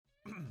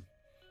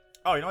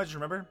Oh, you know what I just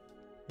remember?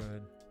 Go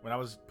ahead. When I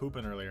was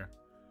pooping earlier.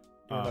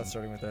 We're not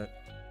starting with that.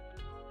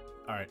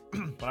 All right.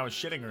 When I was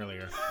shitting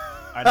earlier,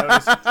 I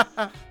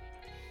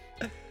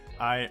noticed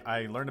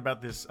I learned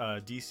about this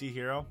DC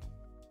hero.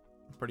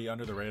 Pretty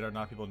under the radar.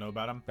 Not people know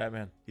about him.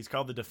 Batman. He's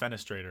called the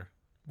Defenestrator.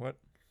 What?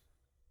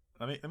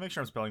 Let me make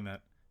sure I'm spelling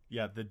that.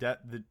 Yeah, the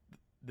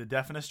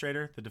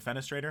Defenestrator, the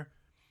Defenestrator.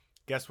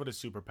 Guess what his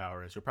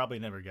superpower is? You'll probably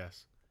never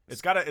guess.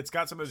 It's got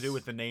something to do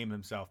with the name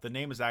himself. The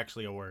name is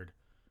actually a word.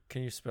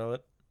 Can you spell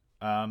it?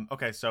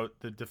 Okay, so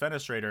the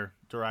Defenestrator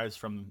derives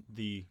from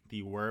the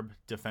verb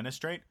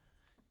defenestrate,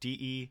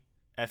 Defenestrate,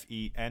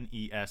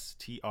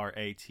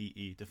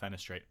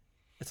 defenestrate.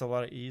 It's a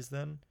lot of E's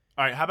then.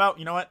 All right, how about,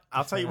 you know what?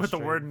 I'll tell you what the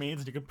Defenestrate. word means,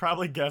 and you can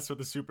probably guess what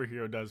the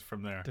superhero does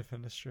from there.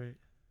 Defenestrate.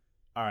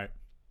 All right.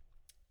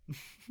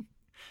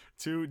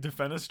 To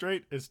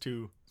defenestrate is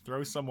to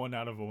throw someone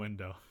out of a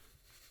window.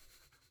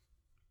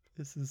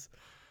 This is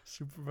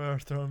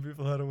superpower throwing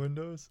people out of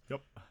windows.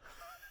 Yep.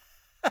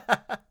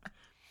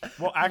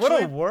 Well, actually,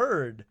 What a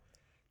word.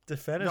 no,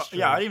 Defenestrate.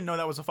 yeah, I didn't even know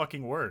that was a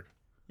fucking word.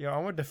 Yeah, I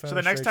want to defenestrate. So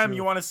the next time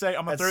you want to say,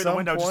 I'm going At to throw you the some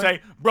window, just point-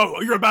 say, bro,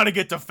 you're about to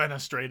get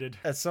defenestrated.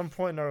 At some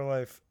point in our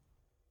life,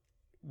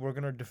 we're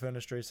going to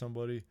defenestrate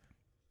somebody.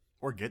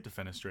 Or get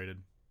defenestrated.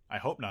 I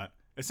hope not.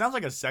 It sounds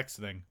like a sex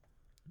thing.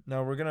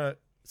 No, we're going to,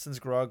 since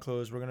Grog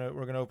closed, we're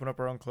gonna open up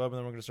our own club, and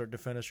then we're going to start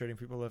defenestrating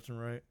people left and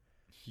right.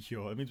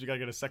 Yo, that means we got to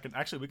get a second.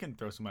 Actually, we can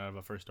throw someone out of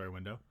a first-story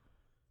window.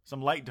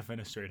 Some light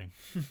defenestrating.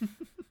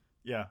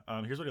 Yeah,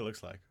 here's what he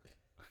looks like.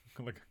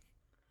 Like,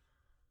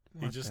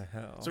 What just- the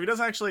hell? so he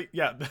doesn't actually,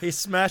 yeah. He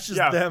smashes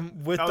Yeah,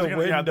 them with I was the gonna-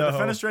 window. Yeah, the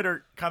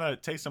defenestrator kind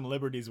of takes some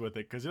liberties with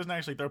it because he doesn't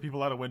actually throw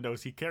people out of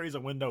windows. He carries a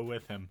window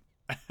with him,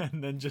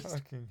 and then just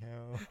Fucking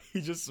hell. he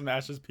just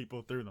smashes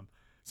people through them.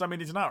 So I mean,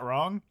 he's not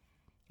wrong.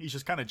 He's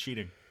just kind of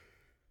cheating.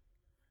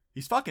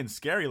 He's fucking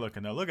scary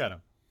looking though. Look at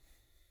him,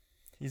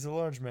 He's a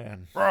large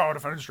man. bro.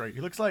 Defenestrate. He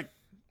looks like,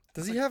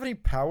 Does he have any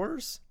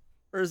powers?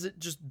 Or is it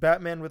just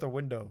Batman with a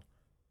window?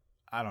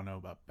 I don't know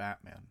about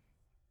Batman.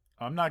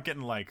 I'm not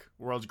getting like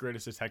world's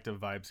greatest detective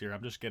vibes here.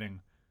 I'm just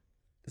getting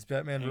Is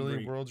Batman really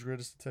Angry. world's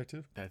greatest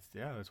detective?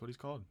 that's what he's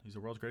called. He's the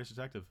world's greatest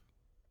detective.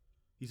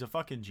 He's a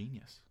fucking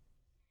genius.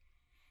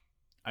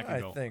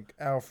 I think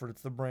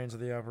Alfred's the brains of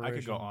the operation. I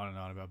could go on and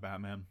on about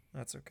Batman.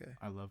 That's okay.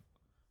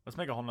 Let's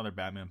make a whole nother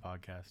Batman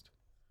podcast.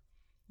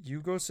 You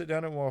go sit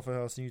down at Waffle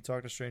House and you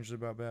talk to strangers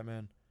about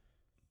Batman.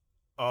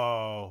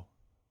 Oh.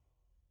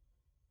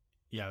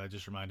 Yeah, that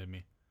just reminded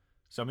me.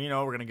 So me and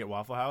Owen, we're gonna get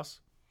Waffle House.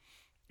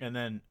 And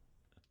then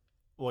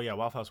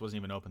Waffle House wasn't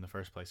even open in the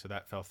first place, so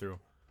that fell through.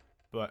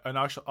 But and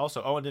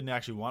also Owen didn't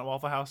actually want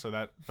Waffle House, so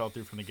that fell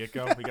through from the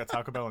get-go. We got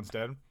Taco Bell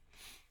instead.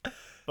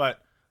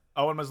 But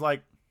Owen was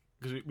like,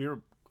 because we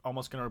were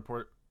almost gonna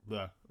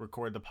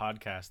record the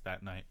podcast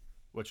that night,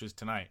 which was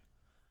tonight.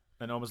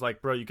 And Owen was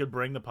like, bro, you could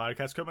bring the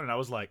podcast equipment, and I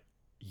was like,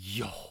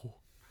 yo.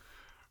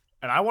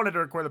 And I wanted to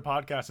record the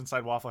podcast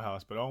inside Waffle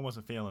House, but Owen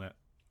wasn't feeling it.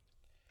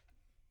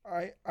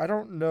 I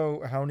don't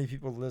know how many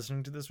people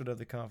listening to this would have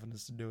the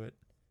confidence to do it.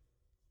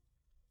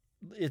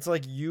 It's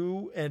like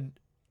you and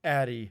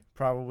Addie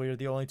probably are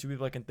the only two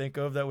people I can think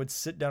of that would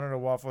sit down at a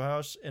Waffle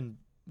House and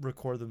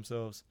record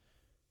themselves.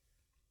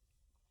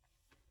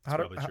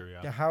 Probably true,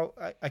 yeah.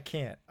 I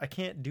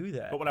can't do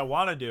that. But what I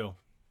want to do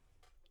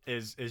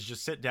is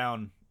just sit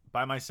down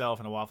by myself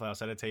in a Waffle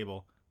House at a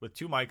table with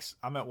two mics.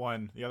 I'm at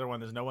one, the other one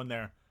there's no one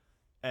there,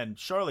 and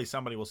surely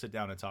somebody will sit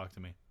down and talk to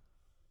me.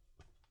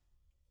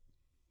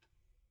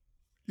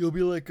 You'll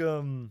be like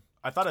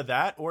I thought of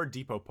that or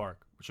Depot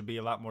Park, which would be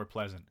a lot more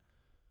pleasant.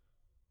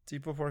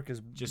 Depot Park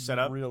is Just set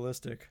up.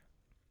 realistic.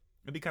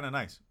 It'd be kind of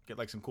nice. Get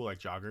like some cool like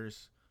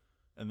joggers,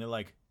 and they're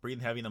like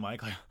breathing heavy in the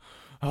mic, like,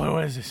 "Oh,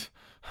 what is this?"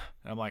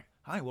 And I'm like,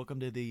 "Hi, welcome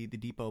to the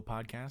Depot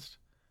podcast."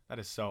 That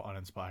is so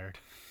uninspired.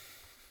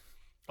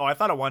 Oh, I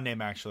thought of one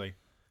name actually.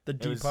 The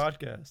D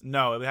podcast.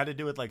 No, it had to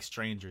do with like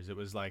strangers. It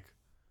was like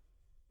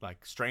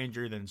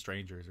stranger than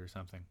strangers or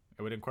something.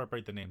 It would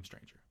incorporate the name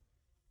stranger.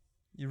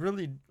 You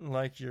really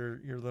like your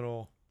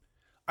little.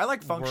 I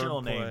like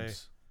functional Wordplay.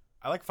 names.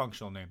 I like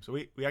functional names. So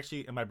we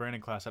actually in my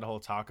branding class had a whole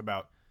talk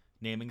about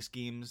naming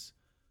schemes.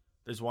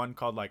 There's one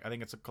called like I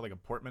think it's called like a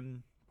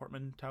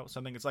portmanteau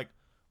something. It's like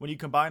when you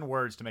combine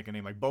words to make a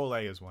name. Like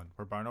Bolay is one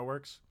where Barno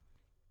works.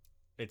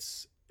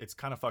 It's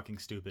kind of fucking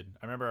stupid.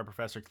 I remember our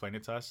professor explained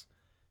it to us.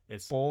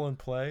 It's Bowl and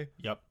play.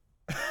 Yep.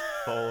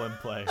 Bowl and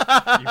play.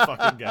 You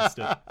fucking guessed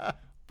it.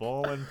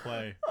 Bowl and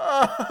play.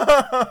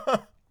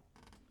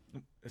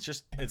 It's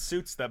just it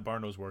suits that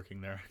Barno's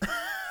working there.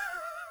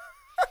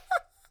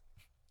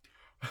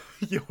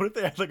 Yo, what if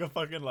they had like a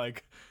fucking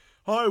like,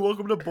 hi,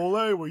 welcome to Bowl,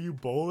 where you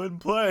bowl and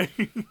play,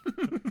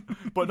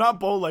 but not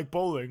bowl like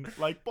bowling,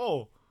 like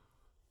bowl.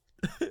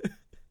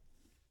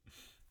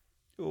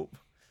 Oh,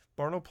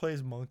 Barno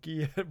plays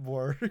monkey at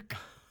work.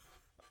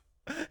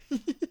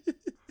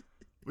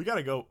 We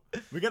gotta go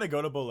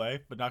to Bowl,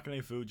 but not get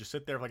any food. Just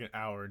sit there for like an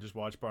hour and just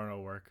watch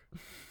Barno work.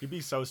 You'd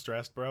be so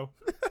stressed, bro.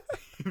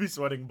 You'd be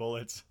sweating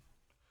bullets.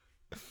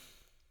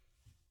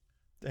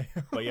 Damn.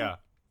 But yeah,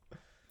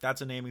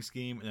 that's a naming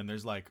scheme. And then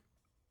there's like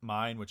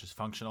mine, which is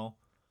functional,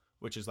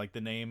 which is like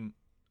the name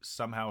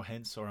somehow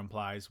hints or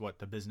implies what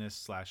the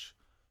business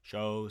 /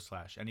 show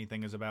 /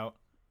 anything is about.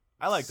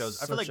 I like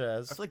those. I feel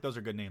like those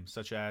are good names,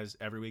 such as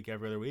Every Week,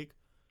 Every Other Week.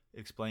 It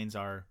explains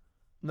our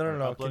No. Can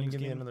you uploading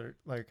give me scheme. another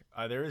like?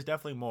 There is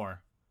definitely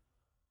more.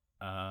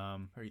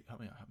 Help me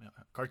out.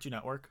 Cartoon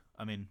Network.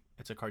 I mean,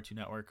 it's a Cartoon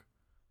Network.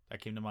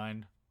 That came to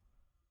mind.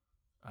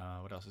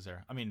 What else is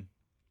there? I mean,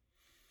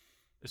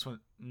 this one,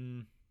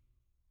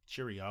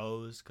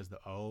 Cheerios, because they're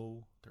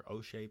O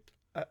shaped.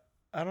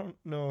 I don't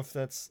know if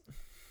that's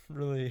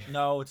really.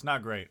 No, it's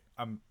not great.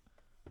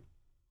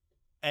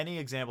 Any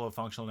example of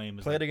functional name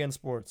is Play It Again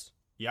Sports.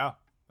 Yeah,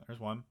 there's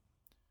one.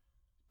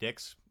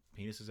 Dicks,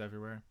 penises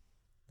everywhere.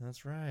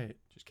 That's right.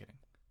 Just kidding.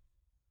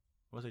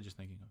 What was I just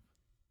thinking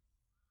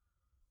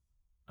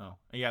of? Oh,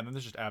 yeah. And then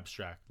there's just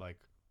abstract, like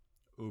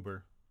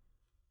Uber.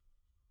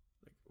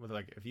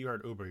 Like if you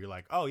heard Uber, you're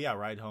like, oh yeah,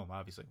 ride home.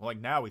 Obviously, well,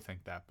 like now we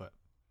think that, but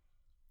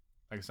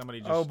like somebody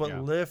just. Oh, but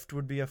Lyft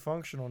would be a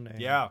functional name.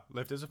 Yeah,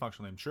 Lyft is a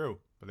functional name. True,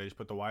 but they just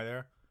put the Y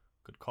there.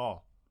 Good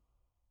call.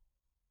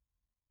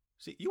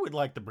 See, you would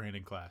like the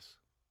branding class.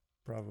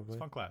 Probably. It's a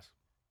fun class.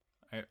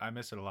 I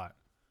miss it a lot.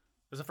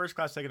 It was the first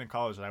class taken in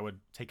college that I would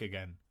take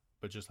again,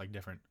 but just like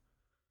different.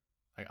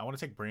 Like I want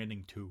to take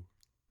branding too.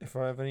 If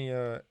I have any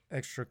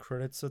extra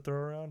credits to throw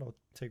around, I'll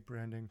take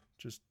branding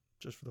just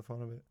for the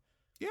fun of it.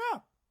 Yeah.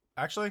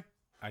 Actually,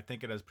 I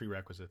think it has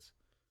prerequisites.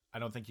 I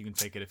don't think you can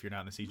take it if you're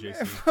not in the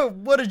CJC.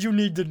 What did you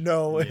need to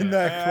know in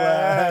that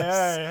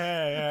class?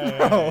 Hey,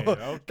 no,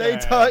 okay. they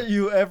taught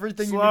you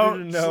everything you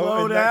needed to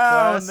know in that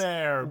class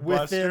there, within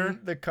Buster.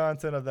 the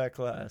content of that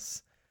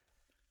class.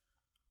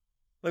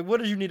 Like, what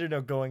did you need to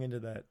know going into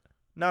that?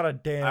 Not a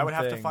damn thing. I would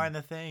have to find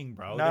the thing,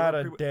 bro. Not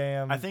a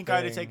damn I think thing.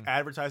 I had to take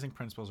advertising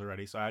principles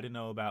already, so I had to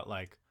know about,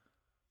 like,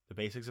 the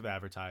basics of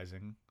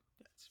advertising.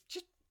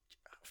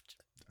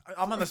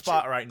 I'm on the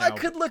spot right now. I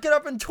could look it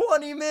up in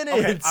 20 minutes.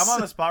 Okay, I'm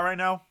on the spot right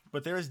now,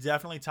 but there is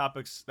definitely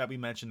topics that we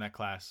mentioned in that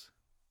class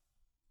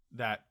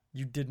that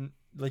you didn't,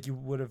 like, you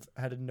would have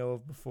had to know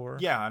of before.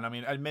 Yeah, and I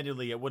mean,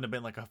 admittedly, it wouldn't have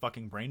been like a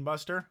fucking brain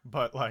buster,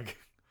 but like,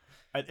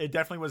 it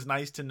definitely was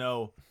nice to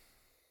know.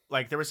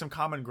 Like, there was some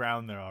common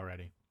ground there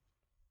already.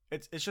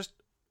 It's just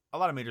a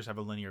lot of majors have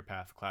a linear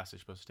path class they're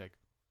supposed to take.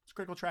 It's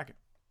critical tracking.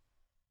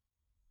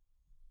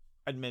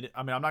 Admit it.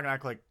 I mean, I'm not gonna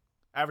act like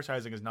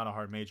advertising is not a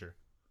hard major,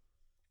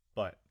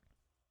 but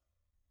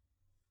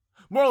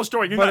moral of the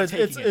story, you're not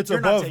taking it. It's You're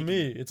not above taking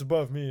me. it. It's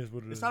above me, is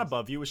what it is. It's not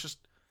above you. It's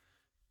just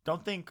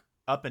don't think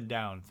up and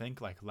down. Think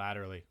like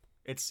laterally.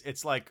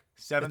 It's like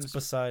seven. It's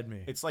beside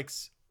me. It's like,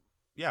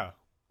 yeah,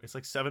 it's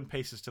like 7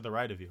 paces to the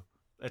right of you.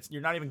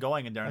 You're not even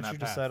going in down that path. Why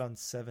don't you decide on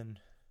 7?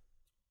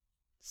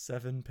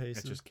 7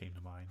 paces. It just came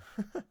to mind.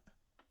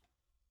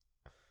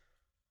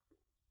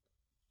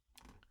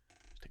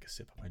 Take a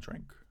sip of my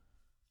drink.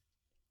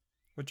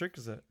 What drink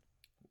is that?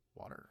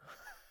 Water.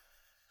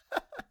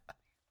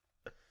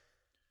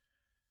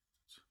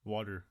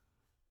 Water.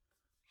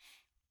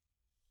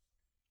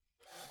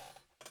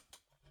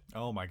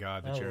 Oh my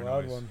god, the chair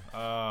loud noise. one.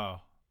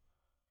 Oh.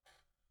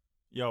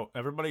 Yo,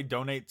 everybody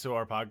donate to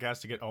our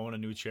podcast to get Owen a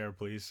new chair,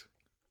 please.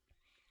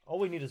 All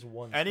we need is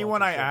one.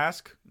 Anyone I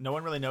ask, no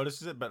one really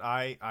notices it, but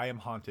I am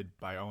haunted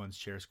by Owen's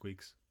chair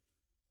squeaks.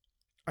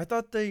 I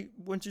thought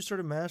once you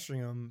started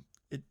mastering them,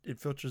 it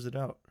filters it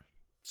out.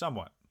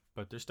 Somewhat,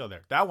 but they're still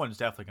there. That one's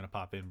definitely going to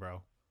pop in,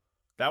 bro.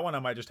 That one I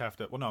might just have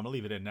to... Well, no, I'm going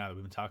to leave it in now that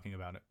we've been talking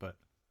about it, but...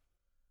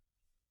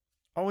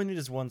 All we need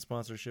is one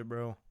sponsorship,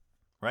 bro.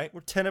 Right?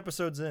 We're 10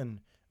 episodes in.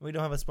 We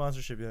don't have a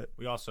sponsorship yet.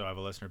 We also have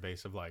a listener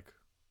base of like...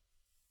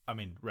 I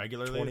mean,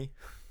 regularly... 20?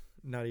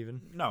 Not even.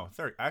 No,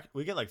 30.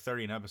 We get like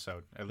 30 an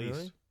episode, at least.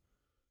 Really?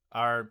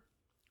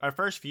 Our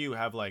first few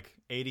have like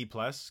 80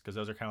 plus, because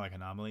those are kind of like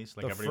anomalies.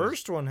 Like the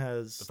first one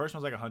has... The first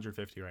one's like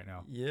 150 right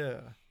now.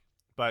 Yeah.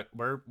 But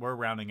we're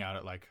rounding out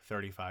at like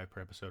 35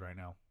 per episode right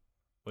now,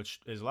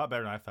 which is a lot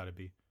better than I thought it'd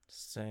be.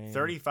 Same.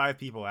 35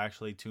 people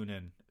actually tune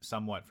in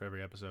somewhat for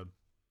every episode.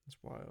 That's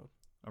wild.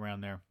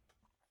 Around there.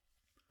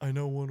 I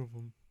know one of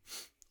them.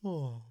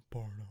 Oh,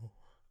 Barno.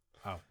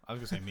 Oh, I was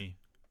going to say me.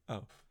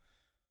 Oh.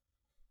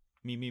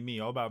 Me,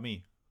 all about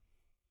me.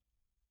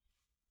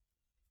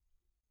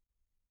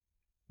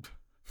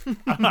 I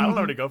don't know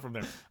where to go from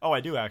there. Oh,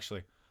 I do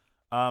actually.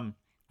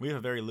 We have a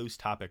very loose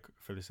topic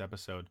for this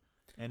episode,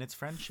 and it's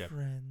friendship.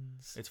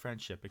 Friends. It's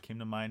friendship. It came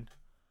to mind.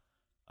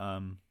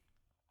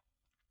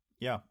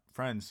 Yeah,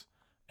 friends.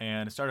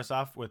 And to start us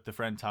off with the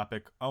friend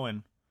topic,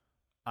 Owen,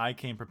 I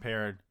came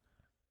prepared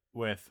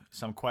with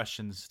some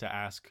questions to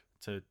ask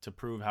to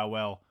prove how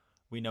well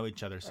we know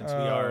each other, since we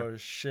are... Oh,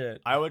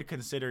 shit. I would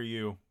consider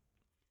you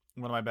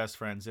one of my best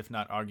friends, if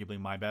not arguably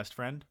my best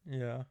friend.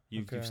 Yeah.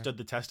 You've stood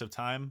the test of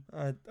time.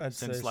 I'd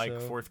since say like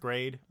so. 4th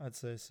grade. I'd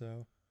say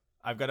so.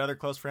 I've got other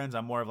close friends.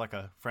 I'm more of like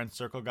a friend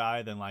circle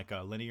guy than like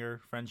a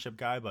linear friendship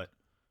guy, but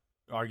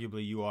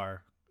arguably you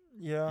are.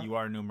 Yeah. You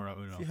are numero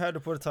uno. If you had to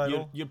put a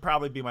title. You'd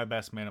probably be my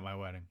best man at my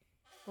wedding.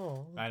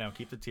 Oh. I know.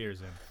 Keep the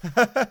tears in.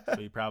 So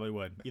you probably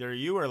would. Either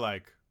you or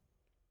like.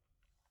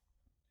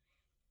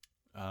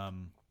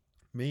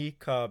 Me,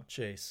 Cobb,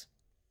 Chase.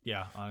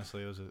 Yeah,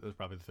 honestly, it was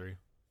probably the 3.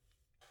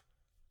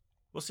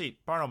 We'll see.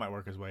 Barno might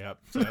work his way up.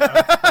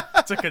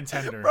 It's a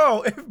contender.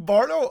 Bro, if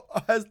Barno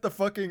has the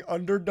fucking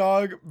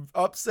underdog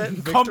upset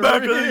victory,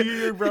 Comeback of the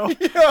year, bro.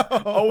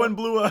 Yo. Owen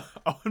blew a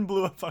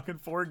fucking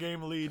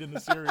 4-game lead in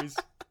the series.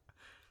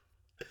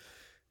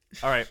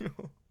 All right.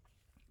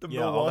 The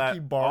Milwaukee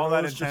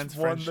Barnos just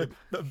won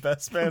the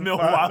best man.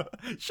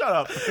 Shut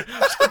up.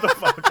 Shut the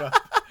fuck up.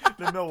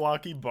 The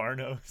Milwaukee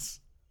Barnos.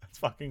 That's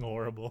fucking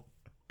horrible.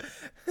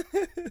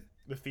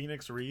 The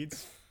Phoenix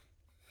Reeds.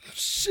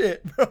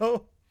 Shit,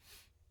 bro.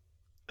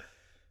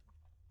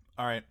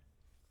 All right.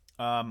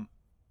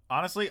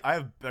 Honestly, I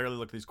have barely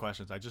looked at these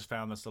questions. I just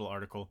found this little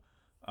article.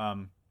 I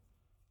mean,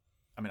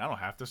 I don't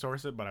have to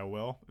source it, but I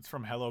will. It's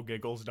from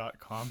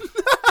hellogiggles.com.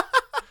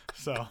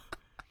 So,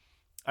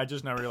 I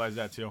just now realized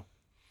that too.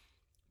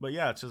 But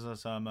yeah, it's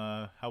just some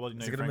how well you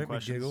know your friend questions. Is it gonna make me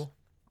giggle?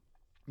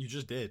 You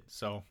just did,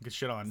 so get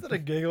shit on. Is that a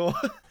giggle?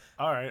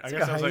 All right, I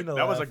guess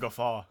that was a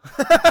guffaw.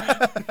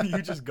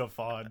 You just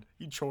guffawed.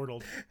 You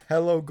chortled.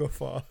 Hello,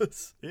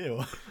 guffaws.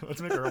 Ew.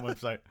 Let's make our own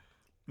website.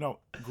 No,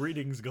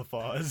 greetings,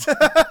 guffaws.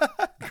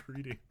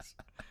 Greetings.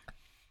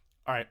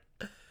 All right,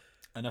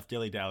 enough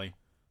dilly dally.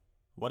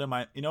 What am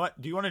I? You know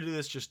what? Do you want to do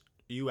this just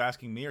you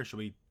asking me, or should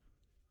we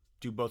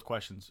do both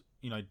questions?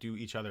 You know, do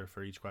each other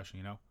for each question.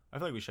 You know, I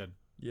feel like we should.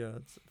 Yeah,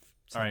 that's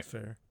all right.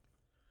 Fair.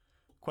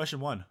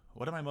 Question 1: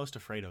 what am I most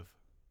afraid of?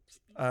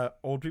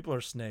 Old people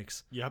are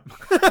snakes. Yep.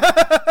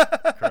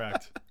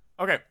 Correct.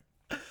 Okay.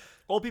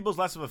 Old people's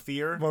less of a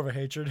fear. More of a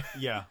hatred.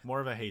 Yeah, more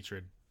of a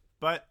hatred.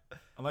 But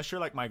unless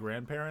you're like my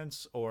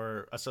grandparents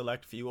or a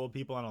select few old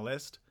people on a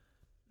list,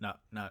 not.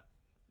 I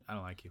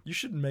don't like you. You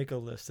should make a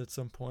list at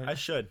some point. I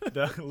should.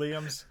 The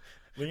Liam's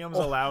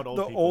allowed old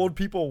people. The old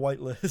people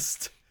white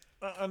list.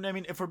 I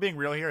mean, if we're being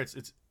real here,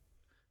 it's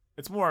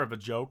more of a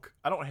joke.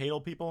 I don't hate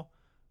old people,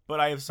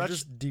 but I have such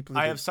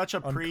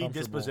a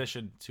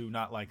predisposition to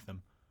not like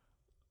them.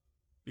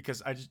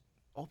 Because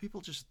old people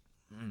just,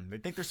 they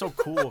think they're so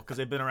cool because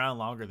they've been around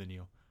longer than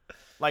you.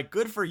 Like,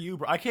 good for you,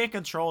 bro. I can't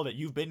control that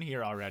you've been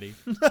here already.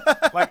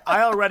 Like,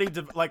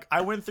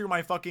 I went through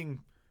my fucking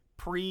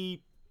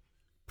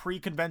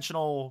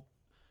pre-conventional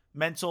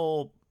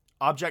mental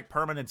object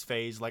permanence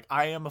phase. Like,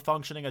 I am a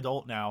functioning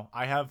adult now.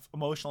 I have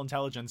emotional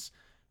intelligence.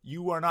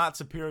 You are not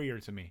superior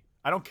to me.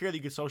 I don't care that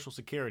you get Social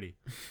Security.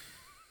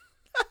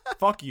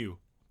 Fuck you.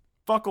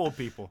 Fuck old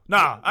people.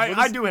 Nah,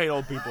 I do hate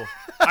old people.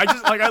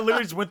 I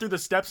literally just went through the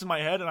steps in my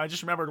head and I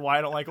just remembered why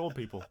I don't like old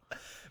people.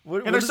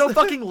 And they're so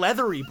fucking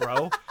leathery,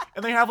 bro.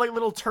 And they have like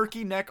little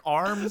turkey neck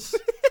arms.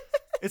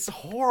 It's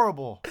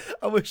horrible.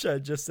 I wish I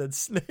had just said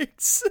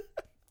snakes.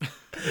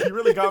 You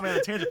really got me on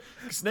a tangent.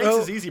 Snakes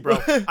is easy, bro.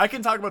 I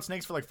can talk about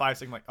snakes for like 5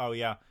 seconds. Like, oh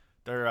yeah,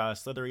 they're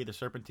slithery, they're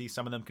serpenty.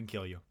 Some of them can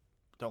kill you.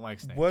 Don't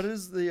like snakes. What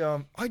is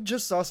the I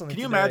just saw something.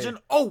 Can you imagine?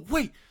 Oh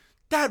wait.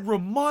 That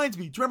reminds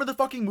me. Do you remember the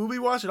fucking movie we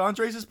watched at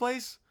Andres'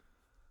 place?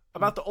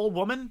 About the old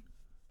woman?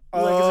 Who,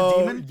 like, is a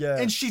demon? Yes.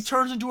 And she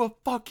turns into a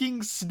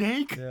fucking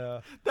snake? Yeah.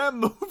 That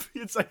movie,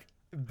 it's like...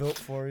 built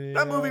for you.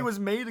 That movie was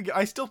made again.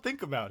 I still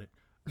think about it.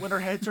 When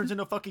her head turns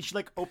into a fucking... She,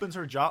 like, opens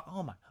her jaw.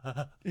 Oh, my...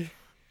 I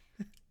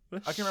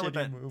can't remember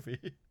that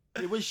movie.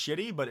 It was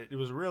shitty, but it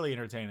was really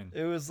entertaining.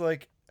 It was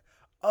like...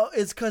 Oh,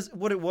 it's because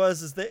what it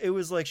was is that it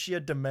was like she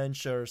had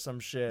dementia or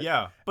some shit.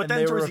 Yeah. But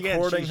then towards the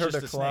end, she's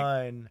just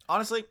decline. A snake.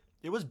 Honestly...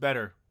 It was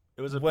better.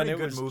 It was a pretty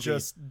good movie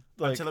just,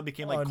 like, until it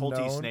became like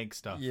culty snake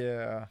stuff.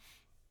 Yeah.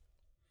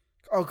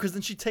 Oh, because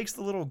then she takes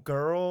the little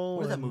girl.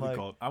 What is that movie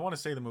called? I want to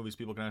say the movies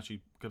people can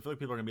actually. I feel like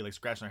people are gonna be like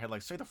scratching their head,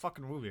 like say the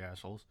fucking movie,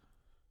 assholes.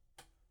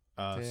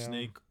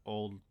 Snake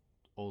old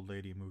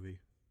lady movie.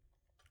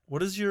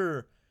 What is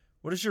your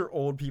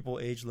old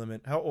people age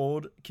limit? How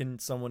old can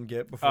someone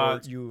get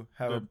before you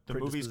have the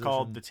movie's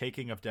called The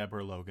Taking of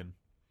Deborah Logan.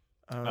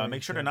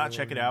 Make sure to not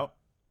check it out.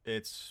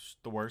 It's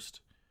the worst.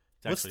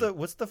 What's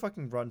the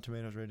fucking Rotten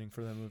Tomatoes rating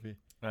for that movie?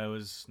 It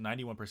was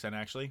 91%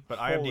 actually, but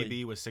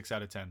IMDb was 6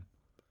 out of 10. Okay.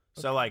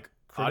 So like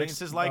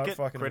audiences like it,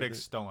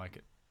 critics don't like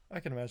it.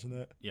 I can imagine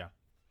that. Yeah.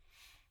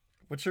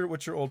 What's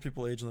your old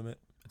people age limit?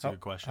 That's a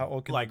good question. How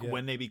old can like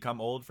when they become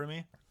old for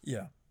me?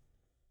 Yeah.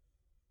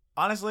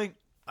 Honestly,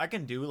 I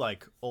can do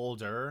like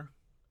older.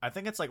 I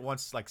think it's like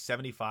once like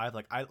 75.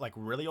 Like I like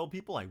really old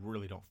people. I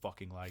really don't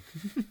fucking like.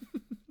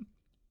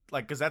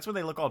 Like because that's when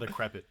they look all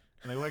decrepit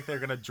and they look like they're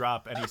gonna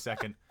drop any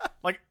second.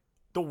 Like.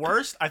 The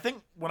worst, I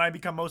think, when I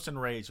become most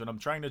enraged, when I'm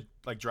trying to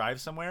like drive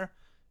somewhere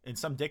and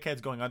some dickhead's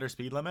going under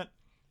speed limit,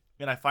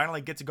 and I finally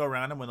get to go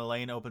around him when the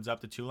lane opens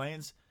up to 2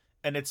 lanes,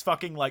 and it's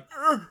fucking like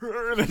in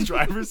the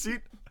driver's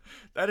seat,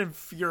 that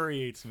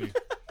infuriates me.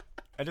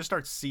 I just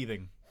start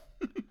seething.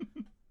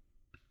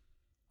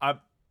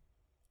 I'm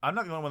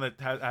not the only one that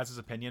has this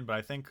opinion, but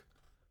I think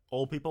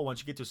old people, once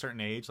you get to a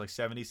certain age, like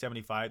 70,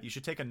 75, you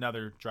should take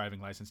another driving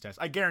license test.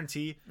 I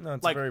guarantee,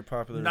 it's like, a very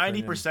popular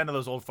 90% of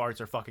those old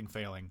farts are fucking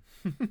failing.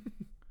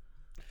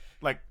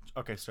 Like,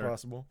 okay, sir,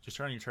 possible. Just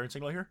turn on your turn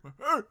signal here.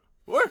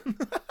 What?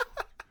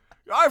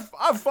 I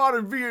fought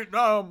in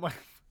Vietnam.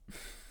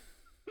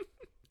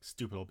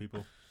 Stupid old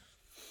people.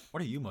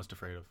 What are you most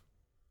afraid of?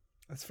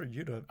 That's for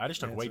you to I just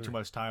took way too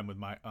much time with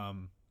my,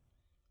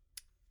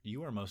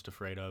 you are most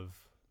afraid of...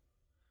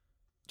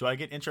 Do I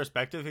get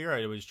introspective here,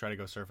 or do we just try to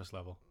go surface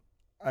level?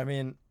 I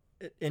mean,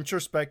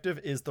 introspective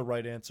is the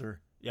right answer.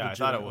 Yeah, I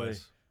thought it legitimately.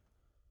 was.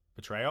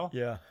 Betrayal?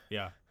 Yeah,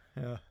 Yeah.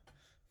 yeah.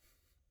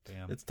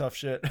 Damn. It's tough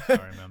shit.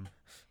 Sorry, man.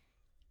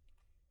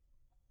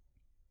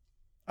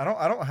 I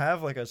don't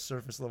have like a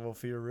surface level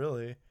fear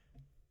really.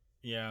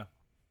 Yeah.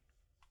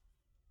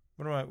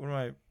 What am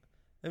I?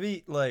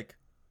 Maybe like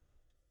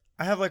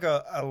I have like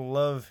a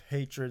love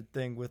hatred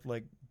thing with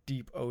like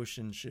deep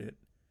ocean shit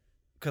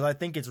because I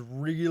think it's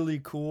really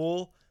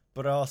cool,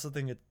 but I also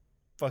think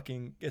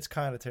it's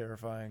kind of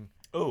terrifying.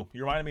 Oh,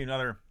 you reminded me of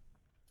another.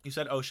 You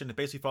said ocean. It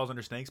basically falls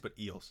under snakes, but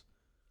eels.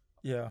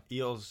 Yeah.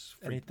 Eels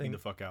freak Anything- me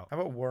the fuck out. How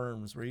about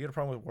worms? Were you got a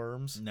problem with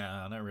worms?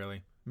 No, not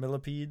really.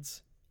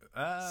 Millipedes?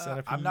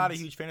 I'm not a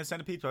Centipedes? huge fan of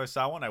centipedes, but if I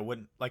saw one, I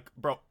wouldn't like,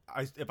 bro.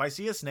 If I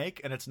see a snake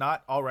and it's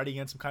not already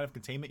in some kind of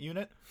containment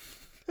unit,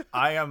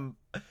 I am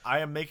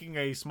making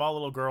a small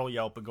little girl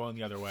yelp and going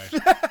the other way.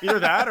 Either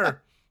that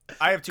or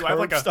I have two. I have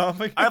like Curb a,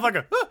 stomping? I have like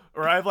a,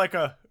 or I have like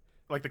a,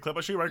 like the clip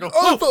I shoot where I go,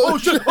 Oh, oh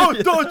shit, oh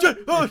yeah. shit,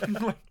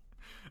 oh.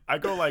 I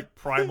go like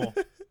primal.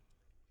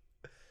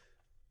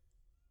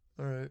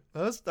 All right,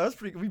 that's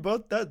pretty. We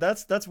both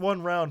that's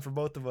one round for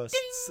both of us.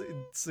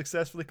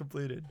 Successfully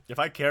completed. If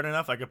I cared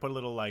enough, I could put a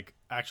little like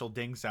actual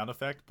ding sound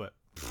effect, but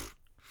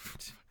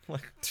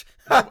Like,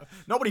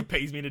 nobody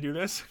pays me to do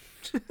this.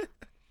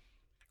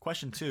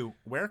 Question 2: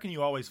 where can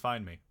you always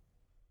find me?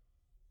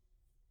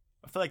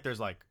 I feel like there's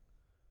like,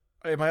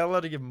 am I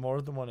allowed to give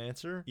more than one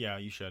answer? yeah,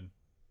 you should.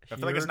 I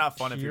feel like it's not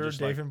fun if you're here, just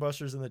Dave like, and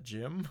Buster's in the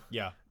gym.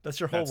 yeah, That's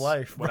your that's whole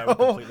life, what bro. I would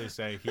completely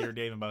say. Here,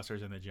 Dave and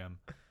Buster's in the gym.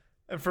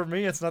 And for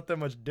me, it's not that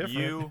much different.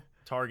 You,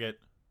 Target,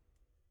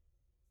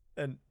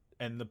 and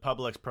and the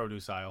Publix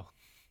produce aisle.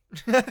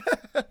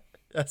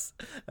 that's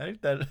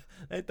ain't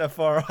that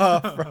far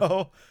off,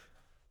 bro.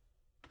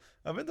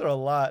 I've been there a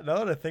lot. Now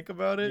that I think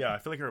about it, Yeah, I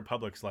feel like you're at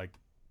Publix like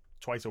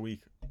twice a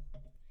week.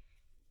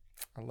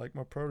 I like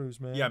my produce,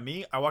 man. Yeah,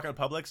 me, I walk out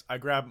of Publix, I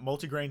grab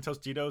multigrain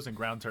Tostitos and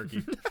ground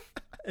turkey.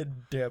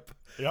 And dip.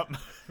 Yep.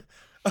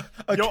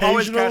 Occasionally, You'll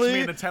always catch me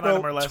in the 10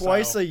 item or less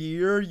twice aisle. a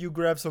year, you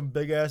grab some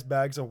big ass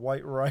bags of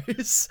white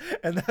rice,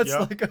 and that's Yep.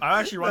 like I'm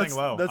actually running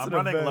low. That's I'm an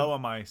running event. low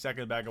on my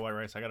second bag of white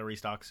rice. I got to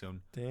restock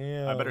soon.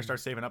 Damn. I better start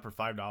saving up for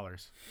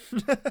 $5.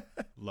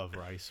 Love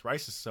rice.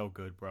 Rice is so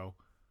good, bro.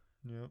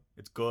 Yep.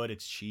 It's good.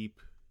 It's cheap.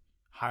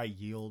 High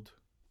yield.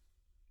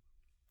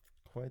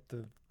 Quite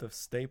the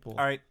staple.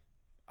 All right.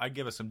 I'd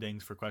give us some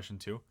dings for question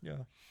 2. Yeah.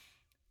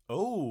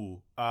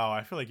 Oh,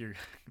 I feel like you're.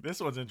 This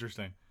one's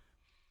interesting.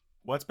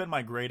 What's been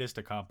my greatest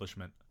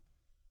accomplishment?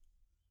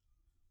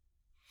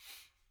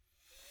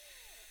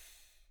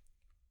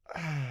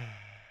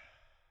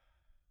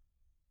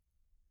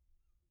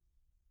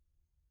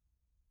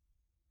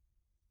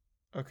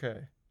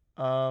 Okay.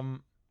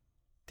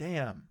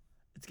 Damn.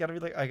 It's got to be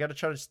like I got to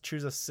try to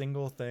choose a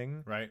single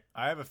thing. Right.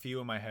 I have a few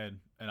in my head,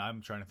 and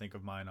I'm trying to think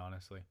of mine,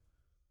 honestly.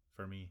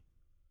 For me.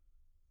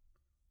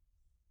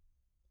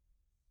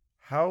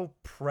 How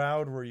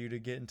proud were you to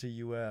get into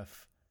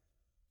UF?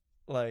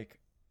 Like,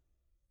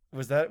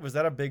 was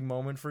that a big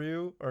moment for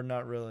you or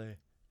not really?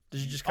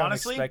 Did you just kind of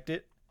Honestly, expect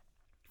it?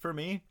 For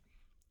me,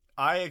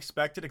 I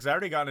expected, because I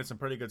already got into some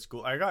pretty good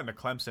school. I got into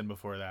Clemson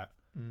before that.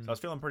 Mm. So I was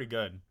feeling pretty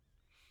good.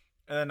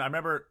 And then I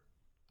remember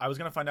I was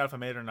going to find out if I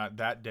made it or not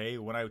that day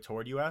when I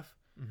toured UF.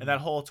 Mhm. And that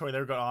whole tour, they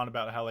were going on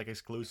about how, like, not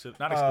exclusive.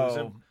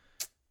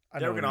 I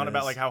They know were what going on it about,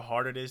 is. like, how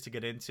hard it is to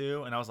get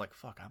into. And I was like,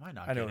 fuck, I might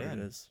not I know get what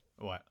in. it is.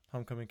 What?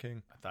 Homecoming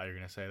King. I thought you were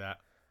going to say that.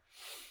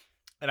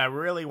 And I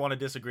really want to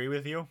disagree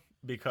with you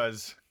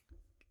because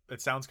it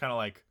sounds kind of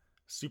like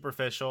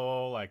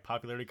superficial, like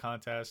popularity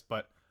contest.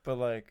 But But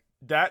like,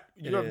 that,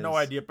 It you have no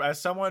is. idea. As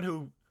someone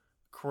who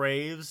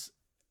craves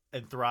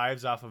and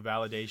thrives off of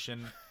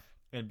validation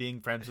and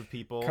being friends with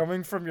people.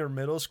 coming from your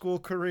middle school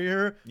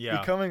career, Yeah.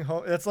 becoming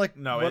home. That's like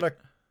No, what a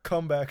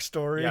comeback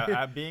story.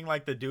 Yeah, being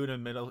like the dude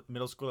in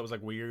middle school that was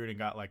like weird and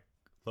got like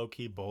low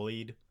key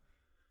bullied.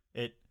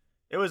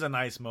 It was a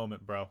nice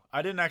moment, bro.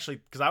 I didn't actually,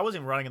 because I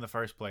wasn't running in the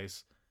first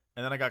place,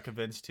 and then I got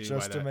convinced to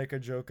just by to that. make a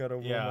joke out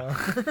of Yeah.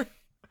 Wilmar.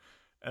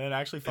 And then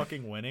actually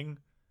fucking winning.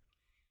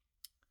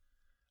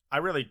 I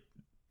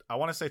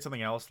want to say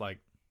something else like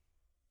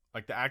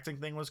the acting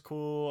thing was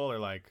cool, or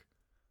like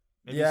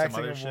maybe the some acting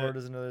other award shit.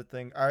 is another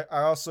thing. I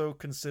also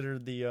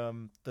considered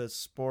the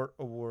sport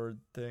award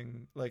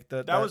thing like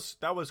that.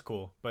 That was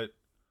cool, but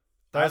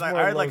that was I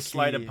more had like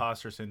slight low-key.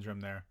 imposter syndrome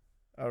there.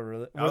 Oh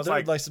really? I Were was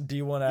there like- some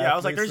D1 athletes. Yeah, I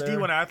was like, there's there?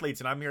 D1 athletes,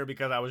 and I'm here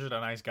because I was just a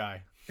nice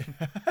guy.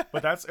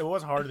 But it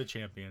was hard to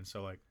champion,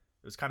 so like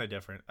it was kind of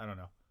different. I don't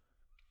know,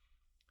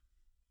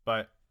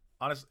 but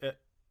honestly,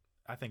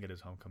 I think it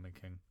is Homecoming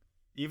King,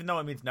 even though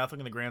it means nothing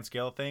in the grand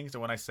scale of things.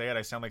 And when I say it,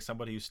 I sound like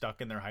somebody who's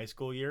stuck in their high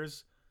school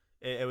years.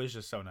 It was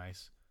just so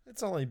nice.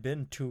 It's only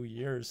been 2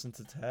 years since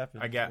it's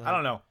happened. I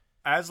don't know,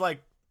 as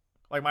like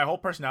my whole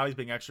personality is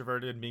being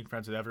extroverted and being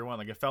friends with everyone.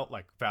 Like it felt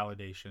like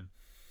validation.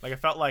 Like it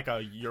felt like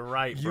you're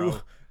right, bro.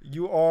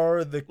 You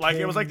are the Like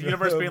it was like the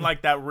universe king being of-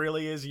 like, that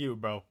really is you,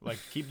 bro. Like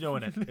keep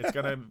doing it. It's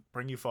gonna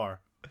bring you far.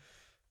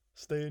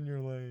 stay in your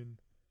lane.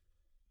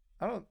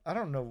 I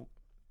don't know.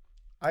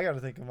 I got to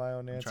think of my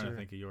own I'm answer. trying to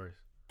think of yours.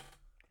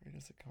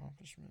 Greatest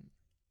accomplishment.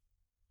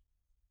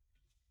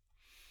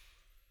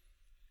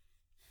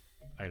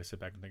 I gotta sit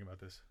back and think about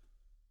this.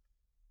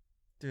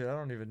 Dude, I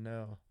don't even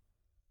know.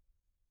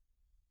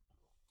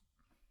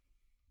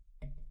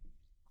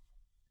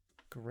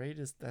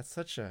 Greatest. That's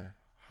such a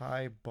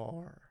high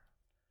bar.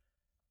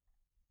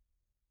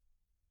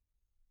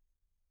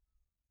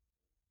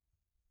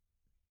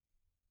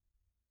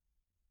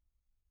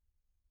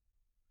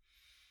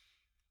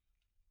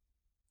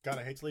 God,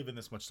 I hate to leave in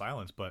this much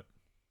silence, but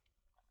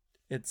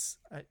It's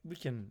we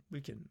can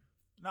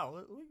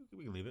no,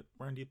 we can leave it.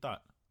 We're in deep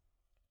thought.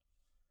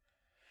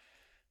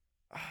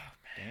 oh,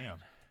 Damn.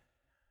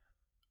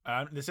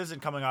 This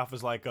isn't coming off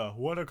as like a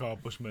what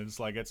accomplishments.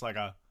 Like it's like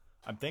a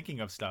I'm thinking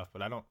of stuff,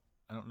 but I don't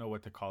know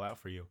what to call out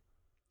for you.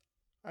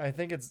 I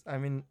think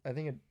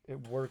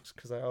it works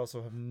because I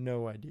also have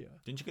no idea.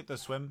 Didn't you get the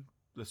swim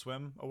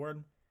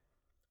award?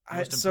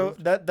 So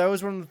improved? that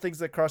was one of the things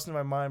that crossed in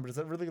my mind, but is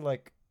that really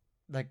like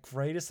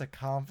greatest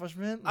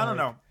accomplishment? I don't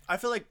know. I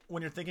feel like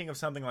when you're thinking of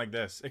something like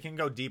this, it can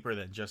go deeper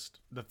than just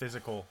the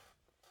physical.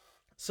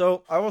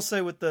 So I will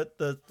say with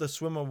the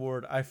swim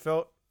award, I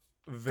felt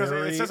Because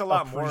very it says a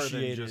lot more than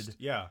appreciated.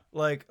 just yeah.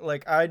 Like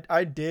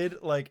I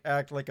did like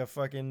act like a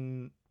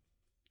fucking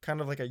kind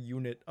of like a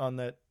unit on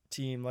that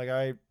team. Like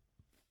I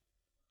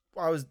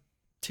was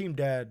team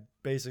dad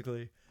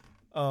basically.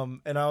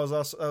 And I was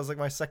like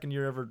my second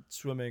year ever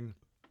swimming.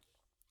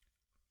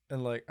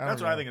 And like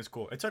That's what I think is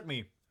cool. It took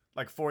me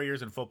like 4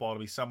 years in football to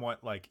be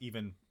somewhat like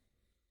even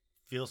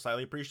feel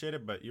slightly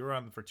appreciated, but you were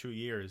on for 2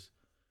 years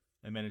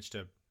and managed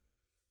to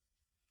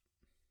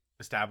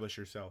establish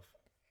yourself.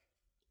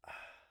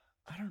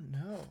 I don't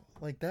know.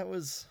 Like that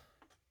was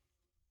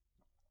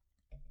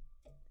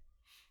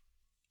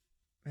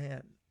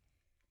man,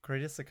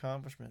 greatest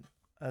accomplishment.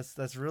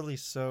 That's really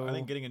so I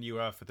think getting an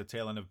UF at the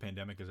tail end of a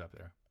pandemic is up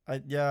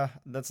there. yeah,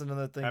 that's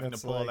another thing. Having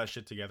that's to pull all like, that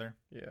shit together.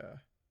 yeah.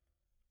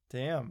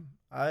 Damn.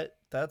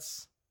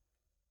 That's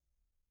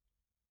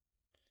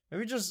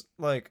maybe just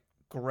like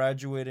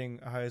graduating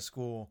high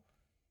school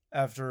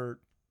after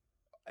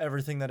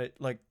everything that it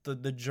like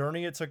the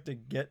journey it took to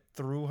get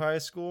through high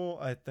school,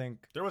 I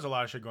think. There was a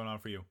lot of shit going on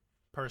for you,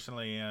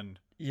 personally and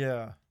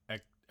Yeah.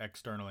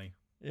 externally.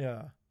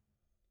 Yeah.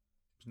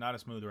 It's not a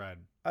smooth ride.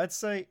 I'd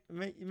say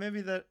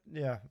maybe that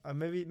yeah,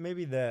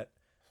 maybe that.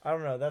 I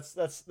don't know. That's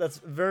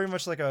very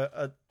much like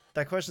a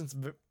that question's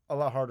a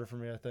lot harder for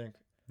me, I think.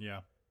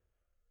 Yeah.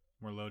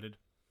 We're loaded.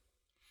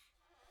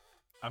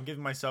 I'm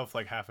giving myself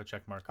like half a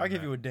check mark. I'll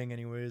give you a ding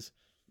anyways.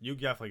 You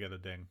definitely get a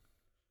ding.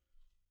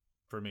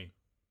 For me.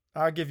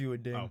 I'll give you a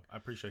ding. Oh, I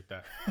appreciate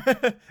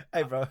that.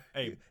 Hey, bro.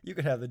 Hey. You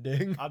can have the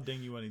ding. I'll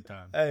ding you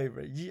anytime. Hey,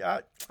 bro.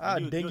 I'll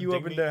ding you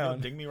up and down.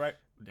 You'll ding me right.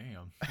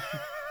 Damn.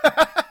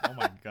 Oh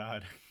my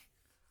god.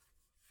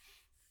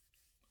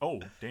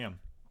 Oh, damn.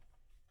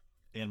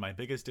 And my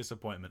biggest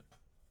disappointment.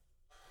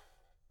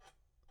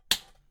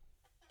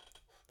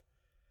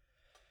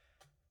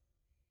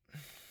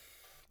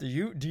 Do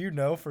you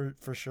know for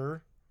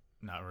sure?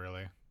 Not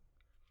really.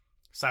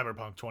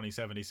 Cyberpunk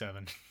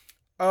 2077.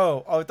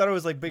 Oh, I thought it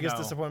was like biggest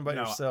No, disappointment by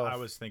no, yourself. I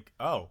was thinking,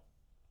 oh,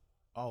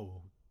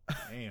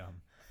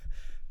 damn.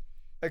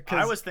 'Cause-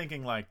 I was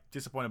thinking like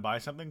disappointed by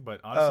something,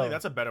 but honestly, Oh.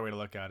 that's a better way to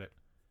look at it.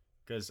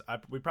 Because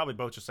we probably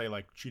both just say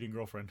like cheating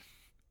girlfriend.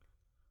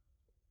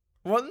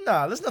 Well,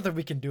 nah, there's nothing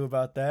we can do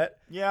about that.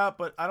 Yeah,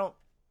 but I don't.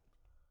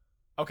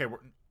 Okay,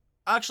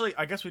 actually,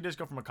 I guess we just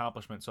go from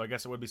accomplishment, so I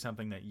guess it would be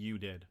something that you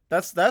did.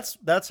 That's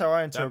how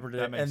I interpret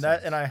that it, makes and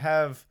sense. I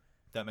have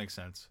That makes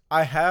sense.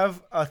 a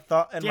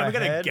thought in Yeah, my we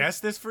gotta head. guess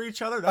this for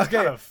each other. That's Okay,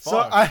 kind of so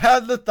fucked. I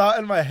had the thought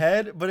in my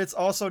head, but it's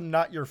also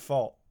not your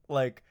fault.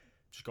 Like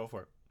Just go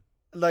for it.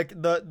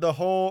 the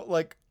whole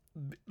like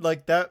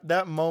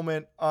that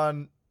moment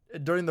on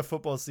during the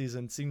football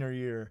season senior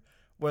year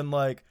when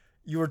like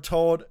you were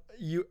told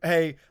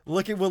hey,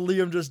 look at what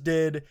Liam just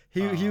did.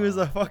 He was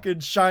a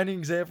fucking shining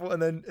example,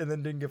 and then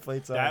didn't get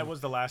plates on. That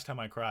was the last time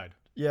I cried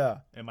yeah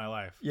in my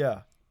life.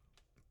 yeah.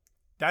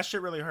 That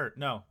shit really hurt.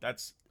 No,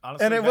 that's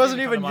honestly. And it that wasn't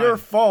didn't come even to your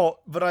mind.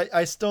 fault, but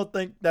I still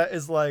think that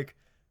is like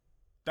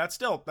That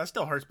still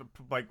hurts. But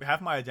like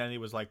half my identity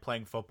was like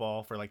playing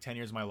football for like 10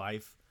 years of my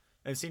life.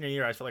 And senior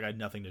year, I felt like I had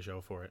nothing to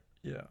show for it.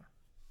 yeah.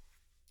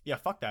 Yeah,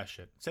 fuck that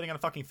shit. Sitting in a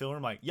fucking film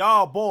room like,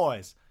 y'all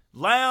boys,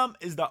 Lamb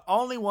is the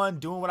only one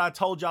doing what I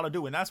told y'all to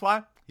do. And that's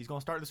why he's going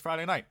to start this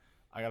Friday night.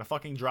 I got to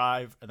fucking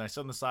drive, and I sit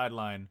on the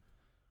sideline,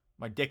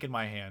 my dick in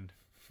my hand,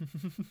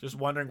 just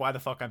wondering why the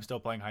fuck I'm still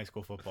playing high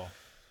school football.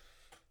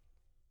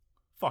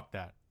 Fuck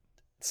that.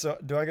 So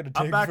do I get a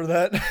I'm ding back- for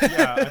that?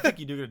 Yeah, I think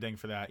you do get a ding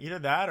for that. Either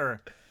that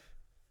or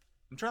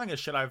I'm trying to think of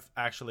shit I've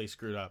actually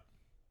screwed up.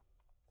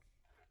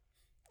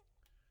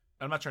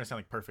 I'm not trying to sound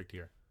like perfect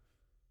here.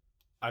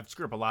 I've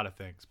screwed up a lot of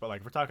things, but like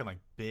if we're talking like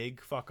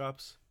big fuck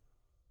ups,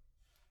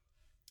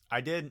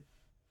 I did.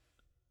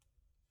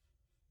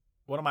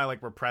 One of my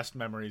like repressed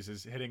memories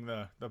is hitting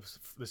the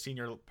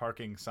senior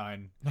parking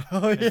sign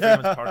Oh in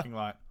Freeman's yeah. parking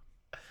lot.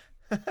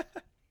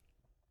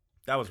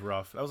 That was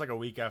rough. That was like a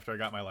week after I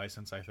got my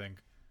license, I think.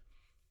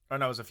 Or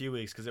no, it was a few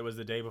weeks because it was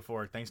the day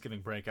before Thanksgiving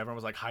break. Everyone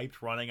was like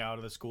hyped running out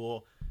of the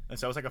school. And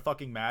so it was like a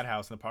fucking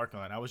madhouse in the parking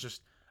lot. And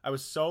I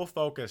was so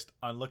focused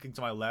on looking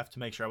to my left to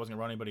make sure I wasn't going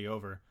to run anybody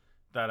over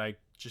that I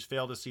just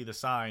failed to see the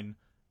sign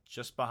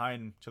just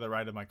behind to the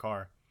right of my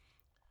car.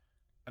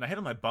 And I hit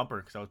on my bumper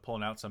because I was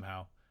pulling out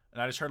somehow.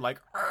 And I just heard like,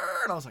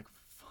 and I was like,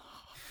 fuck.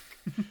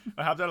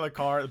 I hopped out of the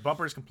car. The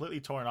bumper is completely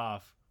torn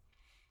off.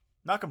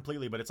 Not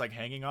completely, but it's like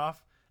hanging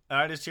off. And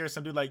I just hear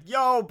some dude like,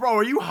 yo, bro,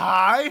 are you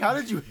high? How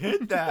did you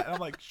hit that? And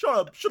I'm like,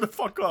 shut the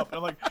fuck up. And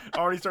I'm like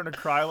already starting to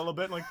cry a little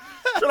bit. Like,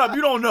 shut up,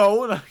 you don't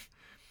know. And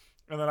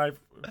then I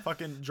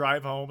fucking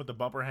drive home with the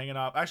bumper hanging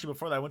off. Actually,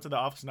 before that, I went to the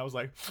office and I was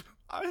like,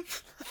 I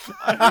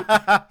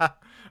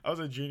was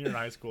a junior in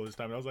high school this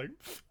time. And I was like,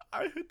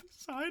 I hit the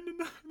sign in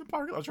the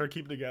parking lot. I was trying to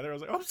keep it together. I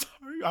was like, I'm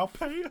sorry, I'll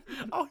pay.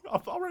 I'll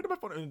write on my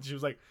phone. And she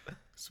was like,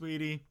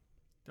 sweetie,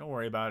 don't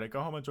worry about it.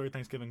 Go home, enjoy your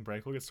Thanksgiving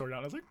break. We'll get sorted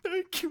out. And I was like,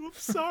 thank you. I'm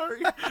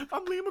sorry.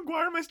 I'm Liam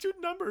McGuire. My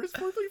student number is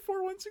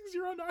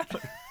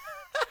 4341609.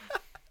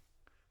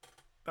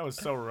 That was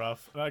so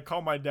rough. And I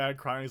called my dad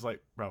crying. He's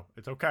like, bro,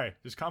 it's okay.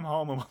 Just come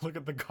home and we'll look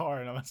at the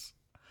car. And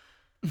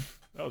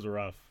that was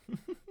rough.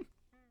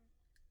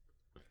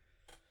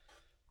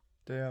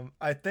 Damn.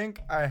 I think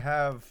I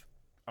have.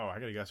 Oh, I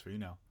got a guess for you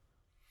now.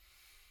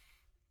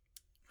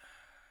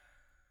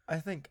 I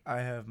think I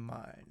have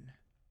mine.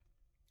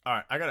 All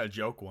right, I got a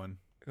joke one.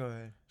 Go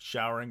ahead.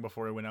 Showering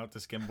before we went out to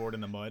skimboard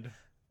in the mud.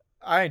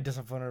 I ain't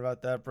disappointed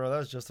about that, bro. That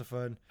was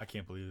justified. I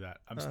can't believe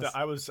that. I'm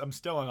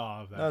still in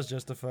awe of that. That was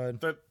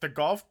justified. The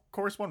golf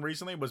course one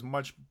recently was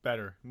much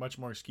better, much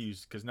more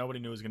excused because nobody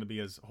knew it was going to be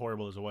as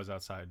horrible as it was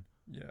outside.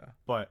 Yeah.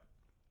 But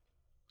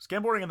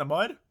skimboarding in the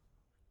mud,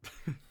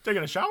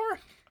 taking a shower,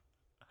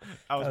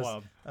 that was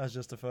wild. That was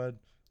justified.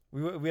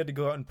 We had to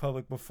go out in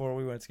public before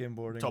we went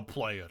skateboarding To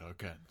play it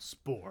again,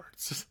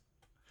 sports.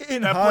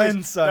 In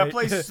hindsight, that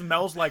place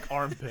smells like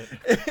armpit.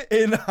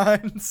 In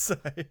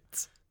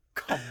hindsight,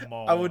 come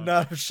on. I would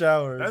not have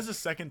showered. That is the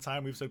second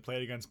time we've said play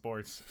it against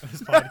sports in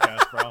this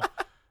podcast, bro.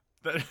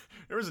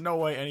 There was no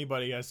way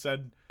anybody has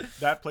said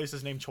that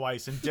place's name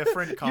twice in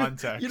different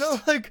contexts. You know,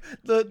 like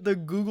the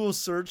Google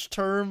search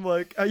term,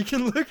 like you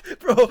can look,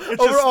 bro,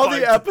 over all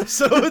spiked. the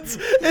episodes.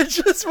 It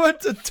just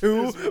went to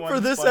 2 for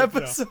this spike,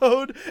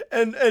 episode,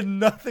 and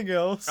nothing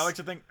else. I like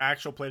to think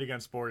actual played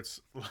against sports.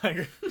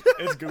 Like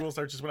its Google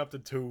search just went up to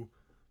 2.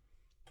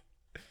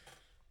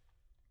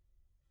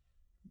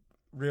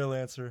 Real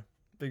answer.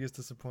 Biggest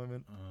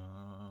disappointment.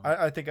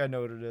 I think I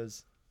know what it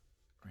is.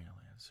 Real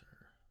answer.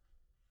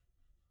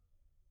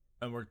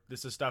 And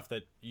this is stuff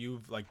that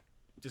you've like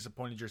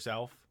disappointed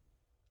yourself.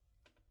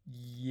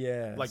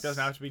 Yes. Like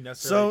doesn't have to be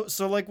necessarily.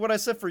 So like what I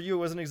said for you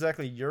wasn't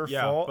exactly your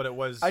fault. But it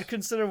was. I'd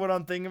consider what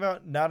I'm thinking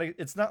about.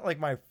 It's not like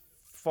my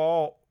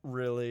fault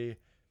really,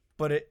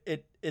 but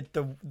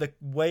the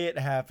way it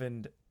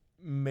happened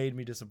made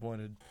me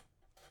disappointed.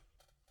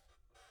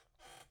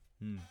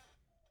 You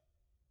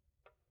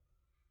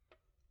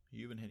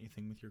even hit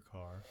anything with your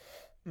car?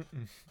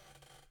 Mm-mm.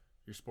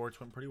 Your sports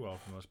went pretty well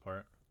for the most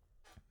part.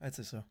 I'd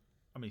say so.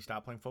 I mean, you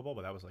stopped playing football,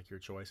 but that was like your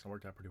choice and it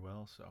worked out pretty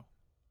well. So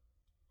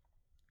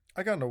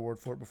I got an award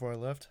for it before I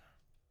left.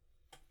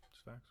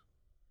 just facts.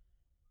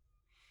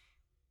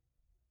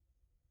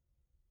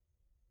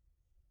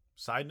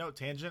 Side note,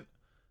 tangent.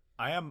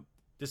 I am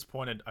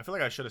disappointed. I feel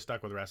like I should have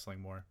stuck with wrestling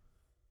more.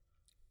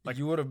 Like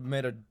you would have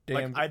made a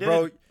damn I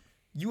bro.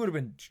 You would have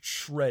been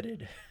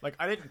shredded. Like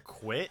I didn't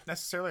quit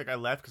necessarily. Like I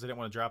left because I didn't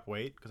want to drop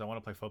weight because I want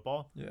to play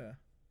football. Yeah.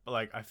 But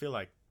like I feel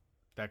like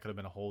that could have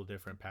been a whole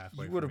different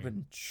pathway. You would have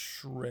been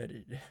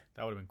shredded.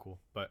 That would have been cool.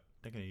 But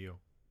thinking of you,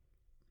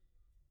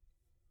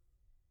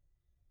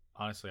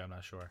 honestly, I'm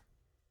not sure.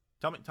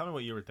 Tell me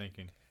what you were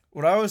thinking.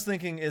 What I was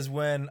thinking is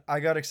when I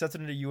got accepted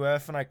into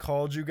UF and I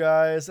called you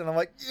guys and I'm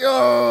like,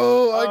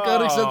 yo, I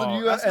got accepted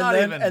into UF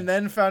and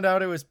then found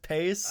out it was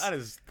Pace. That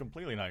is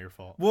completely not your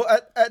fault. Well,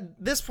 at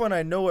this point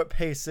I know what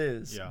Pace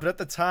is. Yeah. But at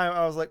the time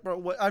I was like, bro,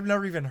 what? I've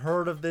never even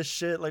heard of this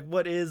shit. Like,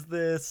 what is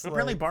this? Well,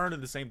 apparently Barn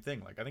did the same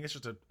thing. Like, I think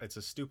it's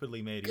a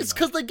stupidly made email. It's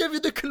because they give you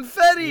the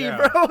confetti,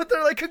 bro.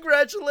 They're like,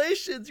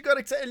 congratulations, you got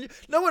accepted.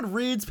 No one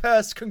reads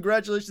past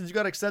congratulations, you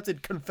got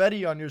accepted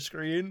confetti on your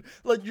screen.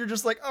 Like, you're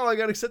just like, oh, I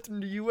got accepted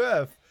into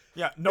UF.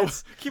 Yeah, no. Can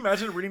you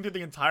imagine reading through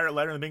the entire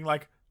letter and being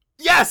like,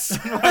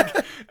 yes!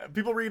 Like,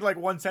 people read like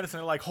one sentence and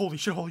they're like, holy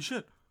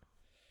shit.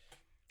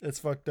 It's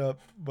fucked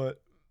up,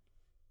 but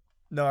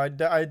no,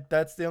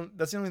 that's the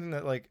only thing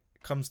that like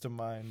comes to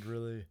mind,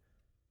 really.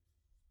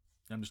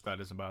 I'm just glad it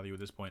doesn't bother you at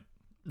this point.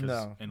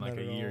 No, in like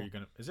a year, you're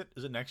gonna. Is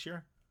it next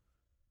year?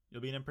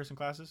 You'll be in in-person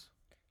classes.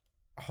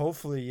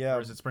 Hopefully, yeah.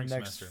 Or is it spring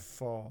semester?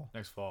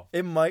 Next fall.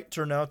 It might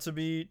turn out to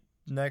be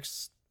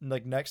next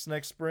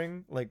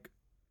spring, like.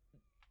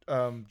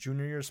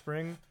 Junior year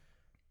spring.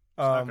 It's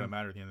not gonna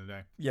matter at the end of the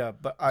day. Yeah,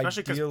 but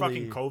especially because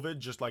fucking COVID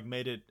just like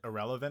made it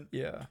irrelevant.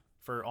 Yeah.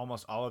 For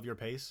almost all of your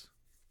pace.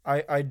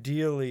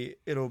 Ideally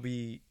it'll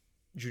be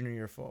junior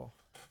year fall.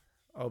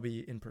 I'll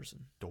be in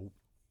person. Dope.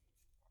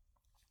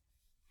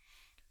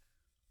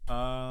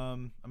 I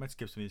might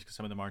skip some of these because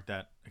some of them aren't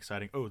that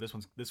exciting. Oh, this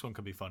one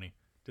could be funny.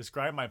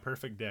 Describe my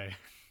perfect day.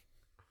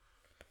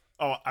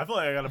 Oh, I feel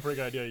like I got a pretty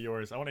good idea of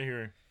yours. I want to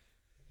hear.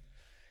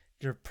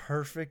 Your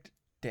perfect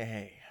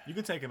day. You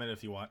can take a minute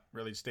if you want.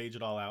 Really stage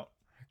it all out.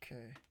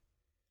 Okay.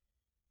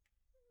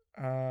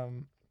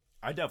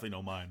 I definitely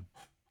know mine.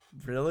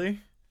 Really?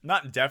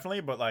 Not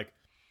definitely, but like,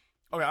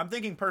 okay, I'm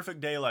thinking perfect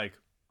day, like,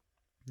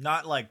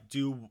 not like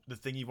do the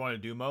thing you want to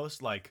do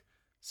most, like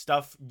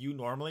stuff you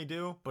normally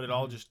do, but it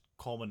all just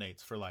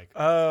culminates for like.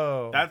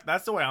 Oh.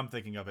 That's the way I'm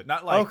thinking of it.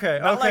 Not like Okay,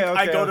 not okay, like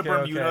I okay, go to okay,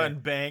 Bermuda okay.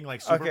 and bang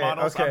like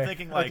supermodels. okay, I'm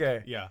thinking like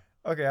okay. yeah.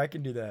 Okay, I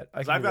can do that.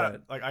 I Because can I've do got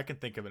that. like I can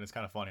think of it. And it's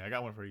kind of funny. I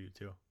got one for you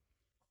too.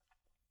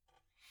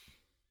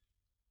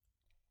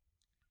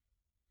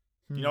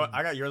 You know what?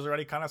 I got yours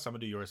already, kind of. So I'm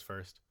gonna do yours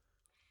first.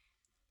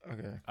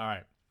 Okay. All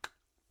right.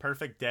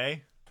 Perfect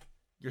day.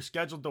 You're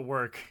scheduled to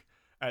work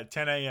at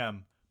 10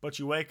 a.m., but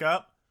you wake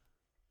up,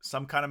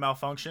 some kind of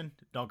malfunction.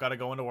 Don't got to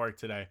go into work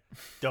today.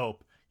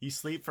 Dope. You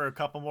sleep for a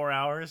couple more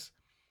hours.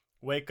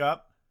 Wake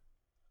up.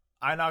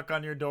 I knock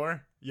on your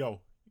door. Yo,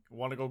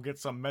 want to go get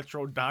some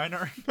Metro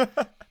Diner?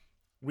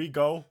 We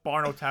go.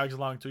 Barno tags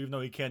along too, even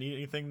though he can't eat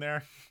anything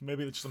there.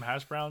 Maybe it's some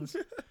hash browns.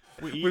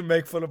 We eat. We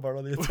make fun of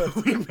Barno the entire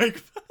time.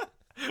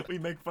 we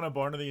make fun of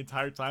Barno the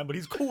entire time, but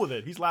he's cool with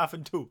it. He's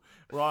laughing too.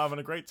 We're all having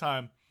a great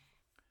time.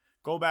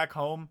 Go back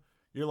home.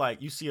 You're like,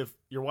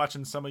 you're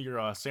watching some of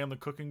your Sam the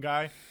Cooking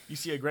Guy. You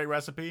see a great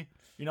recipe.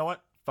 You know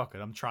what? Fuck it.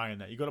 I'm trying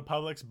that. You go to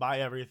Publix, buy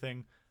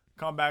everything,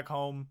 come back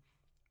home,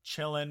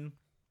 chilling.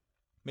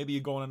 Maybe you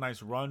go on a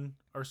nice run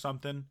or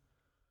something,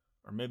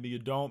 or maybe you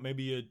don't.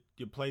 Maybe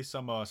you play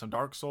some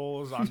Dark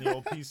Souls on the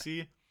old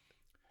PC,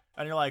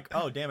 and you're like,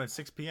 oh damn, it's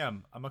 6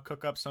 p.m. I'm gonna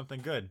cook up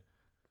something good.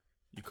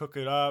 You cook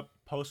it up,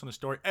 post on the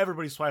story.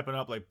 Everybody's swiping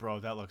up like, bro,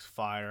 that looks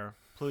fire.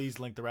 Please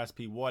link the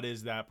recipe. What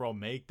is that, bro?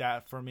 Make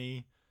that for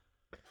me.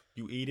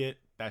 You eat it.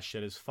 That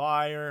shit is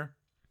fire.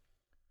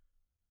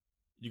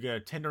 You get a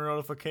Tinder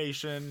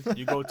notification.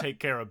 You go take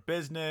care of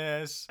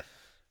business.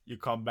 You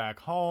come back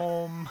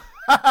home.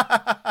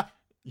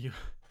 You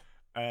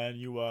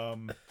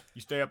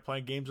stay up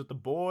playing games with the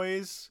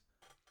boys.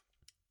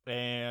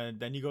 And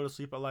then you go to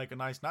sleep at like a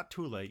nice, not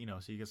too late,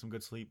 so you get some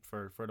good sleep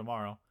for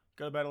tomorrow.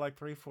 Go to bed at like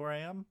 3, 4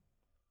 a.m.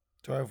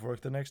 Do I have work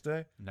the next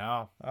day?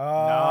 No.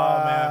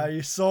 Ah, no, man.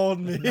 You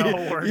sold me.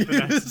 No work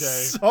the next day.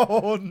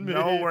 Sold me.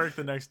 No work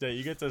the next day.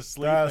 You get to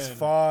sleep That's in.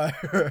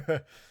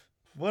 fire.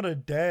 What a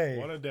day.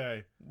 What a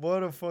day.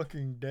 What a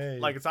fucking day.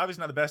 Like, it's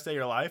obviously not the best day of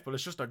your life, but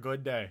it's just a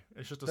good day.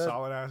 It's just a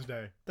solid-ass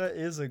day. That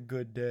is a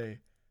good day.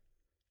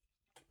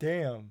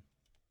 Damn.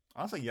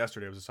 Honestly,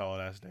 yesterday was a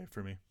solid-ass day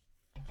for me.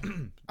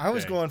 I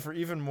was going for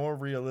even more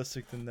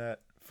realistic than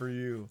that for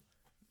you.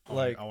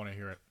 I want to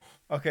hear it.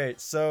 Okay,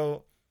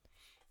 so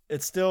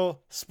it's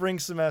still spring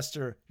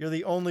semester. You're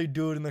the only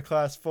dude in the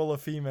class full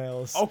of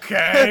females.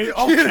 Okay.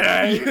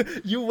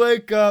 You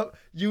wake up.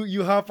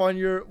 You hop on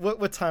your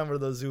what time were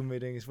those Zoom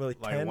meetings? Were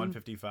like 10?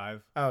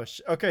 1:55. Oh,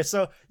 okay.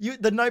 So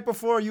the night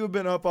before you had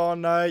been up all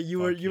night. You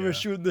were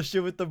shooting the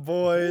shit with the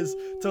boys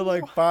till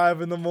like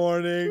 5 in the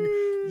morning.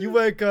 You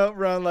wake up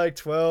around like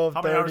 12.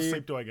 How many hours of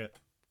sleep do I get?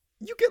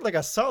 You get like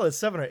a solid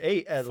 7 or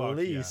 8 at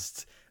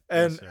least. Yeah.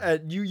 And Yes,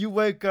 you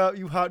wake up,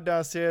 you hop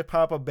downstairs,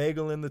 pop a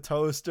bagel in the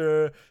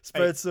toaster,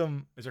 spread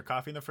some. Is there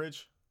coffee in the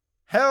fridge?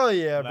 Hell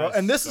yeah, bro! Let's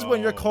And this is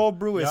when your go. cold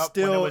brew is Yep,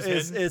 still when it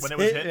was hitting,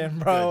 hitting.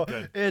 bro.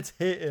 Good. It's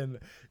hitting.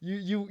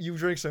 You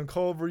drink some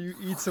cold brew, you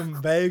eat some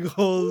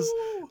bagels,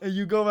 and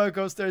you go back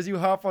upstairs. You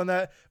hop on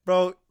that,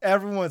 bro.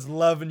 Everyone's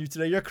loving you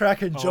today. You're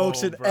cracking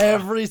jokes, and bro.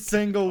 every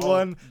single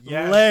one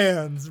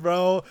lands,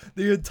 bro.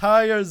 The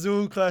entire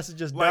Zoom class is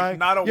just dying.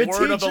 Not a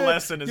word of the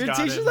lesson is Your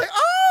gotten. teacher's like, oh,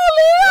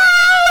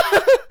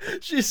 Leah!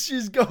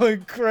 She's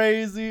going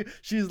crazy.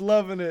 She's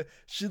loving it.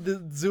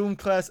 The Zoom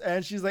class,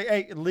 and she's like,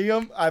 "Hey,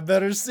 Liam, I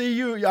better see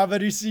you. I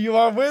better see you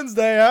on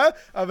Wednesday, huh?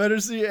 I better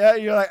see you."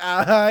 You're like,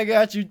 "I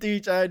got you,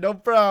 teacher. No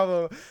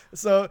problem."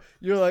 So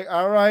you're like,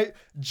 "All right,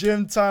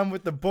 gym time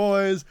with the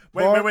boys."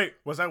 Wait.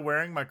 Was I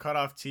wearing my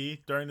cutoff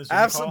tee during the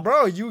Zoom call?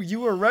 Bro. You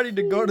were ready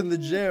to go to the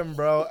gym,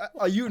 bro.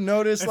 You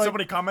noticed, And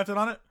somebody commented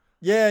on it?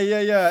 Yeah.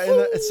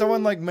 And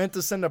someone like meant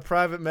to send a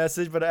private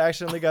message, but it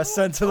accidentally got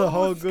sent to the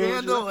whole group.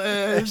 Scandalous.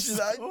 And she's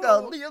like,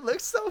 "No, Liam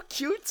looks so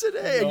cute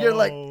today." And you're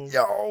like,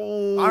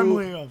 "Yo, I'm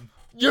Liam.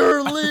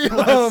 You're Liam."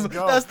 Let's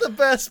go. That's the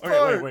best part.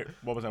 Okay, wait.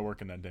 What was I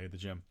working that day at the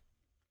gym?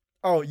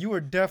 Oh, you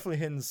were definitely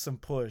hitting some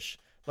push.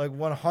 Like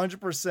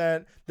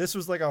 100%. This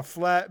was like a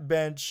flat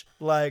bench,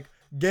 like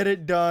get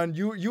it done.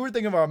 You were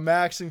thinking about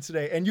maxing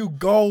today, and you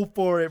go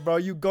for it, bro.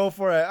 You go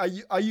for it.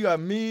 You got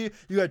me,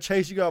 you got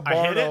Chase, you got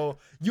Barno.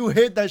 You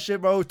hit that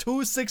shit, bro.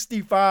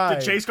 265.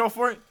 Did Chase go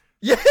for it?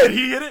 Yeah. Did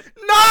he hit it?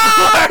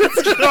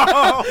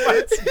 No!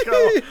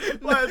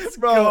 Let's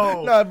bro,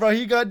 go. Nah, bro,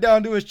 he got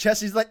down to his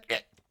chest. He's like,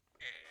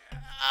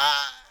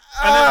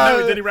 and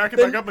then did he rack it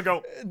back up and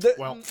go,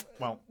 well.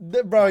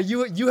 Bro,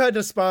 you had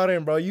to spot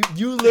him, bro. You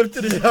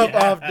lifted it up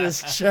off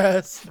this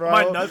chest, bro.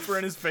 My nuts were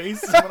in his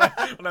face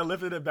when I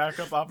lifted it back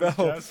up off his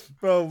chest.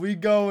 Bro, we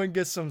go and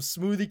get some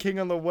Smoothie King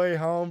on the way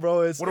home,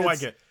 bro. What do I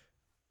get?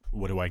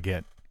 What do I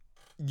get?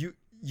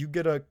 You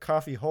get a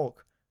coffee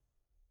Hulk.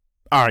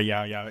 All right,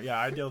 yeah.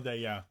 Ideal day,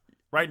 yeah.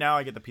 Right now,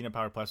 I get the peanut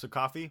powder plus with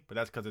coffee, but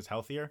that's because it's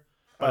healthier.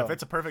 But if Oh.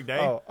 it's a perfect day,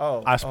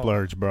 Oh, I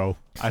splurge, bro.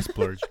 I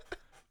splurge.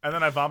 And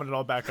then I vomit it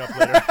all back up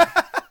later.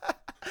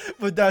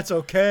 But that's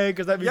okay,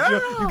 because that means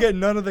you get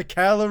none of the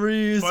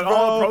calories, But bro.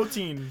 all the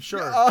protein,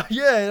 sure.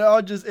 Yeah,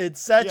 it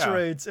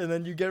saturates, and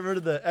then you get rid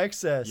of the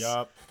excess.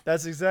 Yup.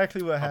 That's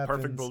exactly what A happens.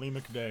 perfect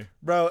bulimic day.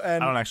 Bro,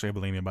 and I don't actually have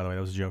bulimia, by the way.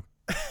 That was a joke.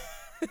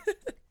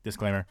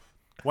 Disclaimer.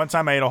 One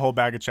time I ate a whole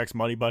bag of Chex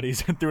Muddy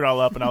Buddies and threw it all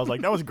up, and I was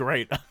like, that was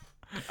great.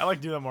 I like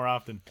to do that more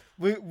often.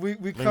 we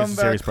it's come a back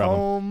serious problem.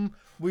 home.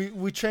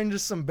 We change to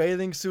some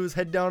bathing suits,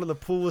 head down to the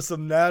pool with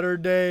some natter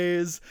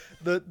days.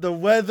 The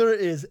weather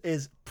is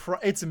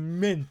it's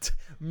mint.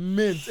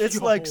 It's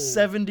Yo. like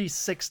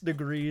 76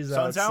 degrees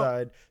Sun's out?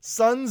 outside.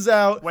 Sun's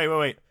out.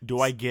 Wait. Do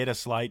I get a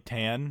slight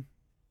tan?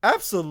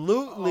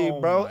 Absolutely,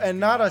 Oh bro. my And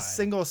not a God.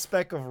 single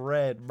speck of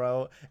red,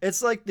 bro.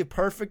 It's like the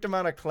perfect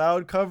amount of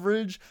cloud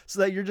coverage so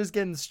that you're just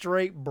getting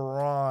straight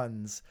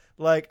bronze.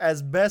 Like,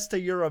 as best to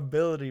your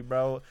ability,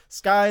 bro.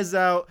 Sky's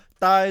out,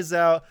 thighs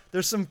out.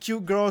 There's some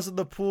cute girls at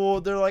the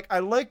pool. They're like, I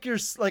like your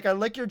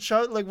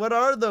chub. Like, what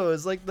are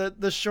those? Like,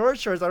 the short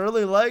shorts. I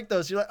really like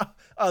those. You're like,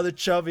 oh, the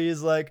chubby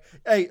is like,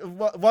 hey,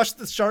 watch what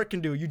the shark can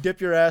do. You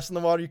dip your ass in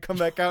the water, you come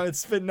back out and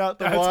spitting out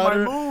the That's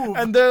water. my move.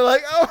 And they're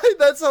like, oh,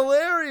 that's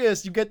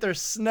hilarious. You get their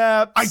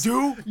snaps. I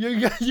do?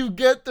 You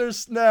get their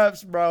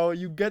snaps, bro.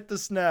 You get the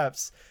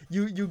snaps.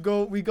 We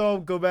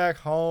go back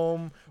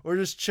home. We're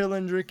just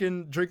chilling,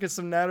 drinking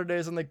some natter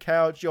days on the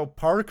couch. Yo,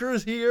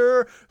 Parker's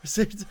here.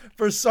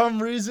 For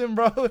some reason,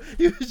 bro,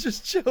 he was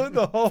just chilling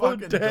the whole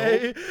Fucking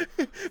day.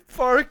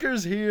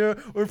 Parker's here.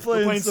 We're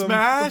playing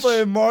Smash? We're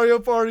playing Mario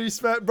Party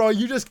Smash. Bro,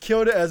 you just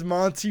killed it as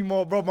Monty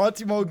Mo. Bro,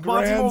 Monty Mo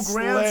Grand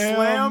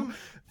Slam.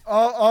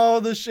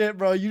 All the shit,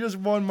 bro. You just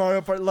won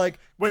Mario Party. Like,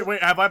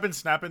 Wait. Have I been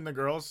snapping the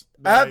girls?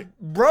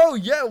 bro,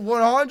 yeah,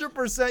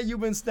 100%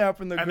 you've been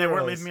snapping the girls. And they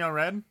weren't leaving me on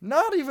red?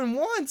 Not even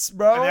once,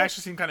 bro. And they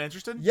actually seem kind of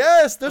interested?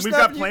 Yes, they're And we've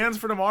snapping got plans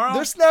for tomorrow?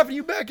 They're snapping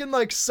you back in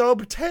like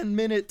sub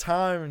 10-minute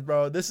times,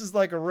 bro. This is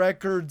like a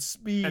record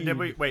speed. And did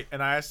we wait?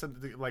 And I asked them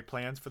like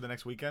plans for the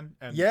next weekend.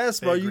 And Yes,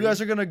 they bro. You agreed?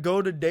 guys are gonna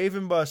go to Dave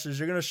and Buster's.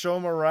 You're gonna show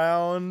them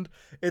around.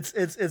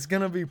 It's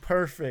gonna be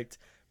perfect.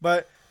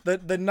 But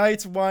the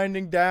night's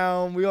winding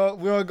down. We all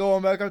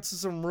going back up to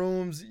some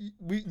rooms.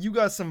 You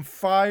got some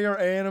fire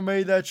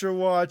anime that you're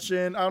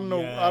watching. I don't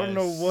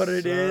know what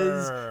it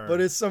is, sir. but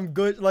it's some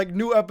good, like,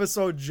 new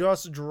episode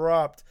just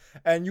dropped,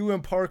 and you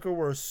and Parker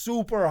were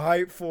super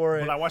hyped for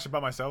it. Will I watch it by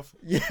myself?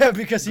 Yeah,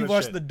 because he Good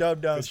watched shit. the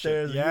dub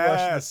downstairs. Good And shit. you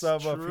watched the Yes,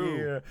 sub up true.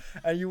 here.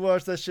 And you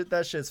watch that shit.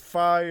 That shit's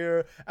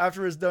fire.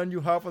 After it's done, you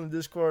hop on the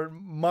Discord.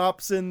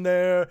 Mop's in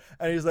there.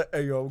 And he's like,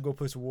 hey, yo, we'll go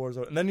play some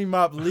Warzone. And then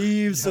Mop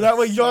leaves. So Yes, that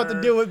way you don't have sir.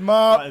 to deal with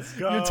Mop. Let's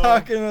go. You're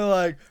talking to,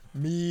 like,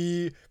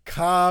 me,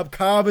 Cobb.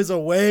 Cobb is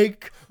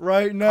awake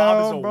right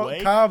now. is bro.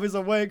 awake? Cobb is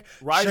awake.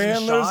 Rise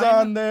and Chandler's shine?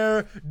 on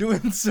there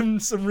doing some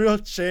real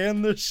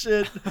Chandler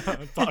shit.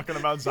 Talking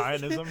about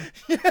Zionism.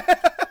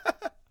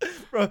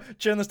 Bro,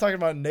 Chandler's talking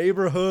about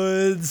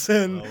neighborhoods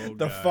and Oh,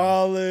 the God.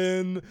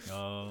 fallen.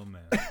 Oh,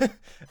 man.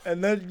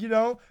 And then,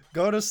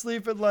 go to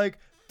sleep at like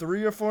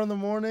 3 or 4 in the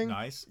morning.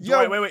 Nice.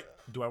 Yo, Wait.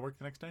 Do I work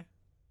the next day?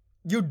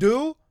 You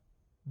do?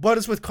 But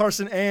it's with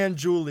Carson and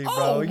Julie, bro.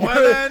 Oh,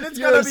 man, it's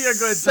gonna be a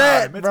good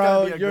set, time. It's bro.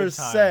 gonna be a You're good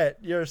time. set.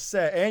 You're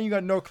set. And you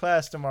got no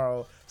class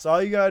tomorrow. So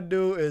all you gotta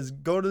do is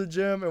go to the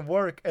gym and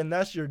work, and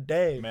that's your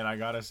day. Man, I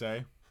gotta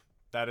say,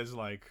 that's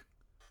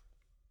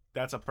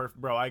a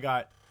perfect, bro. I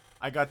got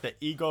the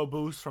ego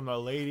boost from the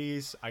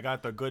ladies. I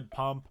got the good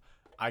pump.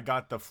 I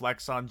got the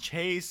flex on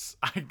chase.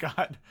 I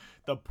got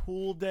the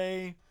pool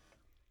day.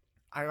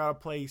 I gotta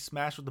play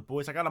Smash with the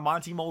boys. I got a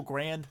Monty Mole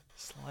Grand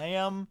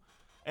Slam.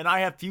 And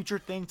I have future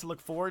things to look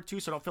forward to,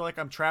 so I don't feel like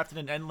I'm trapped in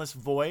an endless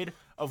void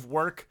of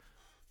work,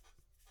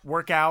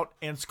 workout,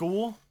 and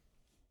school.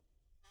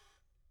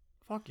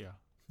 Fuck yeah.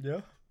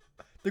 Yeah.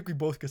 I think we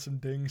both get some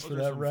dings Those for are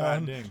that some fat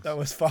round. dings. That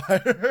was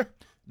fire.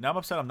 Now I'm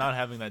upset I'm not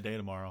having that day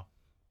tomorrow.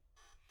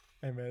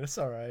 Hey, man, it's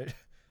all right.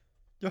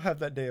 You'll have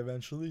that day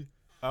eventually.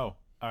 Oh, all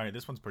right.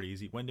 This one's pretty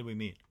easy. When did we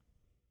meet?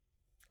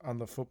 On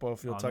the football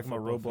field, On the talking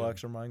about football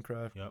Roblox or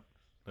Minecraft. Yep.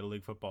 Little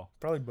League football.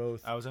 Probably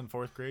both. I was in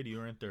 4th grade. You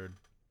were in 3rd.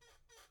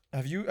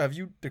 Have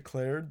you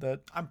declared that?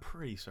 I'm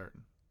pretty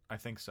certain. I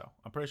think so.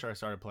 I'm pretty sure I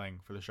started playing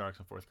for the Sharks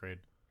in 4th grade.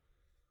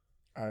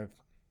 I've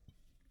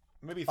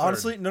Maybe 3rd.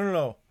 honestly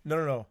no.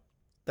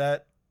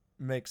 That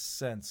makes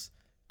sense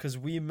because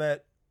we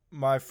met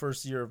my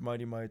first year of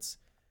Mighty Mites,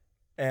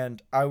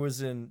 and I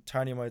was in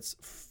Tiny Mites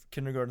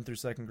kindergarten through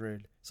 2nd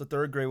grade. So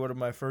 3rd grade would have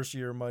my first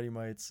year of Mighty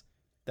Mites.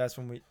 That's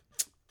when we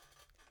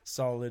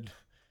solid.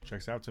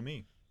 Checks out to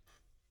me.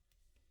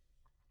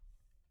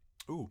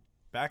 Ooh,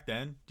 back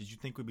then, did you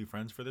think we'd be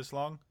friends for this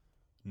long?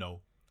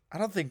 No. I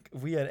don't think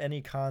we had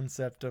any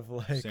concept of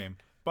like. Same.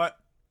 But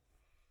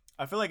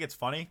I feel like it's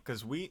funny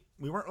because we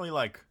weren't really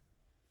like,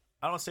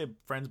 I don't say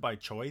friends by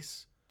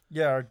choice.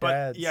 Yeah, our But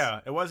dads. yeah,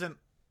 it wasn't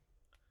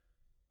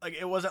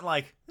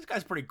like this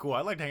guy's pretty cool.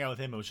 I'd like to hang out with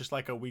him. It was just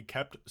like we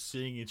kept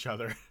seeing each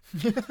other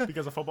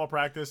because of football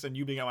practice and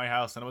you being at my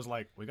house, and it was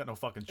like we got no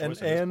fucking choice at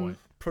this and point.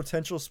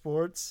 potential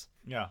sports.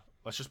 Yeah,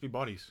 Let's just be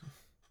buddies.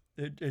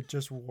 It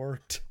just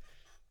worked.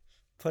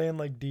 Playing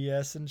like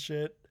DS and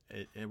shit.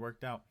 It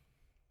worked out.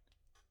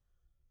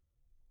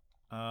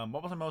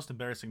 What was the most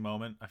embarrassing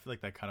moment? I feel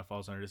like that kind of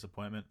falls under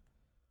disappointment.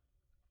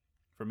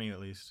 For me, at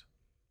least.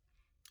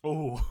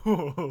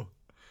 Oh,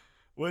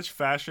 which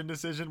fashion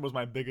decision was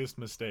my biggest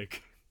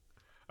mistake?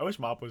 I wish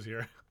Mop was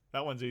here.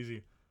 That one's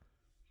easy.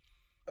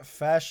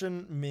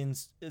 Fashion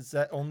means, is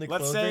that only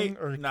Let's clothing?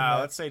 say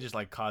let's say just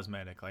like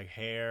cosmetic, like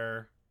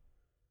hair,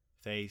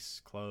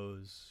 face,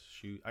 clothes,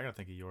 shoes. I gotta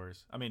think of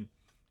yours. I mean,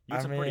 you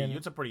had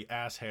some pretty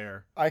ass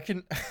hair. I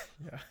can,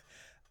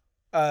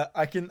 yeah.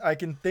 I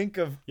can think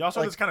of. You also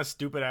had this kind of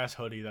stupid ass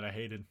hoodie that I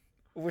hated.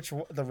 Which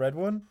one? The red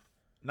one?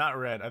 Not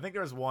red. I think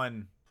there was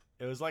one.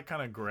 It was like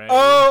kind of gray.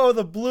 Oh,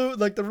 the blue,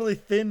 like the really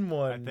thin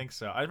one. I think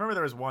so. I remember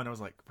there was one. I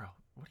was like, bro,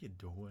 what are you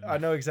doing? I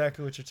know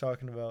exactly what you're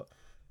talking about.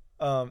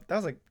 That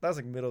was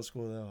like middle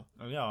school though.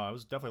 Oh, yeah, it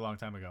was definitely a long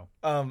time ago.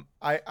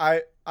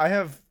 I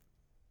have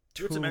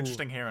You had some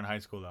interesting hair in high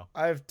school though.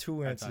 I have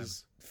two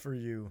answers for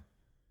you.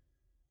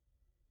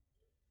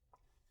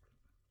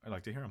 I'd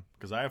like to hear them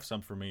because I have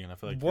some for me, and I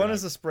feel like one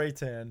is a spray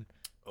tan.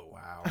 Oh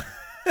wow,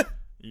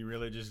 you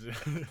really just.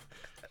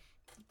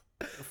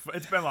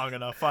 It's been long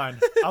enough.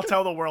 Fine, I'll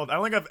tell the world. I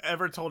don't think I've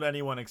ever told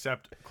anyone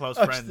except close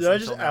friends. Did I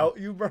just out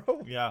you,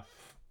 bro? Yeah.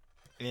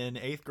 In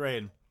 8th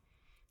grade,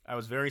 I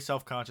was very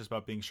self-conscious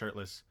about being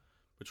shirtless,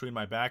 between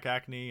my back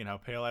acne and how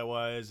pale I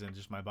was, and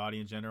just my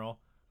body in general.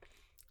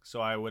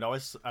 So I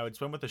would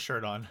swim with a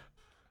shirt on,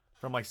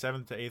 from like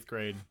 7th to 8th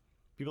grade.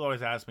 People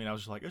always asked me, and I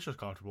was just like, it's just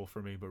comfortable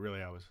for me, but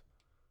really I was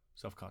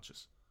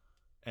self-conscious.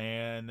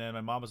 And then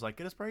my mom was like,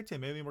 get a spray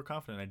tan, maybe more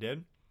confident. I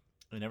did,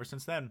 and ever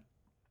since then,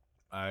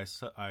 I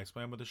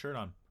swam with the shirt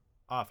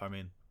off. I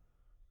mean,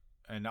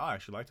 and now I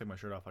actually like taking my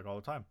shirt off like all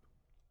the time.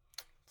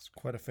 He's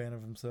quite a fan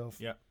of himself.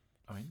 Yeah,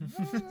 I mean,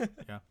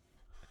 yeah.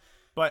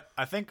 But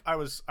I think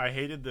I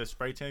hated the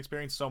spray tan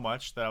experience so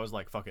much that I was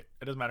like, fuck it.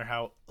 It doesn't matter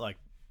how like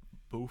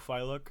boof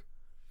I look.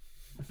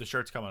 The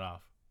shirt's coming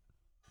off.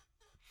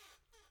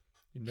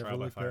 You never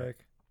look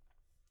back.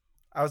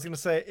 I was gonna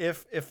say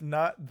if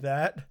not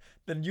that,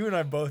 then you and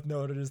I both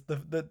know what it is.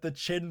 The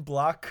chin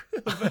block.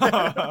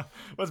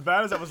 What's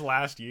bad is that was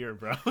last year,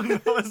 bro.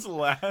 That was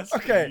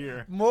last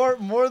year.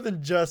 More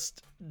than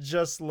just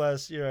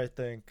last year, I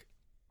think.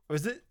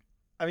 Was it?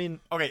 I mean,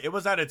 okay, it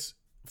was at its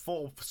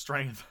full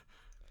strength,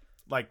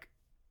 like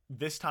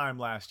this time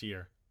last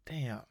year.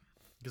 Damn.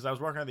 Because I was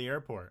working at the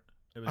airport.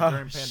 It was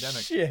during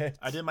pandemic. Shit.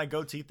 I did my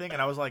goatee thing,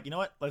 and I was like, you know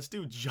what? Let's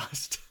do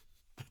just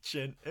the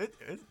chin.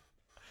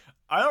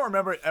 I don't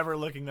remember it ever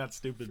looking that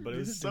stupid, but it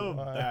was so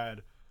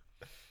bad.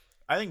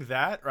 I think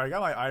that, or I got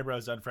my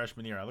eyebrows done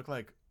freshman year. I look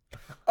like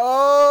a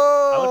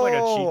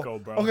Chico,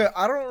 bro. Okay,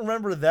 I don't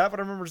remember that, but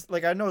I remember,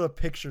 like, I know the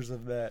pictures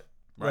of that.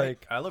 Right?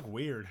 Like, I look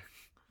weird.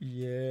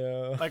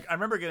 Yeah. Like, I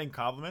remember getting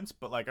compliments,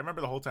 but, like, I remember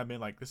the whole time being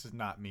like, this is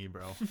not me,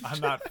 bro. I'm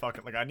not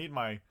fucking, like, I need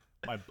my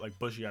like,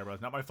 bushy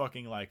eyebrows, not my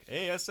fucking, like,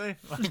 hey, essay.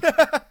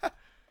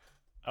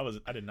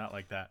 I did not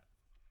like that.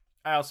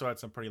 I also had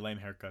some pretty lame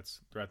haircuts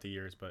throughout the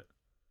years, but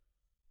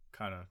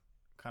kind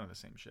of the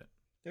same shit.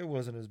 It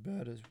wasn't as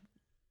bad as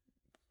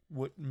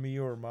what me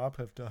or Mop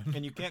have done.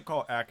 And you can't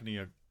call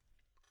acne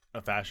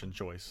a fashion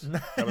choice.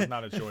 That was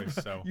not a choice.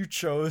 So you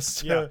chose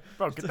to... Yeah,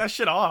 bro, get that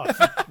shit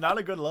off. Not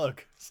a good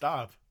look.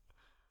 Stop.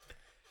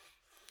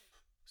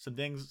 Some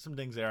dings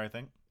there, I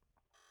think.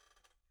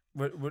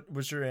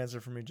 What's your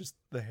answer for me? Just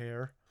the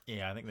hair?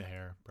 Yeah, I think the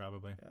hair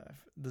probably. Yeah,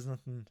 there's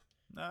nothing.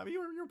 Nah, but you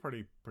were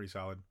pretty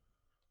solid.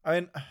 I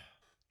mean,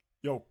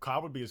 yo,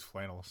 Cobb would be his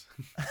flannels.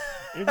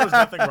 Even though there's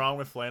nothing wrong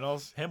with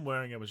flannels, him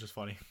wearing it was just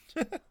funny.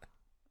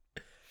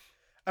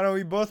 I know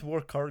we both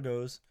wore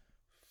cargos.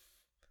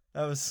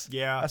 That's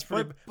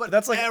pretty. But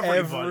that's like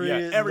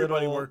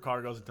everybody wore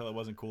cargos until it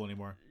wasn't cool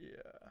anymore.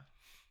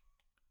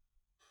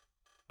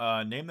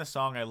 Yeah. Name the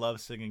song I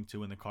love singing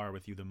to in the car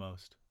with you the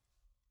most.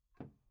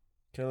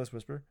 Careless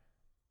Whisper.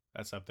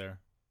 That's up there.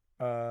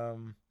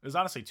 There's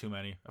honestly too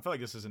many. I feel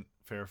like this isn't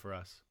fair for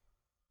us.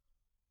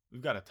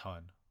 We've got a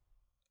ton.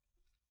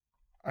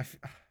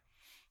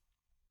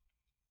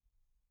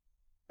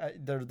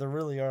 There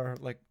really are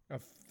like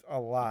a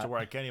lot. To where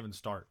I can't even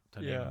start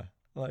to name them.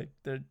 Like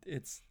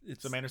it's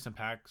some Anderson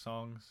 .Paak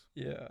songs.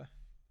 Yeah.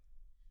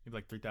 Maybe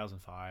like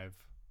 3005,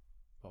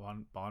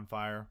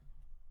 Bonfire.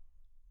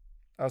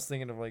 I was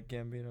thinking of like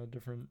Gambino,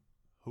 different.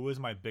 Who was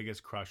my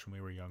biggest crush when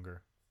we were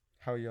younger?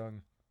 How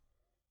young?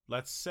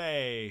 Let's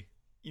say,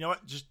 you know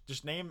what?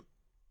 Just name.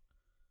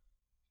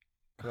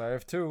 'Cause I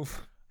have two.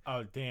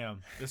 Oh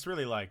damn! This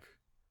really like.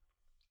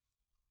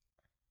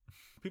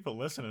 People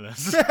listen to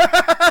this.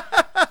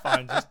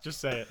 Fine,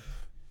 just say it.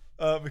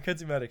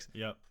 Mackenzie Maddox.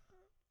 Yep.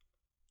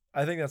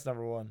 I think that's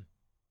number one.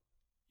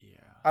 Yeah.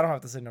 I don't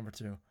have to say number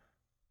two.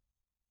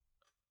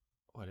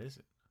 What is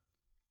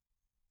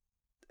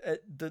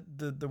it?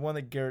 The one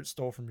that Garrett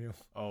stole from you.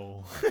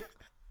 Oh.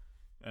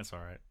 That's all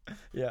right.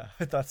 Yeah,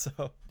 I thought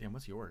so. Damn,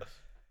 what's yours?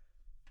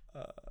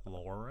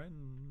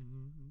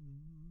 Lauren.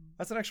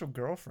 That's an actual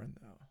girlfriend,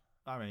 though.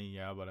 I mean,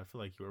 yeah, but I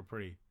feel like you were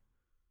pretty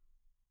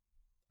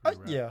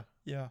yeah,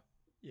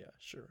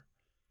 sure.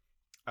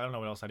 I don't know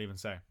what else I'd even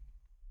say.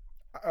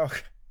 Oh,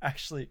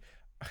 actually,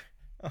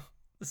 oh,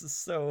 this is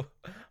so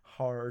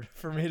hard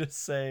for me to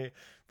say,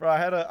 bro. I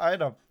had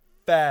a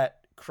fat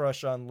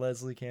crush on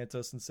Leslie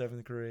Cantos in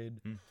 7th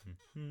grade.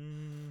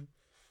 Mm-hmm.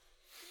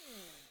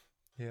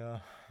 Yeah.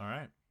 All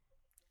right.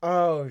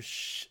 Oh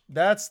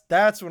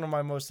that's one of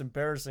my most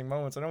embarrassing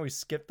moments. I know we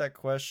skipped that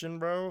question,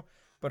 bro,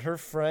 but I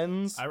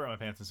wrote my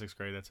pants in 6th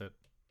grade. That's it.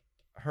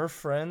 her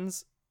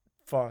friends,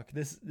 fuck,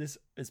 this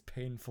is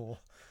painful.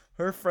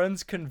 Her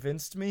friends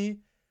convinced me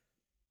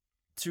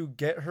to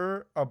get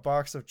her a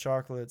box of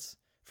chocolates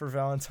for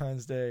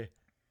Valentine's Day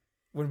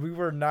when we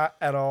were not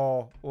at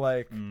all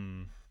like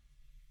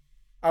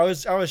I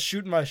was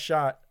shooting my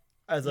shot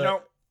as a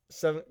No.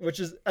 7, which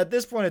is at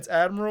this point it's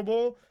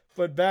admirable,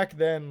 but back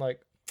then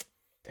like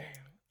damn.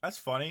 That's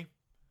funny.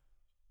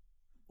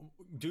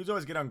 Dudes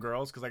always get on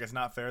girls because like it's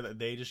not fair that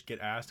they just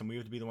get asked and we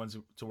have to be the ones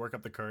to work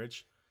up the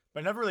courage. But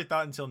I never really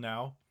thought until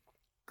now,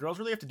 girls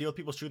really have to deal with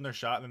people shooting their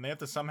shot, and then they have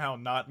to somehow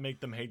not make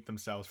them hate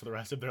themselves for the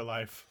rest of their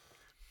life.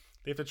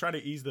 They have to try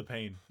to ease the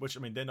pain, which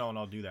I mean they don't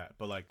all do that,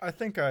 but like I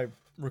think I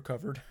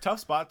recovered. tough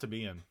spot to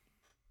be in.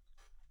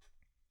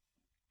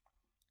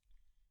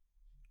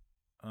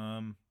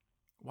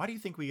 Why do you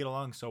think we get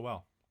along so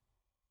well?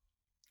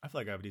 I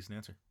feel like I have a decent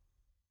answer.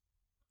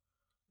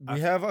 We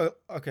have a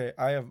okay.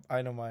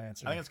 I know my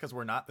answer. I think it's because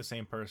we're not the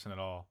same person at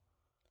all.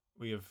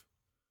 We have,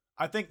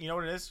 I think you know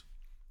what it is.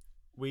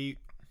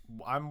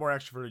 I'm more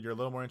extroverted. You're a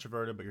little more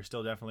introverted, but you're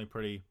still definitely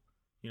pretty,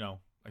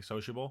 like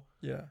sociable.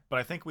 Yeah. But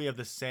I think we have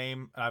the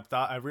same.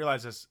 I've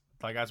realized this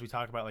like as we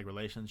talk about like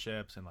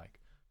relationships and like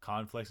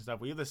conflicts and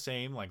stuff. We have the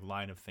same like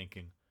line of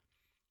thinking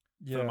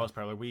for the most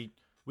part. Like we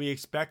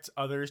expect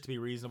others to be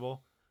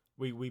reasonable.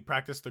 We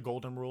practice the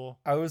golden rule.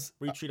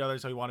 We treat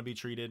others how we want to be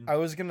treated. I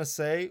was gonna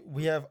say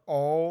we have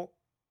all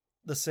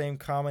the same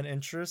common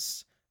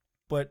interests,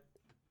 but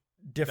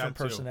different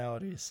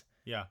personalities.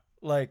 Yeah,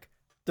 like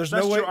there's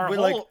that's no way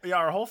true.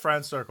 Our whole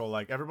friend circle,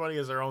 like everybody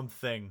is their own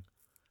thing,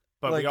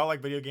 but like, we all like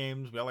video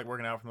games. We all like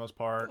working out for the most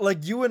part.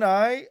 Like you and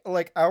I,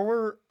 like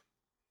our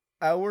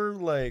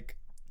like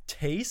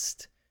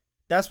taste.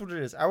 That's what it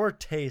is. Our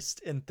taste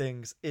in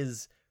things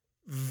is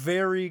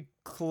very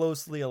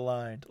closely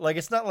aligned. Like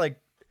it's not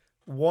like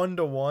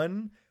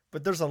 1-to-1,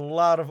 but there's a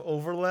lot of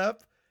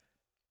overlap.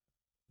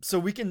 So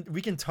we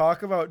can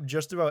talk about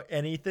just about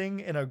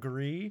anything and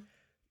agree,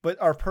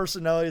 but our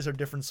personalities are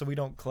different, so we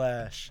don't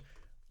clash.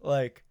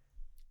 Like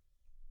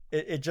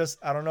it just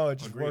I don't know, it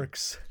just Agreed.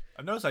 works.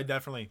 I've noticed I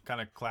definitely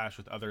kind of clash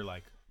with other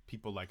like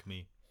people like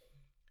me.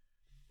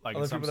 Like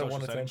Other in some people that social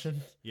want settings.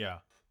 attention. Yeah,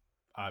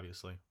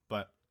 obviously,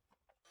 but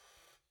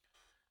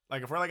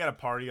like if we're like at a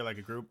party or like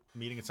a group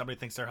meeting and somebody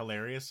thinks they're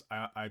hilarious,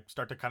 I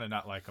start to kind of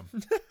not like them,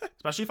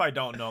 especially if I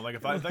don't know. Like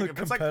if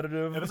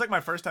it's like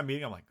my first time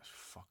meeting, I'm like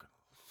fucking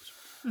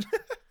loser.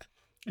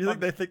 You think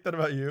they think that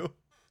about you?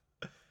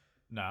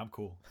 Nah, I'm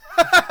cool.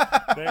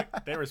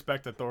 they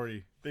respect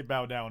authority. They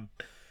bow down.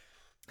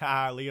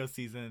 Leo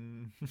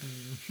season.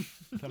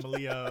 I'm a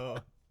Leo.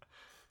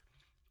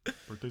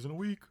 Birthday's in a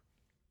week.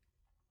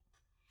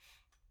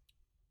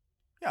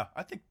 Yeah,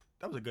 I think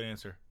that was a good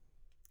answer.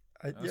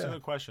 That's a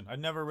good question. I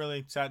never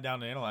really sat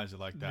down and analyzed it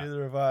like that.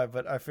 Neither have I,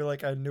 but I feel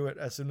like I knew it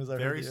as soon as I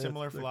heard Very the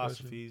similar the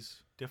philosophies,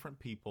 question. different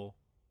people,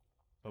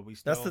 but we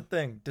still. That's the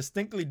thing.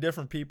 Distinctly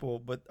different people,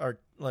 but are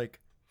like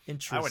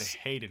interests. I would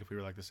hate it if we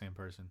were like the same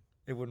person.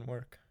 It wouldn't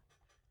work.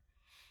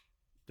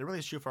 It really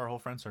is true for our whole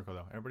friend circle,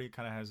 though. Everybody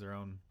kind of has their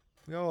own.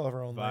 We all have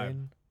our own vibe.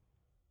 lane.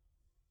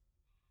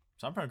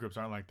 Some friend groups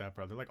aren't like that,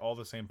 bro. They're like all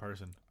the same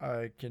person.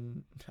 I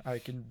can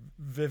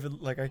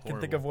vivid like I can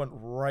think of Horrible.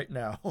 one right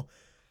now. How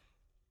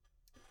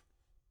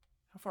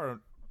far?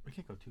 We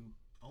can't go too.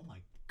 Oh my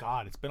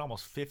god! It's been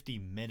almost 50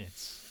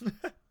 minutes.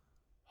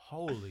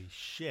 Holy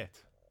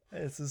shit!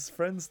 This is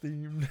Friends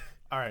themed.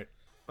 All right,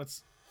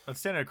 let's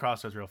stand at a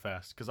crossroads real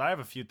fast because I have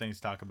a few things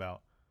to talk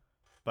about,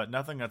 but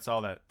nothing that's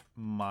all that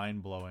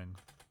mind blowing.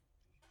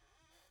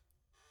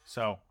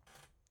 So,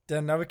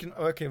 Then now we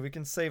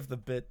can save the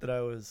bit that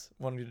I was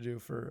wanting to do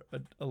for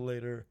a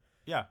later.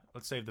 yeah,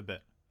 let's save the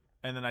bit,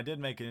 and then I did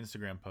make an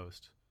Instagram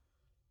post.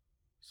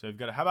 So you've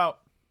got to. How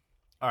about?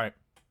 All right,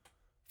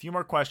 a few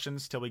more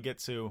questions till we get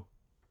to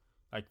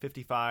like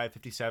 55,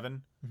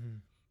 57,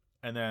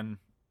 and then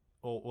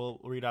we'll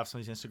read off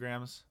some of these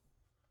Instagrams,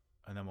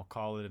 and then we'll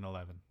call it an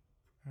 11.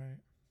 All right.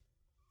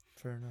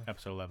 Fair enough.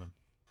 Episode 11.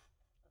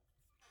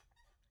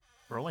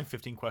 We're only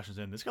 15 questions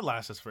in. This could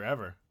last us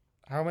forever.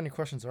 How many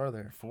questions are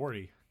there?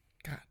 40.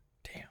 God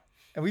damn.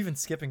 And we've been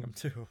skipping them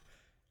too.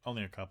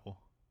 Only a couple.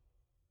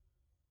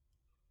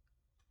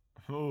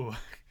 Ooh.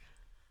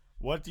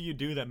 What do you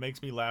do that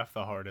makes me laugh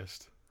the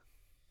hardest?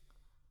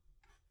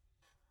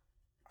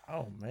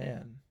 Oh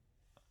man.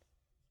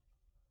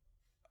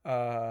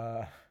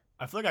 I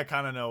feel like I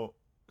kind of know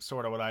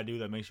sort of what I do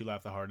that makes you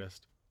laugh the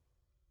hardest.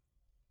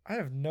 I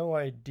have no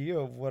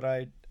idea what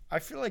I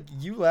feel like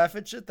you laugh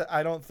at shit that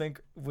I don't think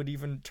would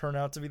even turn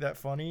out to be that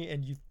funny,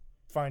 and you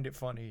find it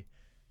funny.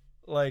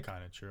 Like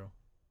Kind of true.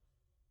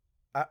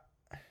 I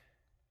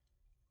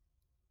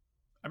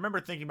remember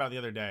thinking about the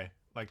other day,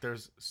 like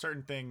there's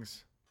certain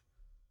things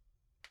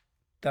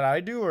That I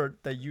do or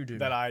that you do?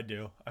 that I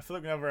do. I feel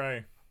like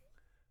whenever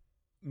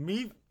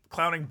me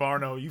clowning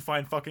Barno, you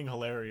find fucking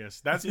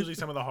hilarious. That's usually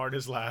some of the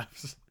hardest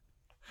laughs.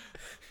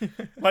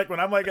 Like when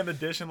I'm like in the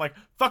dish and like,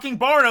 fucking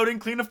Barno didn't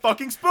clean a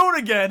fucking spoon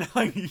again.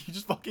 Like he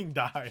just fucking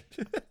died.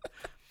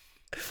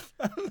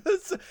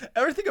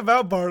 Everything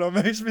about Barno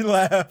makes me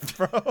laugh,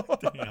 bro.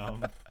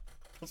 Damn.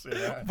 I'll say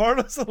that.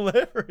 Barno's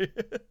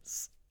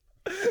hilarious.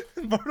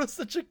 Barno's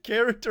such a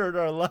character in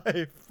our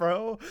life,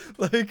 bro.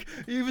 Like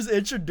he was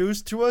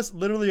introduced to us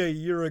literally a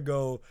year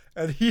ago,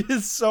 and he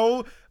is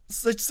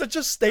such a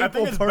I staple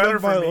think it's part better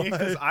of my for me life.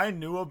 because I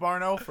knew a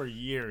Barno for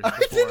years I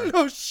before. didn't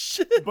know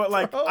shit, But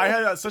like bro. I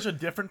had such a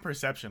different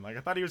perception. Like I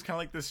thought he was kind of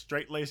like this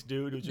straight-laced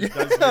dude who just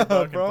does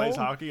yearbook and bro. plays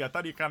hockey. I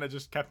thought he kind of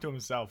just kept to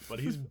himself, but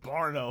he's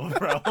Barno,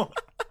 bro.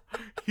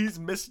 He's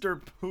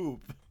Mr. Poop.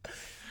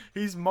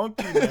 He's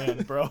Monkey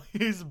Man, bro.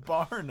 He's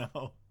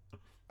Barno.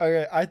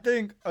 Okay, I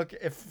think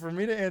if for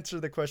me to answer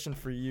the question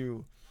for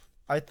you,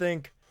 I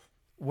think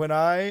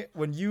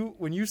when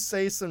you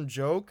say some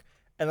joke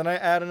and then I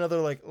add another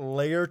like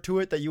layer to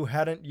it that you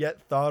hadn't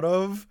yet thought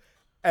of,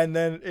 and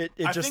then it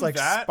I just think like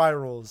that-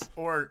 spirals.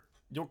 Or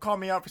you'll call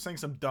me out for saying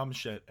some dumb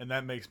shit, and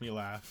that makes me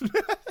laugh.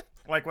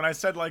 Like when I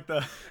said like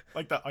the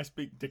I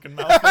speak dick and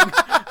mouth thing.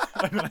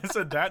 Like when I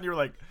said that, and you were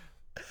like,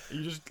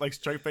 you just like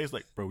straight face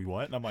like, bro, we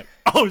what? And I'm like,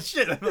 oh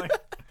shit. I'm like,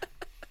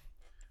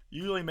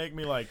 you usually make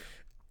me like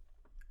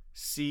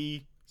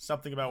see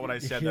something about what I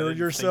said. Hear that I didn't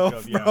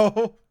yourself, think of.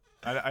 bro.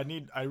 Yeah.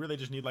 I really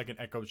just need like an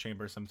echo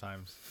chamber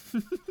sometimes.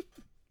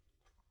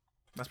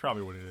 That's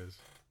probably what it is.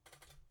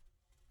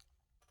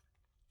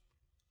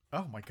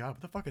 Oh my god,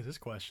 what the fuck is this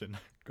question?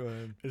 Go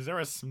ahead. Is there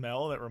a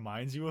smell that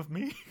reminds you of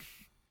me?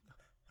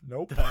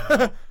 Nope.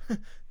 The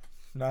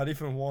Not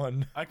even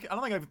one. I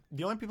don't think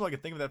the only people I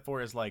could think of that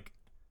for is like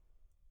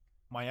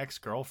my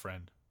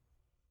ex-girlfriend,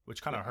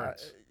 which kind of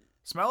hurts.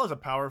 Smell is a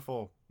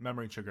powerful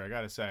memory trigger, I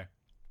gotta say.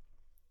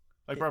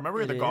 Like, bro, remember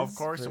we had It the golf is,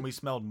 course but- and we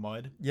smelled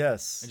mud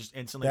Yes. and just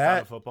instantly That-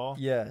 thought of football?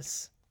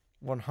 Yes.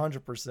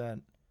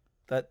 100%.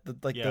 That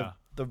Yeah.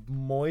 the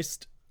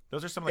moist.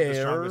 Those are some of like, the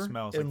Air strongest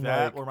smells. Like and,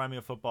 that like- will remind me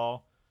of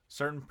football.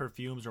 Certain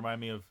perfumes remind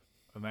me of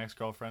my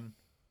ex-girlfriend.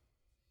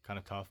 Kind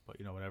of tough, but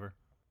you know, whatever.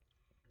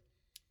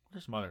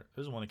 There's some other.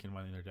 There's one that came to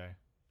mind the other day.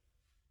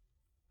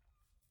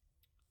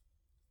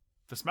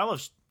 The smell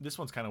of this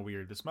one's kind of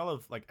weird. The smell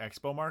of like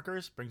expo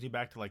markers brings me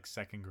back to like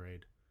second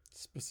grade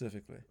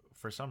Specifically.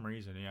 for some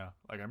reason. Yeah,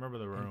 like I remember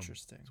the room.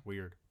 Interesting. It's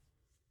weird.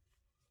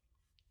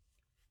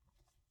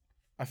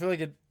 I feel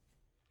like it.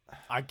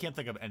 I can't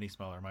think of any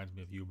smell that reminds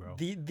me of you, bro.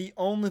 The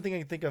only thing I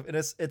can think of, and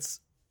it's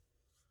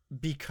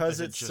because Is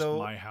it it's just so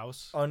my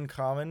house.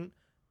 uncommon.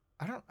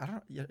 I don't.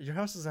 Your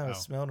house doesn't have Oh.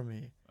 a smell to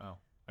me, Oh,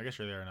 I guess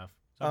you're there enough.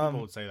 Some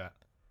people would say that.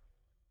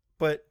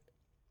 but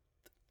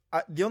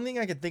the only thing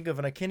I can think of,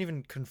 and I can't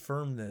even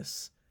confirm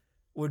this,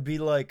 would be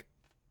like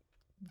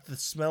the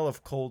smell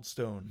of Cold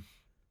Stone,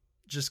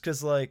 just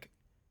because like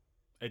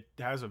It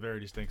has a very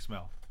distinct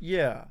smell.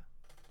 yeah,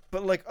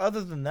 but like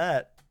other than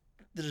that,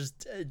 there's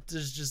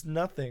just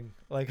nothing.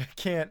 Like I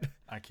can't.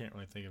 I can't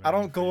really think of. I don't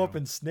anything for go up you.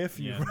 and sniff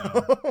you, Yeah,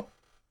 bro.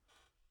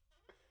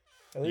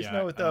 At least Yeah,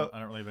 not without I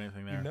don't really have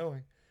anything you there.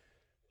 knowing.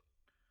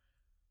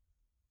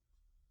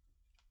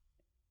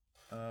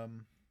 All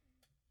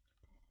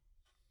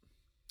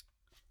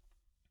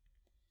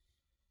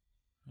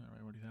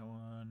right, what do that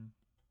one?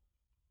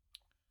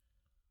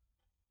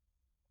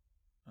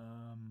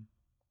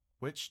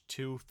 Which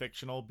two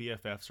fictional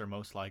BFFs are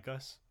most like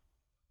us?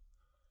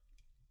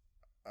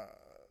 I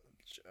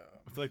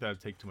feel like that would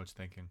take too much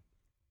thinking.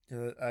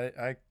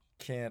 I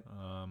can't.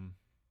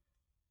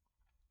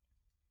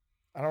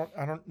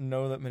 I don't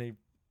know that many.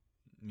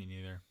 Me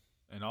neither.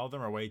 And all of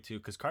them are way too,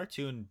 because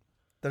cartoon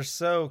They're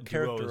so duos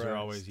characterized. are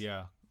always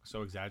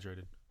so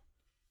exaggerated.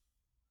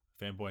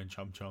 Fanboy and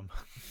Chum Chum.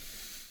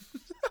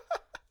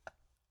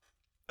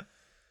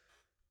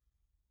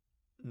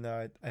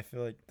 No, I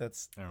feel like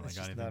that's I don't really it's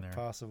got just anything not there.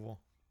 possible.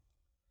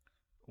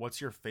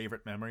 What's your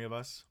favorite memory of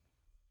us?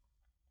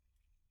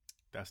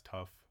 That's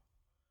tough.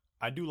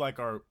 I do like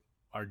our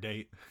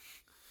date.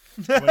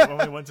 when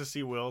we went to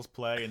see Wills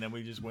play, and then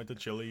we just went to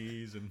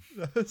Chili's, and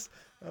That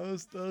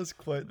was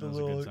quite the That was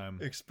a good little time.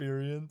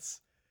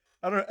 experience.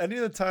 I don't know any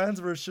of the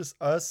times where it's just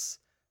us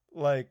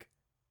like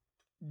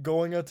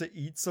going out to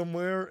eat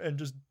somewhere and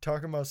just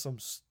talking about some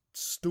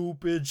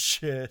stupid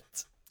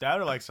shit. that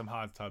are like some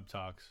hot tub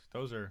talks.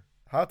 Those are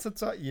Hot to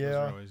talk, those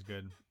yeah. are always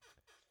good.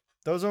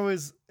 Those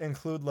always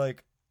include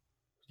like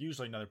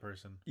Usually another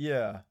person.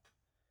 yeah.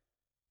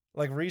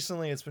 Like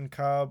recently it's been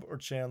Cobb or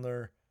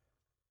Chandler.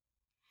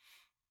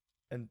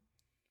 And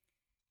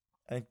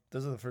I think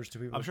those are the first two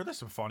people I'm sure there's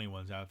some funny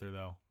ones out there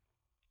though.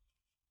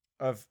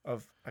 of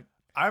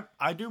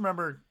I do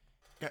remember.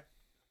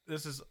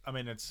 This is, I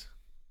mean, it's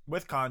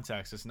with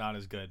context, it's not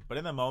as good, but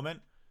in the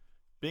moment,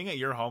 being at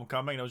your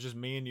homecoming, it was just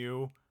me and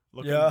you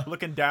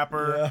looking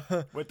dapper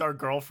yeah. with our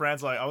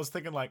girlfriends. Like I was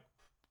thinking, like,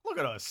 look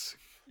at us.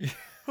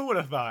 Who would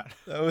have thought?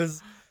 That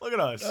was Look at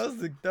us.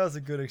 that was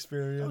a good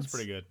experience. That was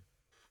pretty good.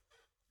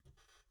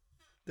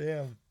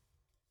 Damn.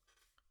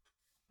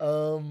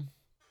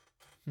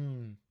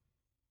 Hmm.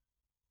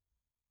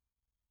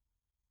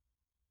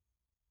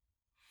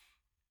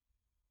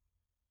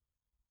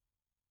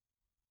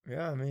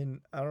 Yeah, I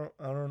mean, I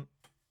don't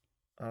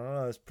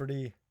know. It's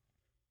pretty.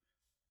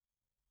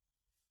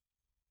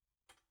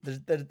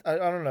 I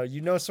don't know.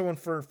 You know someone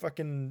for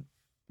fucking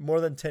more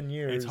than 10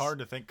 years. It's hard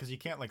to think because you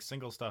can't like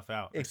single stuff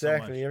out. There's so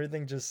Exactly. much.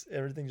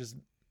 Everything just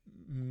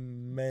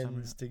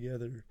mends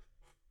together.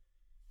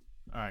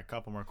 All right,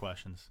 couple more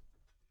questions.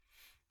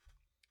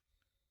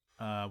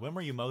 When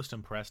were you most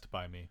impressed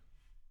by me?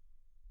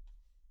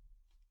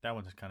 That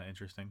one's kind of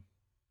interesting.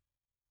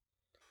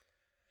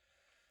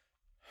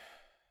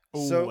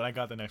 Oh, So and I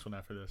got the next one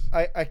after this.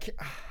 I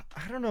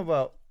don't know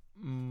about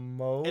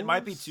most. It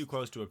might be too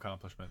close to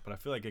accomplishment, but I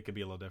feel like it could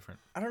be a little different.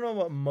 I don't know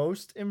about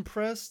most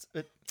impressed.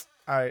 All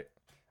right,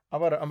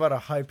 I'm about to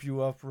hype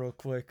you up real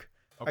quick.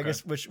 Okay. I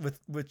guess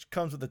which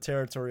comes with the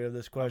territory of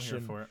this I'm here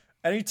question. for it.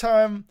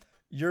 Anytime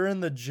you're in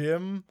the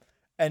gym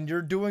and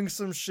you're doing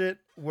some shit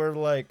where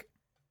like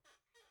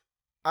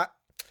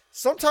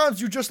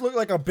sometimes you just look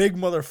like a big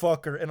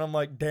motherfucker, and I'm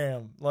like,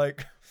 damn,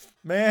 like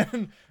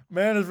man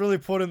has really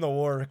put in the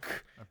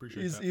work. I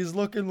appreciate that. He's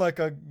looking like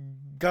a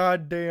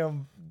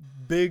goddamn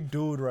big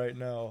dude right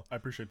now. I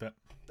appreciate that.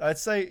 I'd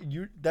say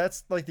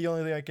that's like the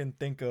only thing I can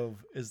think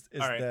of is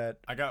All right. that.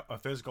 I got a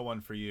physical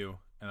one for you,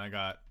 and I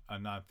got a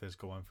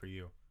non-physical one for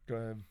you. Go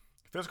ahead.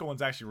 Physical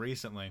one's actually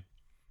recently.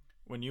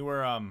 When you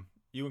were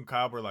you and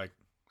Kyle were like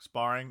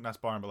not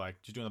sparring, but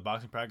like just doing the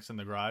boxing practice in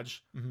the garage.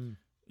 Mm-hmm.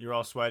 You're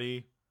all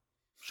sweaty,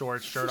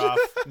 shorts, shirt off,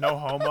 no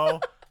homo.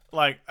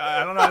 Like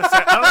I don't know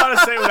how to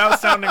say it without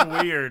sounding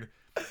weird.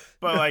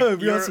 But like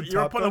you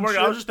were putting the work.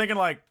 I was just thinking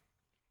like,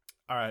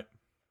 all right,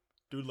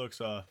 dude looks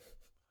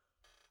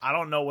I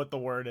don't know what the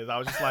word is. I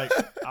was just like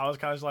I was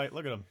kind of just like,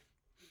 look at him.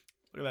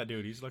 Look at that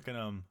dude. He's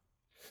looking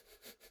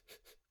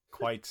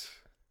quite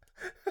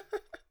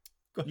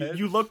Go ahead.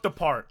 You looked the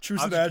part.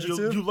 Choose an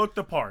adjective. You looked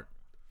the part.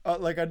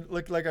 Like I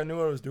looked like I knew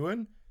what I was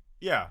doing.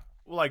 Yeah,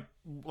 like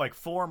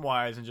form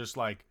wise and just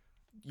like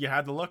you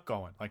had the look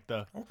going, like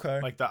the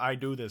I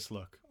do this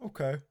look.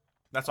 Okay.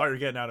 That's all you're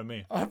getting out of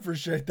me. I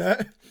appreciate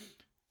that.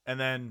 And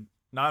then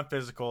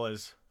non-physical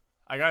is,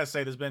 I gotta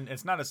say,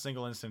 it's not a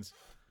single instance.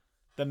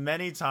 The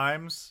many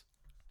times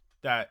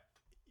that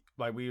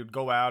like we would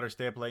go out or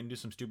stay up late and do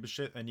some stupid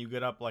shit, and you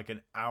get up like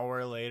an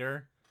hour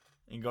later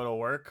and go to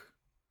work,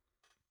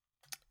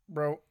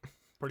 bro.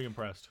 Pretty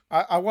impressed.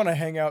 I want to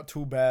hang out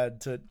too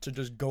bad to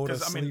just go to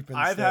sleep. I mean,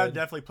 I've had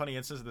definitely plenty of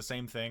instances of the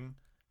same thing,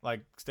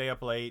 like stay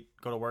up late,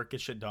 go to work,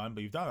 get shit done,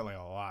 but you've done it like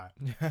a lot.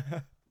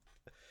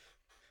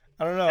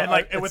 I don't know. And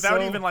like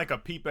without even like a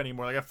peep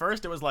anymore. Like at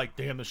first it was like,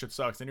 damn, this shit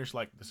sucks. Then you're just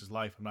like, this is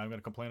life. I'm not even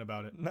gonna complain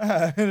about it.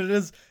 Nah, it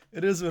is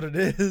what it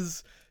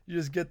is. You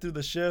just get through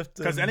the shift.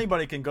 Because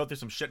anybody can go through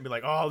some shit and be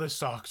like, oh, this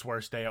sucks.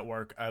 Worst day at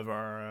work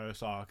ever.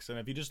 Sucks. And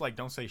if you just like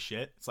don't say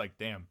shit, it's like,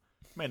 damn,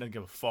 man doesn't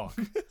give a fuck.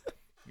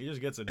 He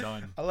just gets it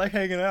done. I like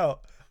hanging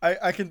out.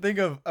 I can think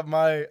of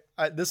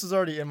this is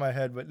already in my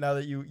head, but now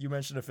that you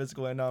mentioned a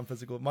physical and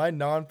non-physical, my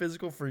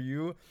non-physical for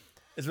you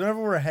is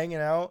whenever we're hanging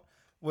out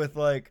with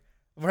like,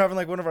 we're having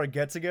like one of our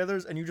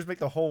get-togethers and you just make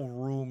the whole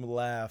room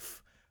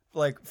laugh.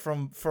 Like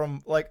from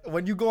like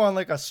when you go on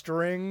like a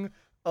string,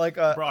 like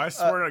bro, I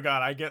swear to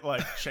God, I get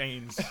like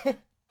chains.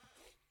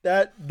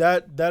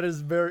 That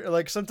is very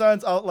like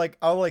sometimes I'll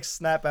like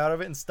snap out of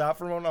it and stop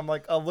for a moment. I'm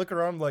like, I'll look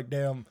around, I'm like,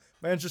 damn,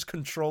 man's just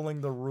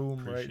controlling the room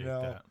Appreciate right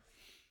now. That.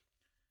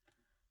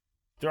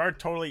 There are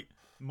totally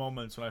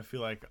moments when I feel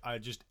like I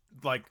just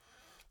like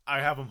I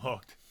have them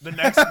hooked. The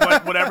next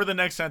whatever the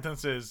next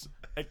sentence is,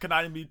 it could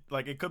not even be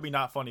like it could be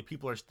not funny.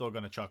 People are still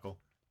gonna chuckle.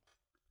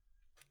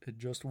 It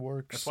just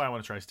works. That's why I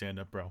want to try stand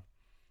up, bro.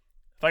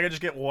 If I could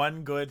just get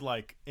one good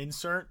like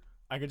insert,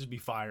 I could just be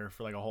fire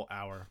for like a whole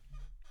hour.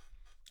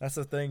 That's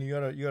the thing. You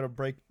gotta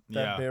break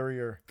that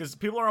barrier. Because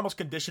people are almost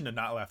conditioned to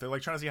not laugh. They're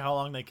like trying to see how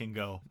long they can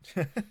go.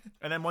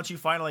 And then once you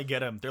finally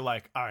get him, they're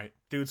like, all right,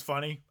 dude's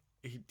funny.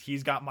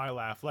 He's got my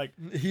laugh. Like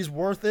he's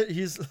worth it.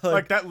 He's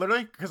like that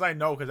literally because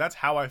that's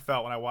how I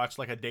felt when I watched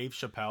like a Dave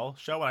Chappelle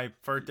show when I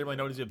first didn't really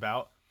know what he's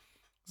about.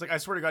 It's like I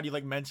swear to God, you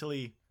like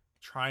mentally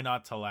try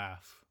not to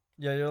laugh.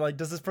 Yeah, you're like,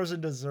 does this person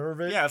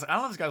deserve it? Yeah, it's like, I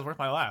don't know if this guy's worth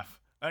my laugh.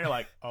 And you're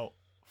like, oh,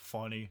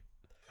 funny.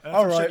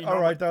 All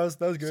right, that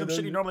was good. Some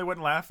shit you normally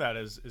wouldn't laugh at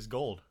is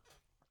gold.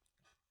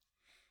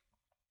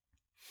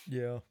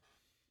 Yeah,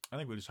 I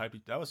think we just hyped.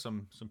 That was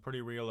some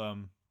pretty real.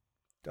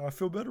 I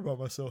feel better about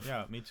myself.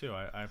 Yeah, me too.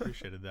 I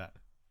appreciated that.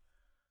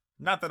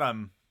 Not that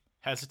I'm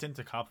hesitant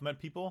to compliment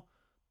people,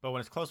 but when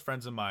it's close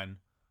friends of mine,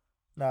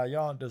 nah,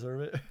 y'all don't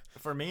deserve it.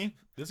 For me,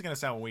 this is gonna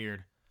sound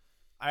weird.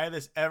 I have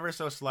this ever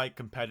so slight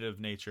competitive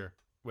nature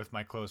with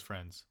my close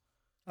friends.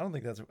 I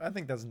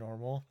think that's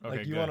normal. Okay,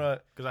 like you good.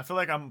 wanna, because I feel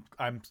like I'm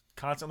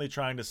constantly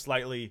trying to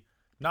slightly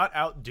not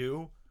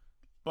outdo,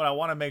 but I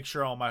want to make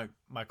sure all my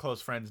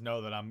close friends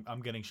know that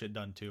I'm getting shit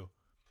done too.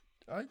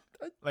 I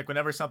like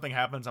whenever something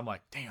happens, I'm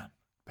like, damn,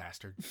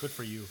 bastard, good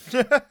for you.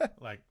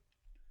 Like,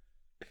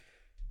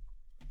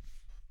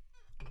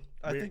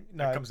 I think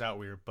that comes out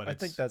weird, but I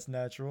think that's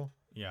natural.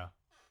 Yeah.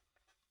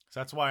 So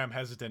that's why I'm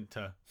hesitant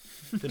to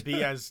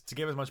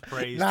give as much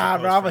praise. Nah,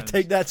 to bro, I'm gonna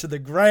take that to the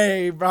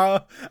grave, bro.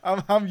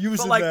 I'm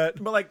using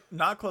that. But like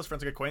not close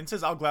friends, like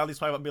acquaintances, I'll gladly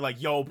swipe up and be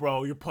like, "Yo,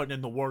 bro, you're putting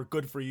in the work,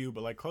 good for you."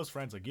 But like close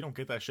friends, like you don't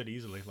get that shit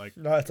easily. Like,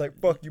 No, it's like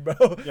fuck you, bro.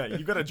 yeah,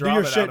 you gotta Do draw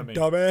your that shit, out of me.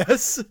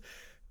 dumbass.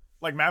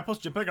 Like Matt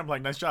posts gym pic, I'm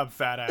like, "Nice job,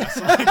 fat ass."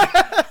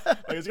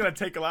 Like it's gonna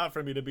take a lot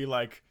for me to be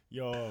like,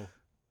 "Yo,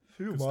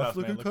 Your Good mom's stuff,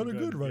 man. looking kind of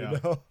Looking good good. right Yeah.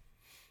 now.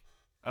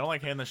 I don't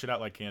like handing this shit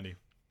out like candy."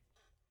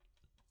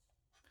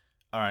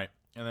 All right,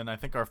 and then I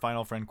think our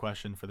final friend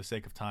question, for the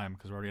sake of time,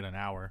 because we're already at an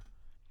hour.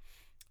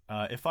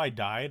 If I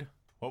died,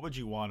 what would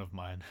you want of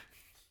mine?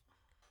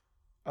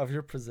 Of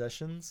your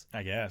possessions?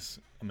 I guess.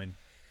 I mean,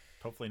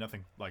 hopefully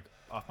nothing like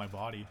off my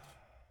body.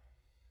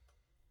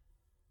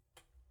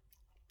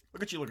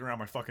 Look at you looking around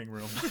my fucking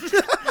room.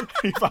 Are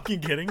you fucking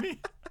kidding me?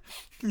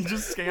 You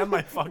just scanned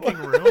my fucking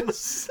room?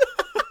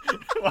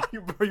 Are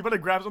you better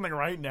grab something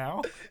right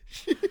now?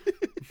 You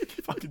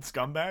fucking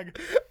scumbag.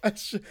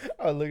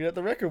 I'm looking at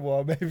the record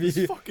wall, maybe.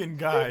 This fucking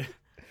guy.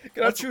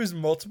 Can I choose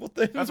multiple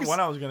things? That's what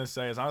I was going to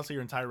say, is honestly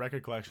your entire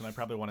record collection I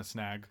probably want to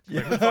snag. Like,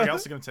 Yeah. who the fuck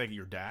else is going to take it?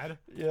 Your dad?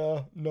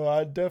 Yeah, no,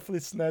 I'd definitely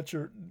snatch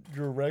your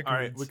records. All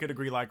right, we could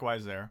agree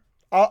likewise there.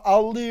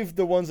 I'll leave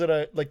the ones that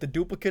I like, the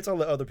duplicates. I'll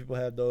let other people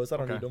have those. I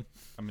don't Okay. need them.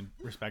 I mean,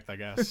 respect, I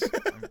guess.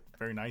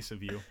 Very nice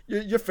of you.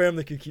 Your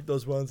family could keep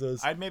those ones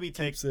as I'd maybe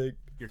take keepsake.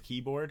 your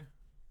keyboard.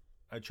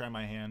 I'd try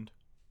my hand.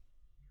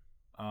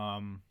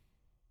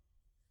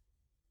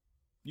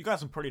 You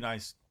got some pretty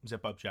nice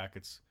zip-up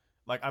jackets.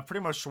 Like, I've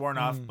pretty much sworn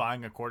off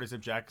buying a quarter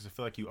zip jacket because I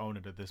feel like you own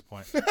it at this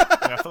point. Like,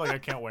 I feel like I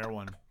can't wear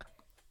one.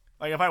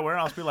 Like, if I wear it,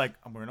 I'll just be like,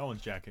 I'm wearing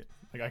Owen's jacket.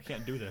 Like, I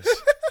can't do this.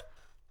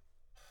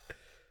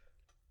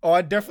 Oh,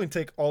 I'd definitely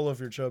take all of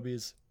your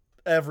chubbies.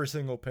 Every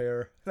single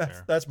pair.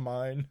 Fair. That's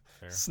mine.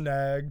 Fair.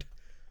 Snagged.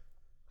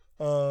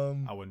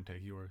 I wouldn't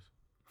take yours.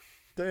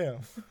 Damn.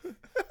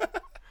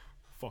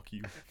 Fuck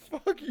you.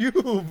 Fuck you,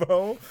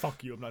 bro.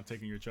 Fuck you. I'm not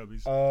taking your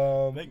chubbies.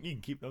 You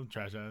can keep those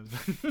trash ass.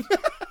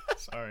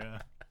 Sorry.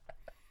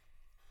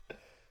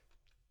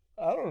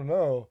 I don't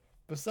know.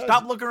 Besides,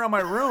 Stop looking around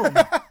my room.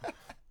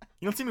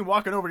 You don't see me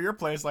walking over to your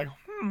place like,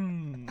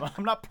 I'm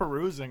not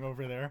perusing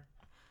over there.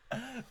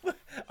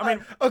 I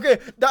mean, okay,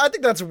 I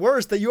think that's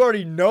worse. That you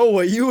already know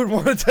what you would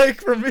want to take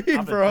from me, I've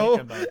been bro.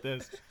 thinking about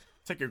this.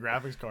 Take your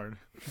graphics card.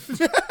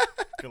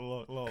 Get a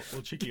little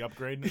cheeky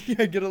upgrade.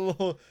 Yeah, get a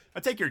little. I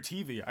take your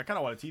TV. I kind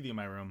of want a TV in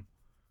my room.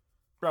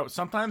 Bro,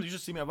 sometimes you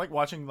just see me. I like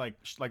watching, like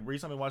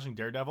recently watching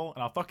Daredevil,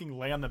 and I'll fucking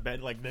lay on the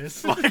bed like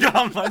this, like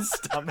on my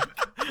stomach.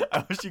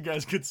 I wish you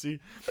guys could see,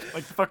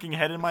 like the fucking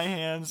head in my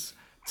hands,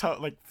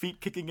 like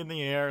feet kicking in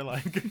the air,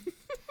 like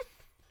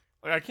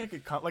I can't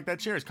get like that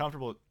chair is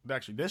comfortable.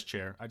 Actually, this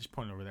chair, I just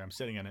pointed over there. I'm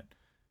sitting in it.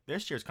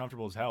 This chair is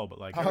comfortable as hell, but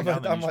like every now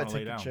and then I you just might want to lay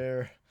take the down.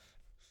 chair.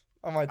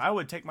 I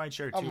would take my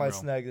chair too, might bro.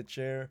 snag the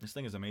chair. This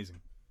thing is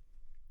amazing.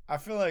 I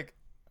feel like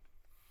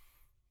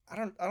I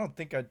don't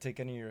think I'd take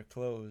any of your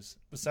clothes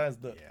besides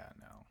the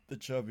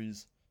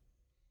chubbies.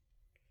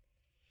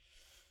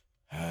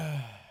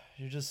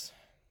 You're just.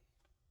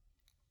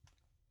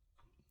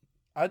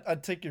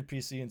 I'd take your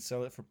PC and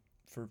sell it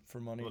for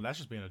money. Well, that's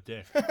just being a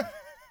dick.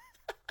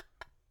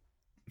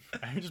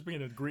 You're just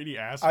being a greedy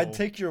asshole. I'd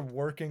take your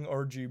working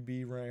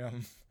RGB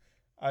RAM.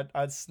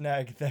 I'd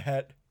snag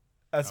that.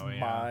 That's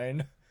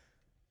mine.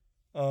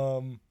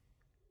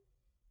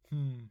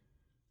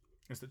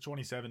 It's the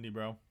 2070,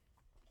 bro.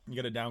 You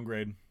got to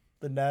downgrade.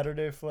 The Natter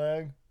Day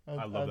flag.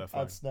 I love that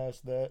flag. I'd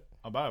snatch that.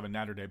 I'll buy a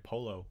Natter Day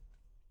polo.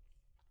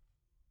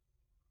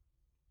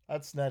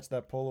 I'd snatch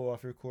that polo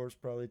off your corpse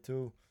probably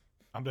too.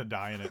 I'm gonna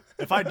die in it.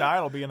 If I die,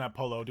 I'll be in that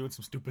polo doing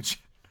some stupid shit.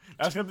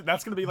 That's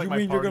gonna be like you my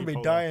mean party you're gonna be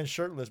polo. dying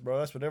shirtless, bro?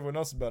 That's what everyone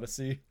else is about to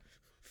see.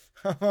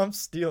 I'm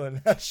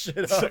stealing that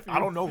shit off I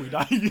don't know. We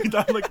die. You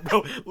die like,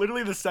 bro.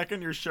 Literally the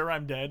second you're sure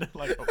I'm dead,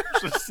 like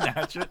just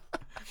snatch it.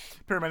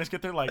 Paramedics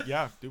get there, like,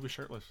 yeah, dude was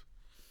shirtless.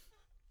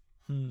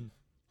 I'm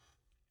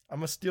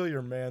gonna steal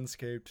your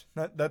Manscaped.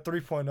 That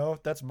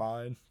 3.0, that's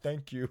mine.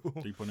 Thank you.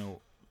 3.0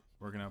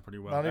 working out pretty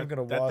well. Not even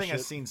gonna that wash thing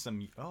has it. seen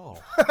some. Oh,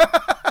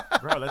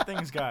 bro, that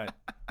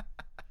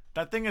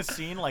thing has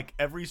seen like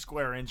every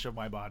square inch of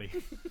my body.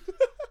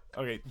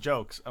 Okay,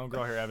 jokes. I don't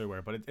grow hair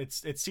everywhere, but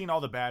it's seen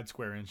all the bad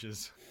square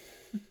inches.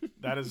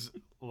 That is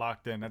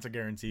locked in. That's a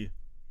guarantee,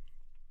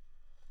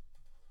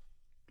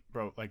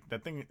 bro. Like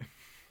that thing.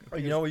 Oh,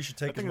 you know what you should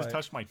take? That thing has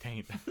touched my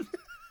taint.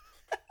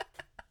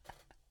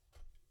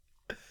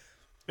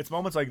 It's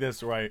moments like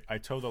this where I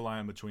toe the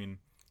line between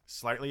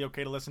slightly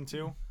okay to listen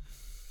to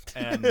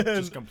and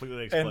just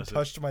completely explicit. And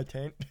touched my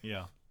taint.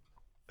 Yeah.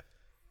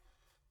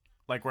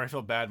 Like where I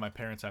feel bad my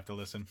parents have to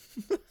listen.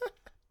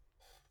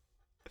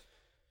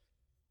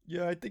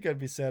 Yeah, I think I'd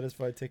be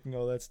satisfied taking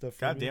all that stuff.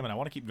 God damn it, I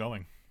want to keep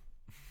going.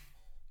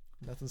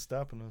 Nothing's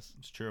stopping us.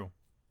 It's true.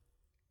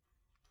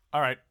 All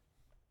right.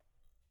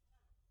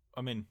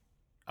 I mean,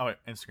 oh wait,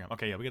 Instagram.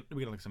 Okay, yeah, we got to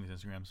look at some of these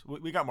Instagrams.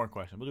 We got more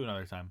questions. We'll do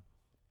another time.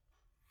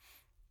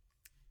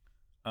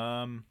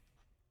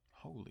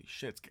 Holy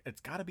shit!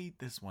 It's got to be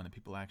this one that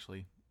people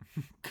actually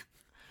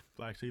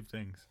have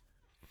things.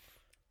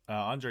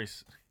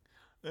 Andres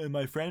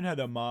My friend had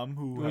a mom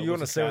who. Well, you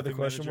want to say what the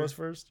question was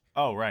first?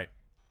 Oh, right.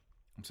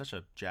 I'm such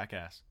a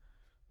jackass.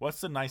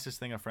 What's the nicest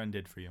thing a friend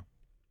did for you?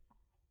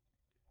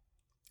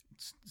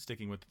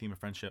 Sticking with the theme of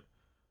friendship.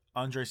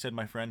 Andre said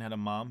my friend had a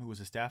mom who was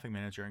a staffing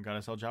manager and got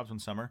us all jobs one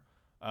summer.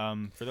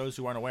 For those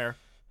who aren't aware,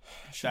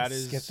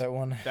 Skip that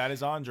one. That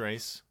is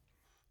Andres.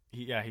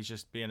 He's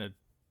just being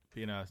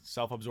a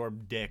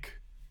self-absorbed dick.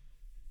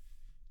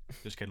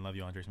 Just kidding. Love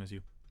you, Andres. Miss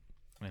you.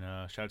 And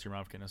shout out to your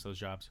mom for getting us those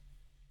jobs.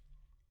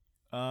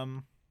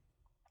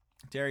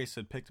 Darius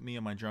said, picked me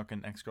and my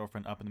drunken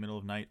ex-girlfriend up in the middle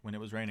of the night when it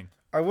was raining.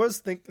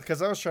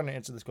 Because I was trying to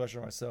answer this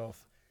question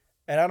myself,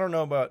 and I don't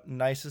know about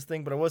nicest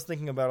thing, but I was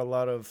thinking about a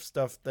lot of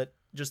stuff that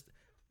just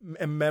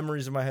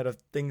memories in my head of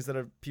things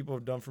that people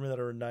have done for me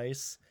that are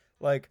nice.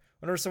 Like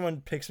whenever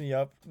someone picks me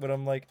up when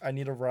I'm like I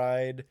need a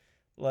ride,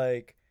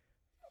 like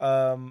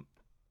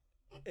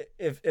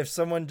if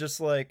someone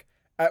just like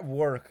at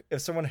work,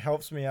 if someone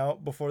helps me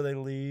out before they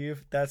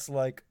leave, that's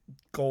like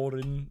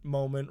golden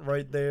moment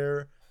right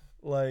there.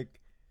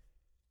 Like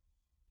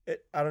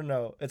I don't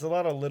know. It's a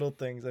lot of little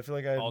things. I feel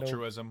like I have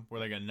altruism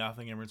where they get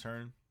nothing in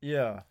return.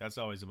 Yeah, that's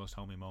always the most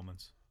homey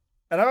moments.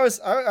 And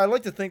I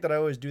like to think that I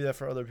always do that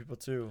for other people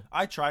too.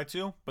 I try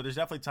to, but there's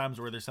definitely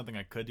times where there's something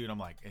I could do, and I'm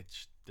like,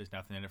 there's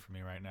nothing in it for me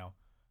right now.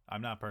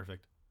 I'm not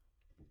perfect.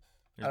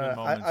 There's been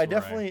moments I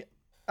definitely,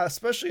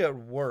 especially at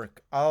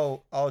work,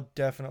 I'll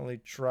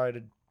definitely try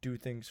to do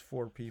things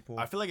for people.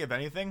 I feel like if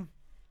anything,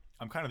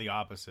 I'm kind of the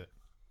opposite.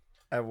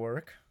 At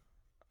work?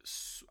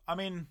 I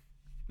mean,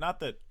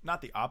 not the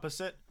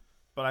opposite,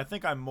 but I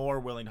think I'm more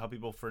willing to help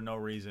people for no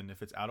reason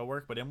if it's out of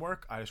work. But in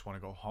work, I just want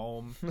to go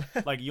home.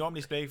 Like, you want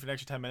me to stay for an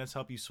extra 10 minutes,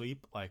 help you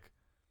sweep? Like,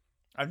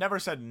 I've never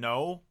said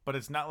no, but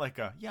it's not like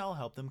I'll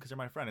help them because they're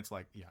my friend. It's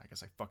like, yeah, I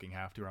guess I fucking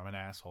have to or I'm an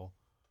asshole.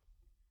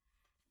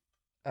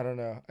 I don't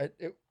know.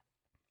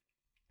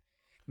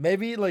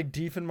 Maybe, like,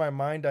 deep in my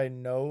mind, I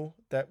know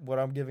that what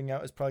I'm giving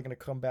out is probably going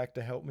to come back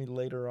to help me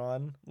later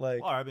on.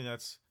 Like, well, I mean,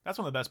 that's one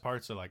of the best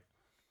parts of, like,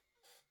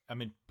 I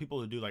mean, people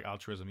who do, like,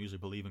 altruism usually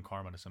believe in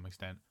karma to some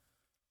extent.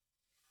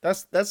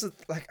 That's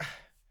like,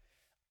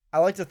 I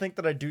like to think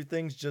that I do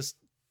things just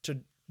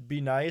to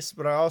be nice,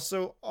 but I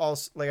also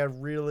like I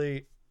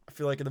really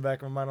feel like in the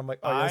back of my mind I'm like,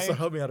 oh, this will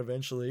help me out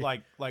eventually.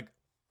 Like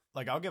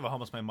I'll give a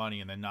homeless man money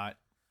and then not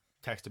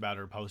text about it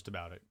or post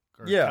about it.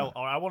 Or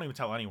or I won't even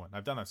tell anyone.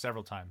 I've done that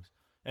several times,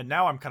 and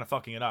now I'm kind of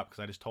fucking it up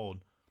because I just told.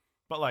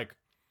 But like,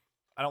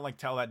 I don't like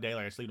tell that day.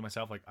 Like I just leave to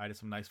myself. Like I did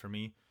something nice for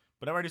me.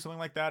 But whenever I do something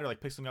like that, or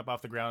like pick something up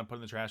off the ground and put it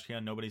in the trash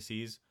can, nobody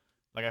sees.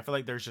 Like I feel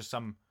like there's just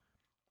some.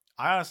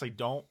 I honestly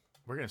don't.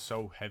 We're getting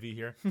so heavy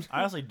here.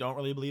 I honestly don't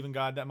really believe in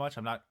God that much.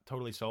 I'm not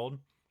totally sold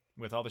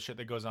with all the shit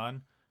that goes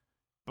on.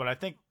 But I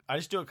think I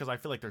just do it because I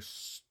feel like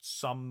there's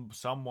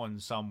someone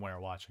somewhere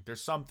watching.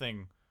 There's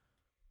something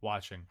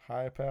watching.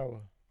 High power.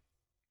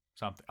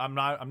 Something. I'm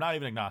not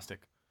even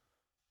agnostic.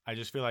 I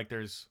just feel like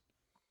you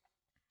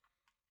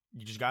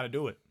just got to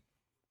do it.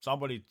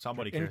 Somebody cares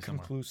somewhere.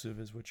 Inconclusive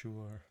is what you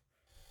are.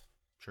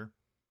 Sure.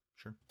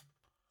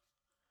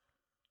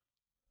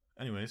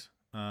 Anyways,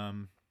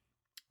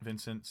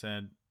 Vincent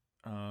said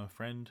a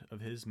friend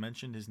of his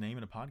mentioned his name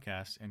in a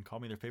podcast and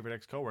called me their favorite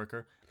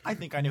ex-coworker. I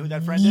think I know who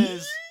that friend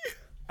is.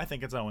 I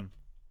think it's Owen.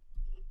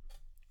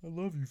 I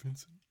love you,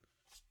 Vincent.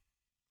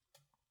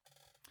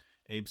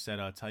 Abe said,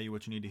 tell you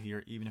what you need to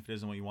hear, even if it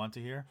isn't what you want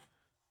to hear.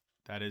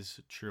 That is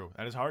true.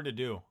 That is hard to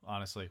do,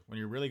 honestly. When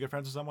you're really good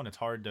friends with someone, it's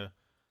hard to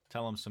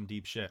tell them some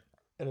deep shit.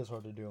 It is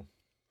hard to do.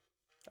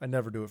 I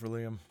never do it for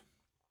Liam.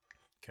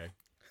 Okay.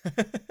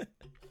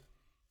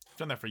 I've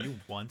done that for you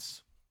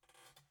once.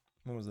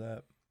 What was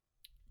that?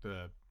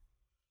 The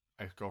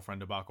ex-girlfriend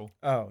debacle.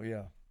 Oh,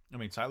 yeah. I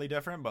mean, slightly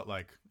different, but,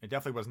 like, it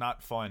definitely was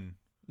not fun.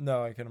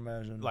 No, I can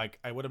imagine. Like,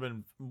 I would have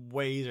been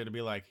way easier to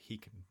be like, he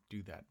can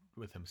do that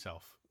with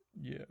himself.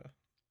 Yeah.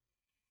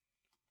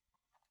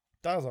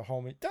 That was a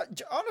homie.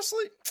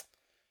 Honestly,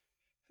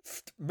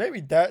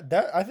 maybe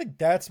that I think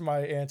that's my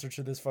answer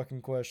to this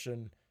fucking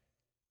question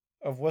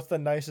of what's the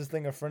nicest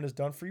thing a friend has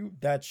done for you.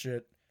 That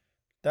shit.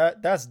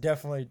 That's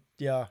definitely,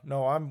 yeah.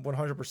 No, I'm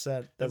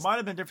 100%. It might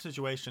have been a different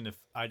situation if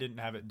I didn't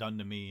have it done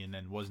to me and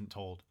then wasn't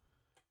told.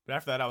 But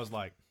after that, I was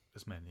like,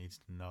 this man needs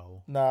to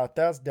know. Nah,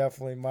 that's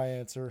definitely my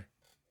answer.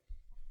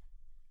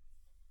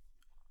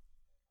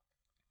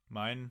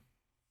 Mine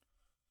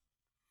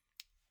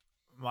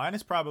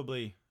is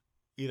probably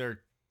either,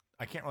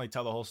 I can't really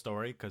tell the whole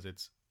story because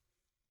it's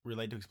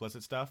related to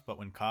explicit stuff, but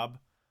when Cobb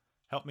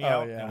helped me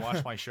out and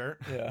washed my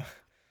shirt. Yeah.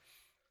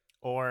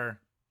 Or,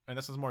 and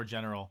this is more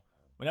general,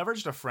 whenever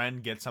just a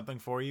friend gets something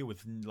for you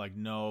with like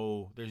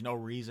there's no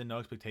reason, no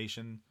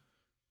expectation,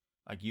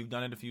 like you've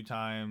done it a few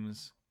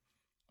times,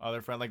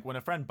 other friend, like when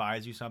a friend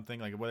buys you something,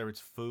 like whether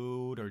it's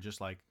food or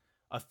just like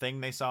a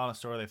thing they saw in a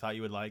store they thought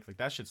you would like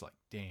that shit's like,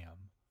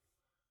 damn,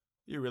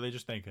 you're really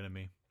just thinking of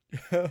me. I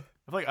feel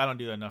like I don't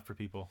do that enough for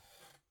people.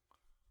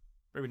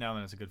 Every now and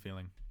then it's a good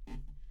feeling.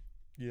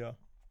 Yeah,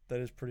 that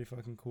is pretty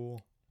fucking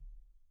cool.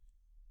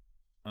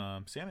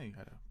 Sammy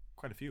had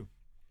quite a few.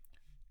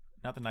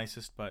 Not the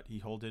nicest, but he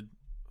folded,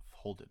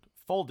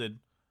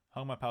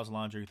 hung my pal's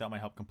laundry without my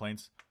help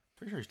complaints.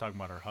 Pretty sure he's talking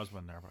about her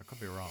husband there, but I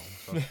could be wrong.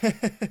 So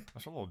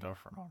that's a little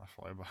different,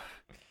 honestly. But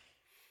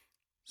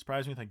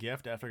surprised me with a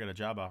gift after I got a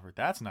job offer.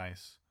 That's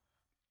nice.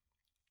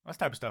 That's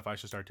the type of stuff I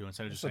should start doing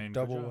instead of It's just a saying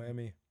double "Good job."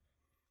 whammy.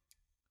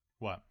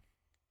 What?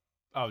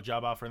 Oh,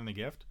 job offer and the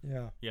gift.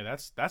 Yeah. Yeah,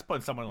 that's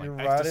putting someone in You're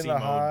like riding ecstasy the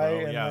mode, high, bro.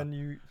 and Yeah, then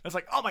you it's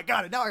like, oh my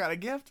god, now I got a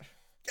gift.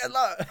 get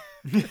lost.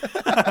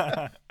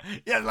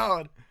 Yeah,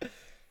 Lord.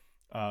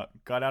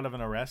 Got out of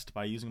an arrest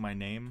by using my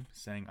name,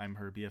 saying I'm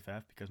her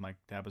BFF because my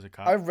dad was a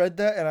cop. I read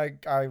that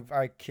and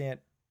I can't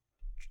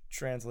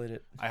translate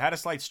it. I had a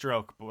slight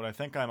stroke, but what I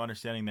think I'm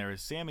understanding there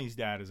is Sammy's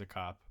dad is a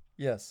cop,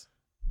 Yes.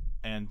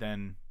 and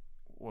then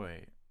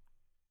wait,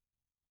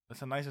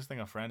 that's the nicest thing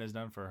a friend has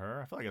done for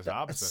her. I feel like it's the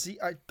opposite. See,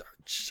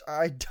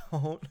 I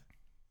don't.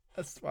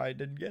 That's why I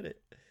didn't get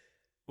it.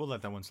 We'll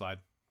let that one slide.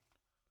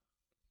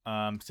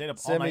 Stayed up all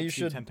Sammy, night you to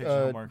do should 10 pages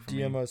of homework for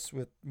DM me. us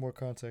with more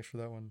context for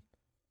that one.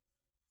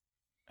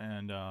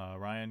 And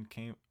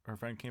her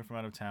friend came from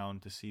out of town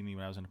to see me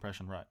when I was in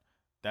depression rut.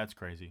 That's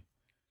crazy.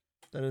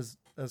 That's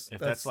If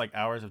that's like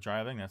hours of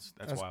driving, that's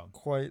wild.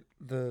 Quite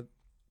the.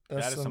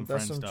 That's That is some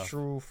that's friend some stuff.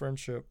 true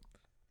friendship.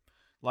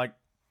 Like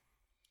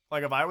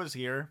if I was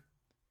here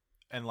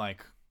and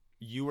like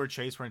you or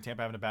Chase were in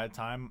Tampa having a bad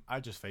time,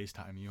 I'd just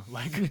FaceTime you.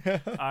 Like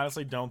I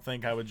honestly don't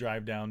think I would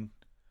drive down.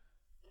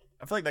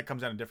 I feel like that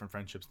comes down to different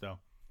friendships though.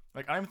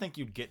 Like I don't even think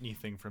you'd get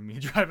anything from me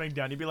driving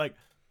down. You'd be like,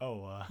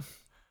 oh,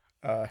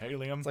 hey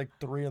Liam, It's like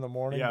 3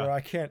 a.m, Yeah. bro.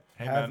 I can't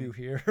Hey, have man. you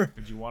here.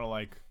 did you want to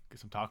like get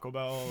some Taco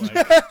Bell?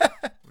 Like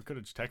we could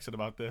have just texted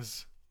about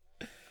this.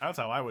 That's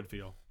how I would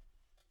feel.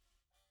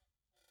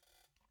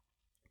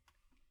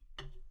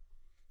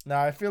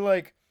 Now I feel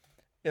like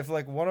if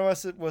like one of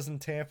us was in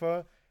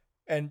Tampa,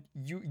 and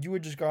you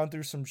had just gone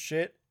through some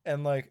shit,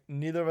 and like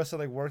neither of us had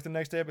like work the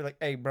next day, I'd be like,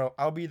 hey, bro,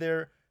 I'll be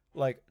there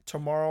like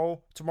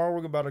tomorrow. Tomorrow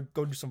we're about to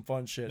go do some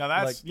fun shit. Now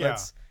that's- like, yeah.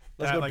 Let's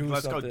That, go like, do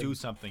let's something. go do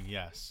something.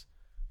 Yes,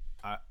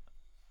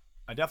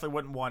 I definitely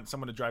wouldn't want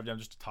someone to drive down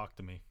just to talk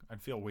to me.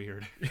 I'd feel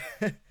weird.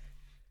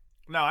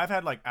 No, I've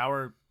had like I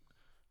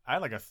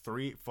had like a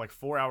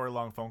 4-hour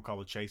long phone call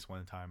with Chase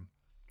one time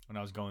when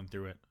I was going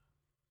through it.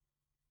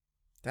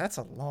 That's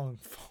a long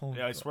phone.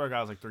 Yeah, I call. swear to God,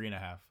 it was like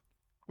 3.5.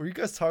 Were you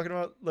guys talking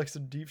about like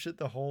some deep shit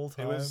the whole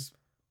time? It was,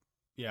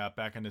 yeah,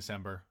 back in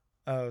December.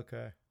 Oh,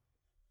 okay.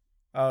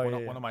 Oh, one, yeah.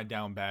 of, one of my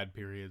down bad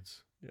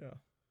periods. Yeah.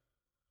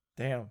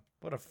 Damn,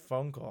 what a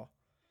phone call.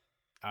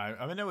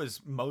 I mean, it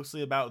was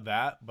mostly about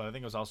that, but I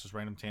think it was also just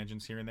random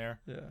tangents here and there.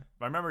 Yeah.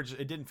 But I remember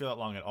it didn't feel that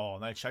long at all.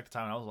 And I checked the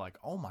time and I was like,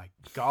 oh my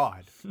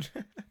God.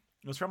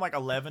 It was from like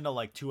 11 to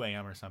like 2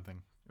 a.m. or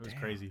something. It was Damn.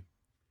 crazy.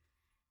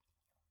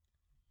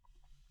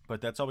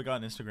 But that's all we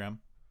got on Instagram.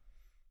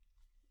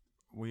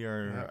 We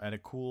are at a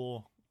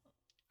cool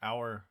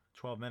hour,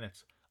 12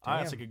 minutes. I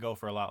honestly Damn. could go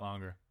for a lot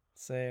longer.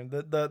 Same.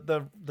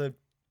 The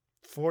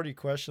 40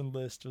 question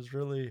list was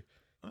really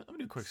Let me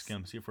do a quick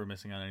skim, see if we're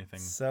missing on anything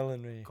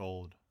selling me.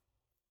 gold.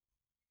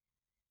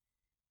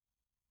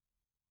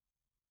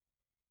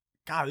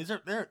 God,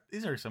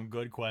 these are some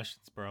good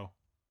questions, bro.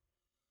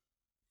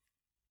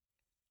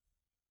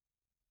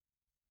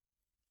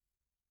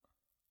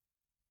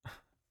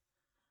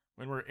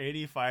 When we're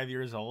 85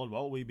 years old,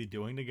 what will we be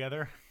doing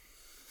together?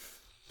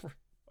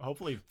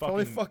 Hopefully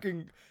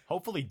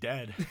hopefully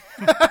dead.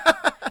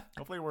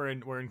 Hopefully we're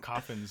in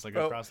coffins like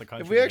Bro, across the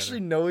country. If we together. actually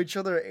know each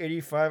other at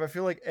 85, I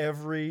feel like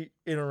every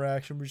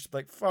interaction we're just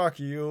like, fuck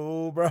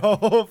you,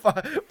 bro.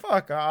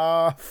 Fuck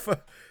off.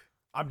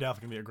 I'm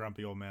definitely gonna be a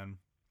grumpy old man.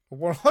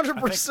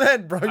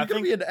 100%, bro. You're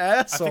going to be an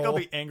asshole. I think I'll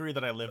be angry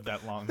that I lived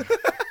that long.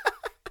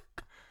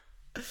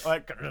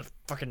 Like,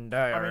 fucking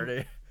die I mean-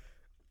 already.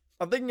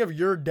 I'm thinking of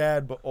your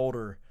dad, but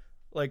older.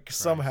 Like,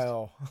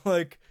 somehow.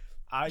 Like,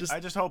 I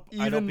Just just hope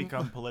I don't even-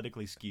 become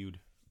politically skewed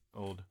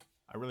old.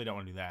 I really don't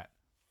want to do that.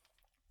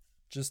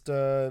 just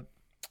don't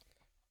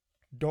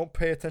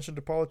pay attention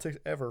to politics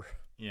ever.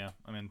 Yeah,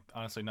 I mean,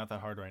 honestly, not that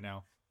hard right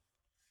now.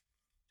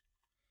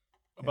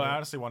 But Yeah. I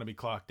honestly want to be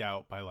clocked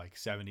out by like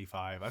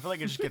 75. I feel like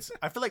it just gets.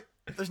 I feel like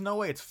there's no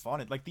way it's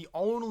fun. Like the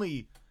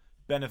only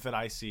benefit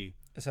I see,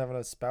 Is having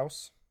a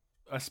spouse.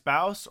 a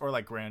spouse or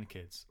like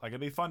grandkids. Like it'd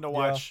be fun to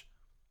watch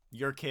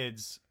your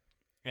kids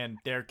and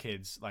their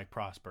kids like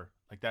prosper.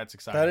 Like that's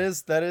exciting. That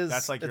is.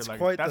 That's like it's your like.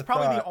 quite That's the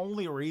probably the thought.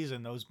 only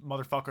reason those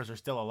motherfuckers are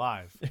still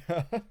alive.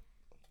 Yeah.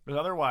 Because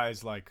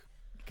otherwise, like,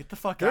 get the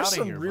fuck There's out of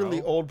some here,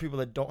 really bro. old people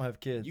that don't have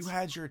kids. You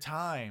had your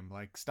time.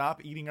 Like,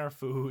 stop eating our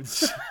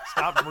foods.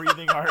 Stop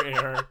breathing our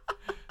air.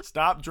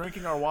 Stop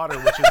drinking our water,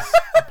 which is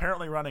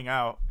apparently running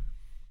out,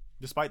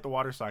 despite the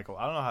water cycle.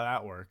 I don't know how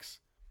that works.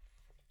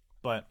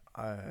 But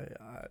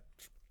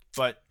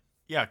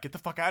yeah, get the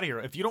fuck out of here.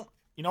 If you don't,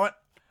 you know what?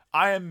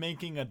 I am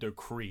making a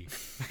decree.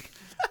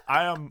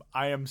 I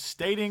am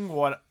stating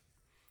what.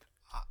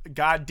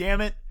 God damn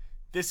it!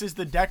 This is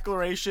the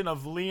declaration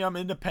of Liam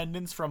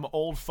independence from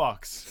old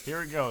fucks.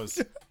 Here it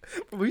goes.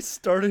 we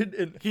started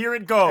and Here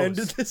it goes.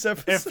 ended this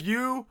episode. If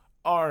you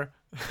are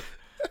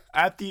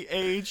at the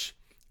age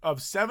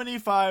of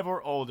 75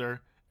 or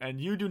older and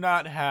you do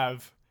not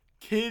have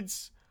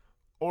kids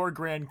or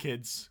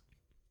grandkids,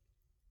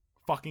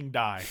 fucking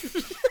die.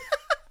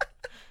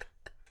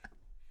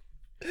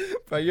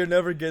 But you're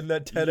never getting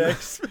that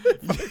TEDx.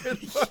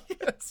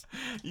 Yes.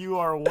 You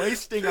are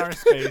wasting our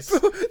space.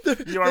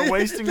 You are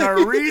wasting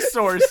our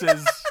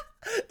resources.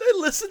 They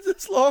listen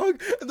this long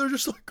and they're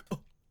just like,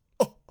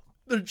 oh.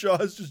 Their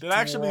jaws just It'd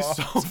actually be drop.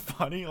 so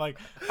funny. Like,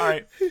 all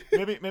right,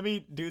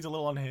 maybe dude's a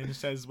little unhinged,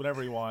 says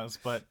whatever he wants,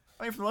 but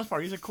I mean, for the most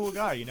part, he's a cool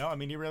guy, you know? I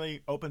mean, he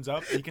really opens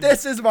up. He can.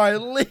 This is my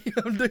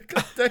Liam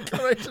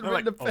Declaration They're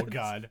of like, oh Independence.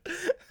 god,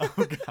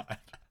 oh god.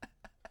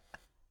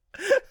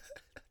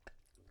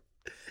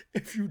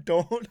 If you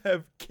don't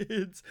have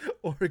kids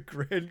or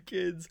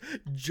grandkids,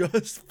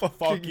 just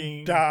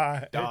fucking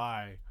die.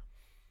 Die.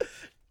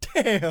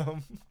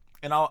 Damn.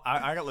 And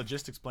I got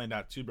logistics planned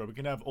out too, bro. We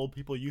can have old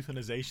people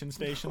euthanization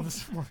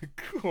stations, Oh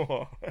my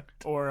god.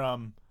 or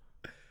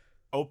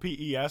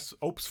OPES,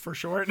 OPES for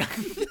short.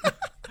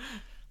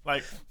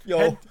 Like,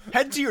 Yo,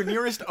 head to your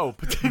nearest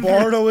OPE.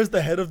 Barno is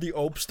the head of the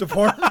OPS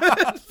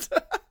department.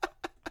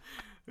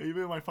 You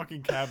be in my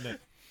fucking cabinet.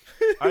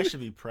 I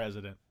should be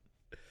president.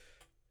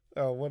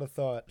 Oh, what a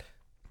thought.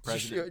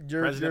 President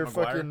Your Maguire?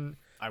 fucking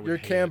I would your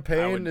hate it.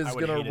 campaign I is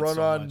would gonna hate it run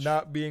so on much.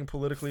 not being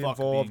politically Fuck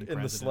involved being in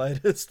the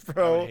president. slightest, I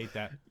bro. would hate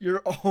that.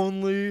 Your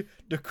only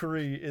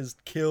decree is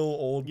kill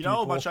old You people. know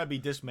how much I'd be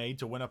dismayed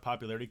to win a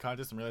popularity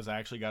contest and realize I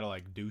actually gotta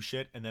like do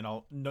shit, and then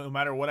I'll no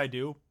matter what I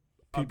do,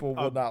 People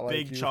a will not like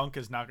big you. chunk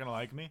is not gonna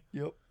like me.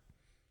 Yep.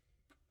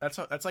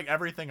 That's like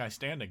everything I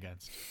stand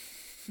against.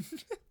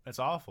 That's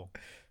awful.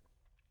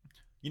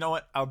 You know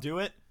what? I'll do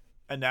it.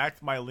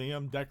 Enact my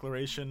Liam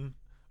Declaration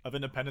of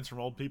Independence from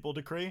Old People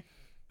decree,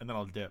 and then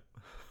I'll dip.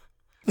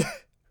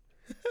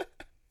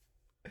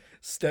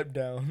 Step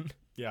down.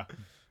 Yeah.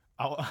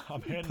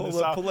 I'm handing Pull this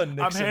a- off. pull a I'm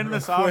Nixon handing real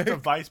this off to quick.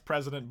 Vice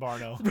President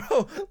Barno.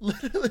 Bro,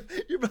 literally,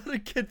 you're about to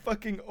get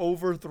fucking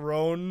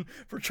overthrown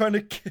for trying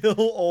to kill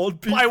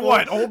old people. By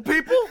what? Old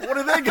people? What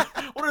are they?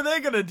 What are they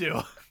gonna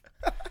do?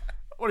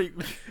 What are you?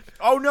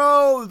 Oh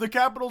no! The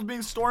Capitol's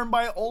being stormed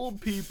by old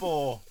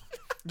people.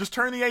 Just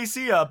turn the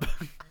AC up.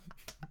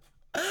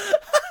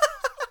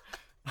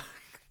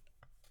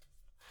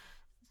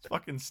 It's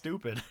fucking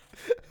stupid.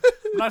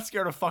 I'm not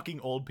scared of fucking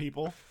old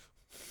people.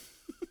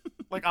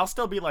 Like, I'll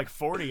still be like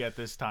 40 at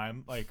this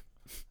time, like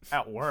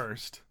at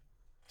worst.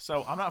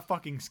 So I'm not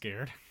fucking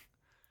scared.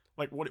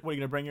 Like, what are you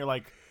gonna bring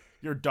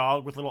your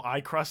dog with little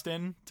eye crust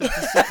in to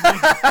sick me?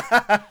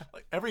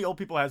 Like, every old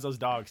people has those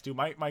dogs, dude.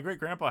 My great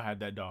grandpa had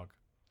that dog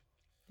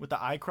with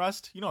the eye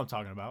crust. You know what I'm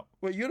talking about?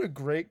 Wait, you had a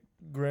great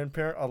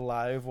grandparent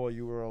alive while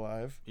you were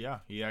alive? Yeah,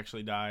 he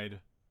actually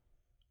died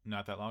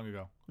not that long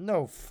ago.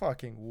 No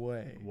fucking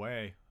way.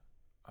 Way.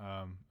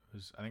 I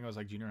think it was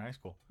like junior high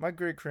school. My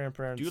great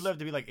grandparents Dude lived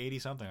to be like 80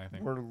 something, I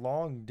think. were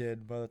long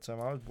dead by the time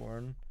I was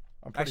born.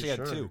 I'm pretty Actually, I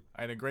sure. had two.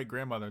 I had a great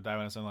grandmother die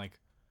when I was in like,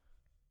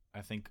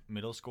 I think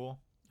middle school,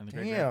 and the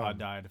great Damn. grandpa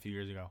died a few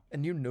years ago.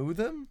 And you knew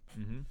them?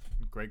 Mm-hmm.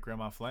 Great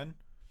grandma Flynn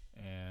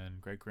and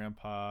great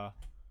grandpa.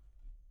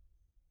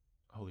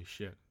 Holy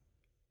shit!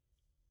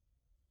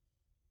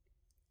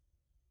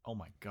 Oh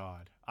my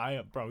god!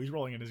 Bro, he's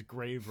rolling in his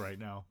grave right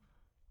now.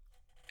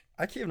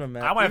 I can't even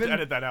imagine. I might have to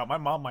edit that out. My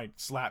mom might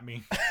slap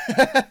me.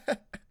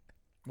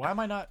 Why am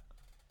I not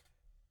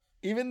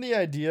Even the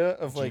idea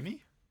of like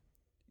Jamie?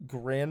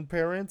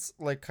 grandparents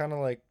like kind of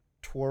like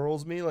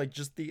twirls me, like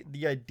just the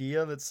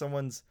idea that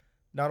someone's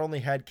not only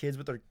had kids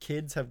but their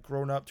kids have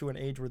grown up to an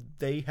age where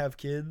they have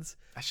kids,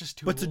 That's just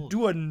too but to old.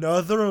 do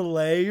another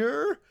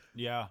layer,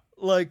 Yeah.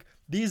 like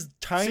these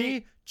tiny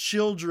See?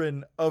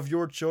 children of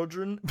your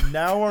children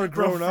now are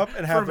Bro, grown up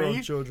and have for their me,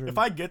 own children. If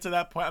I get to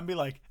that point, I'd be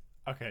like,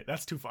 okay,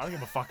 that's too far. I don't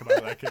give a fuck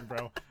about that kid,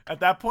 bro. At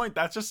that point,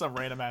 that's just some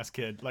random ass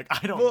kid. Like,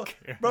 I don't Well,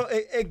 care. Bro,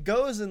 it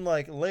goes in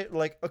like late,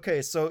 like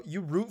okay, so you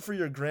root for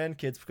your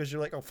grandkids because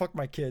you're like, oh fuck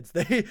my kids,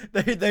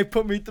 they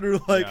put me through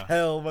like Yeah.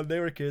 hell when they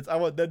were kids. I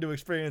want them to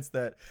experience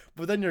that.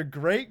 But then your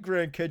great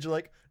grandkids, you're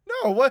like,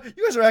 no, what?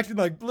 You guys are acting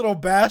like little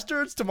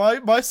bastards to my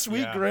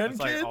sweet Yeah, grandkids. it's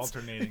like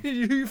alternating.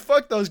 you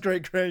fuck those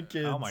great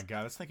grandkids. Oh my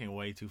god, that's thinking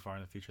way too far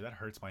in the future. That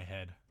hurts my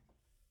head.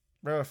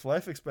 Bro, if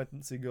life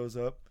expectancy goes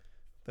up,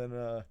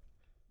 then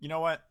You know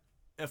what?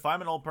 If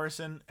I'm an old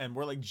person and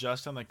we're like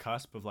just on the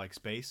cusp of like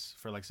space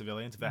for like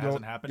civilians, if that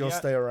hasn't happened you'll yet,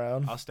 stay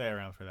around. I'll stay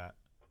around for that.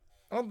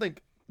 I don't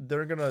think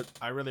they're gonna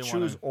I really want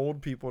choose to.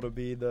 old people to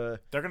be the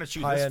They're gonna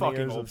choose this fucking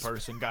pioneers old of-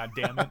 person. God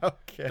damn it!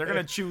 okay. They're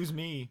gonna choose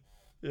me.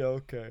 Yeah,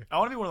 okay. I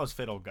want to be one of those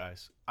fit old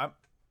guys.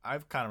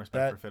 I've kind of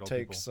respect for fit That old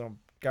takes people, some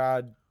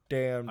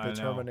goddamn I know.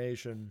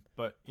 determination.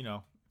 but you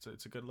know,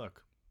 it's a good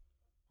look.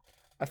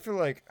 I feel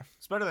like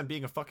It's better than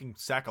being a fucking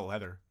sack of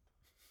leather.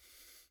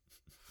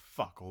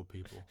 Fuck old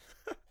people.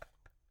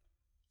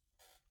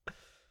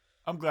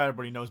 I'm glad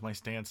everybody knows my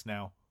stance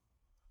now.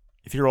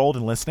 If you're old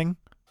and listening,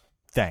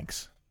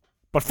 thanks.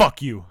 But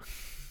fuck you.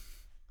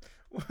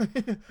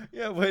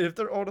 yeah, wait, if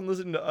they're old and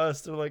listening to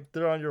us,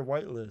 they're on your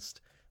whitelist.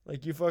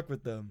 Like you fuck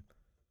with them.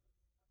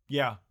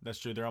 Yeah, that's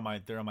true. They're on my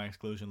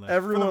exclusion list. For the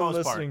Everyone most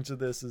listening part. to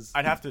this is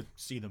I'd have to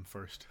see them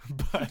first.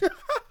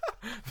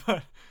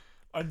 But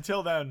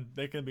until then,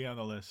 they can be on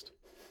the list.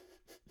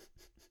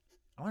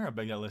 I wonder how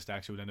big that list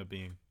actually would end up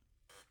being.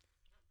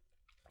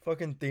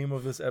 fucking theme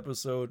of this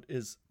episode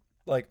is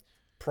like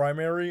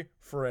Primary,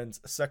 friends.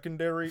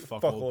 Secondary,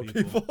 fuck old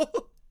people.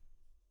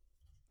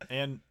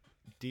 And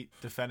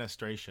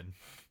defenestration.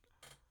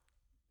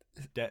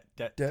 De-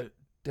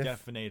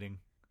 Defenating.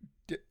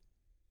 de-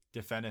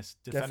 Defenest.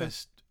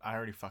 I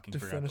already fucking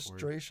forgot the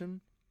word. Defenestration.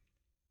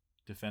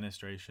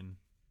 Defenestration.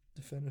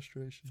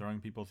 Defenestration.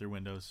 Throwing people through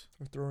windows.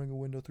 Or throwing a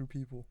window through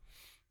people.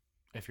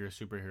 If you're a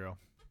superhero.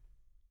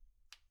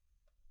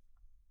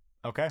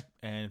 Okay,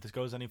 and if this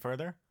goes any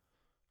further,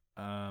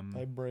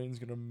 My brain's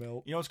gonna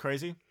melt. you know what's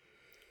crazy?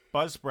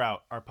 Buzzsprout,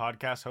 our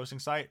podcast hosting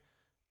site,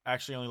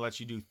 actually only lets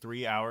you do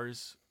 3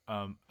 hours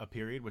a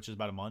period, which is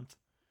about a month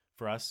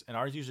for us, and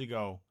ours usually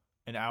go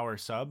an hour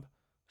sub,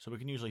 so we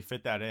can usually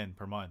fit that in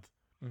per month.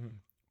 Mm-hmm.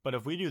 But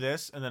if we do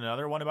this and then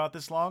another one about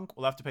this long,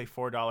 we'll have to pay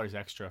 $4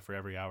 extra for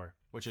every hour,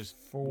 which is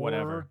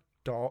whatever.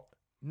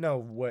 No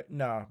way.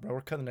 Nah, bro.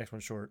 We're cutting the next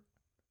one short.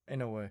 Ain't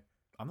no way.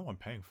 I'm the one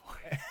paying for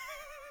it.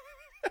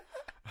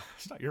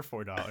 It's not your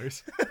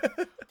 $4.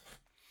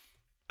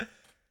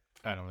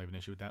 I don't have an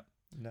issue with that.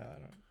 Nah, I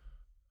don't.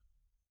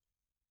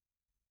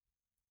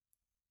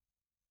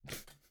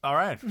 All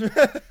right.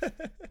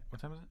 What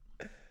time is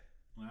it?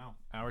 Wow.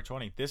 Hour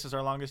 20. This is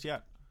our longest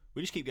yet.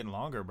 We just keep getting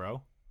longer,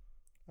 bro.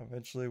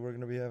 Eventually, we're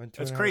gonna be having two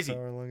That's and a half crazy.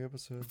 hour long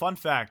episode. Fun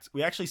fact.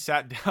 We actually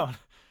sat down.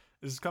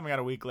 This is coming out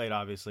a week late,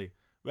 obviously.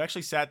 We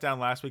actually sat down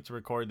last week to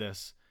record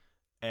this,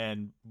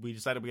 and we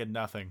decided we had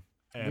nothing.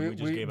 And we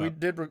just gave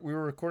up. We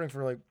were recording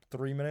for like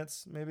 3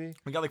 minutes, maybe.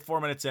 We got like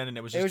 4 minutes in, and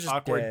it was just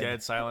awkward,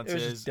 dead silences. It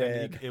was just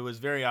dead. And it was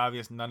very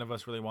obvious none of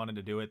us really wanted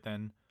to do it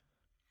then.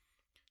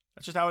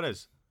 That's just how it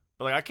is.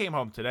 But like, I came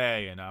home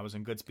today, and I was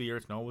in good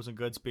spirits. Noah was in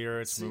good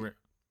spirits. See,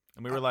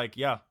 we were like,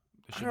 yeah.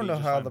 I don't know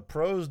how the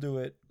pros do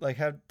it. Like,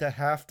 have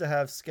to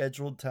have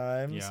scheduled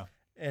times. Yeah.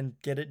 And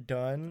get it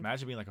done.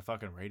 Imagine being like a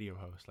fucking radio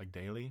host, like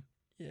daily.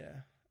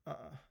 Yeah.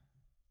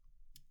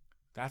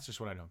 That's just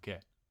what I don't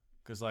get.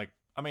 Because, like,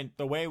 I mean,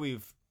 the way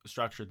we've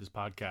structured this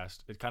podcast,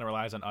 it kind of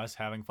relies on us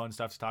having fun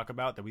stuff to talk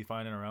about that we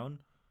find in our own.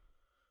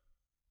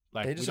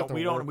 Like,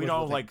 we don't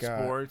have like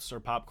sports or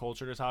pop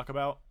culture to talk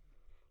about.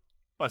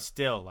 But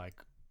still, like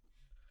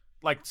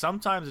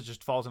sometimes it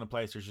just falls into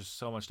place. There's just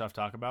so much stuff to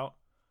talk about.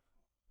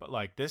 But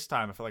like this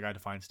time, I feel like I had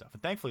to find stuff.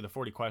 And thankfully, the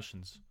 40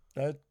 questions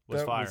was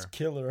fire. Was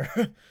killer.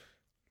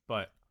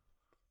 But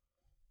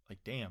like,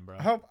 damn, bro.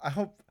 I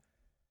hope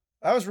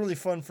that was really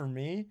fun for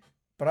me,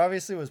 but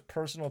obviously it was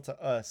personal to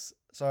us.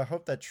 So I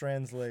hope that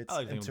translates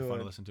into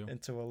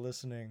a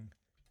listening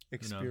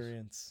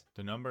experience.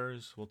 The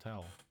numbers will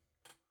tell.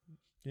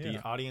 Yeah.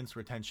 The audience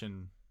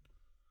retention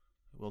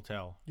will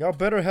tell. Y'all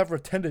better have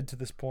retended to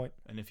this point.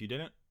 And if you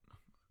didn't,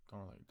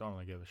 don't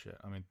really give a shit.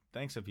 I mean,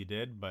 thanks if you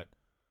did, but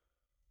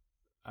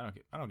I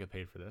don't get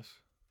paid for this.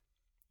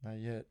 Not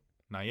yet.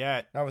 Not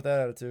yet. Not with that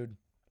attitude.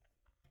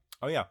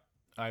 Oh yeah,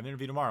 I have an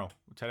interview tomorrow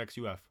with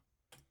TEDxUF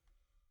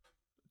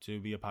to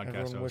be a podcast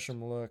Everyone host. wish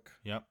him luck.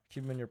 Yep.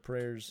 Keep him in your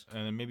prayers.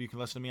 And then maybe you can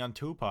listen to me on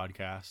 2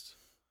 podcasts.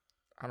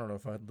 I don't know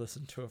if I'd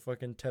listen to a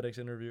fucking TEDx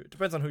interview. It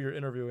depends on who you're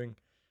interviewing.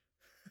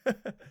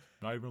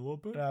 Not even a little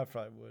bit. I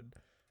probably would.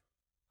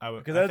 I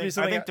would. That'd I be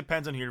something think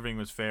depends on who you're interviewing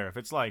was fair. If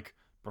it's like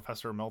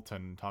Professor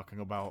Milton talking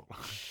about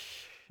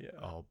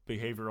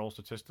behavioral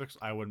statistics,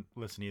 I wouldn't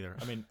listen either.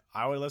 I mean,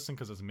 I would listen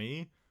because it's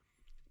me.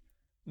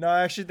 No,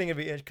 I actually think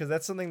it'd be because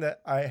that's something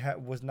that I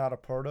was not a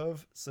part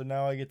of. So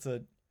now I get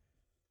to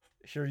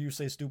hear you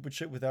say stupid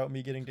shit without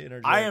me getting to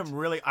interject.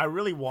 I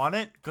really want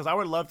it because I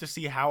would love to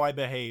see how I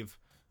behave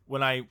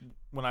when I'm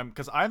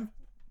because I'm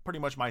pretty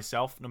much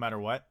myself no matter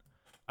what.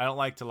 I don't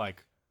like to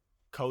like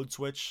code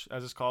switch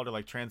as it's called or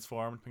like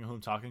transform depending on who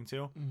I'm talking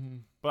to. Mm-hmm.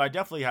 But I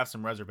definitely have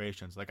some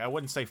reservations. Like I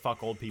wouldn't say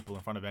fuck old people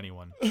in front of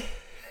anyone.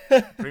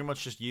 Pretty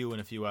much just you and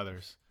a few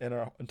others. And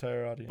our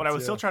entire audience. But I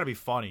would still try to be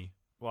funny.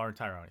 Well, our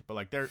entire audience. But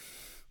like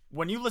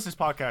when you listen to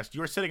this podcast,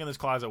 you're sitting in this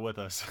closet with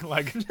us.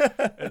 Like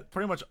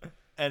pretty much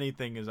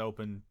anything is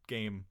open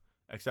game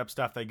except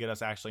stuff that get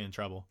us actually in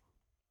trouble.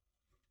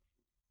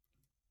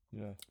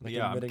 Yeah. Like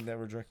admitting that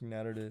we're drinking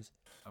Natterdays.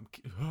 I'm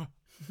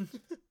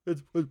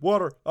it's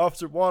water,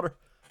 officer, water.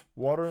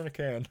 Water in a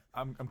can.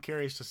 I'm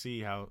curious to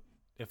see how,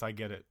 if I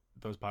get it,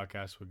 those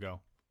podcasts would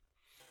go.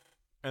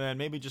 And then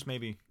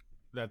maybe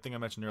that thing I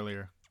mentioned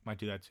earlier might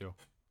do that too.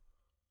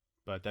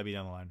 But that'd be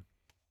down the line.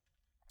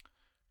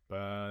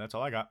 But that's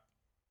all I got.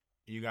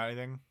 You got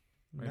anything?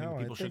 Anything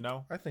people should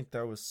know? I think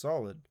that was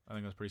solid. I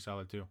think it was pretty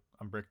solid too.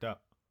 I'm bricked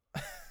up.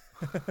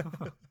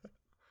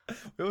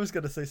 We always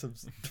got to say some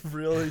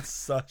really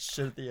sus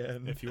shit at the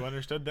end. If you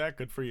understood that,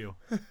 good for you.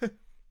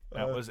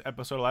 That was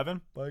episode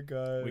 11. Bye,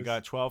 guys. We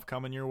got 12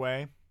 coming your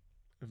way.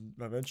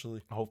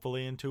 Eventually.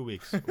 Hopefully in 2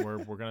 weeks. We're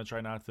going to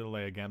try not to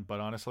delay again. But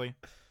honestly,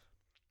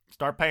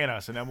 start paying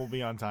us and then we'll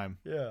be on time.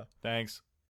 Yeah. Thanks.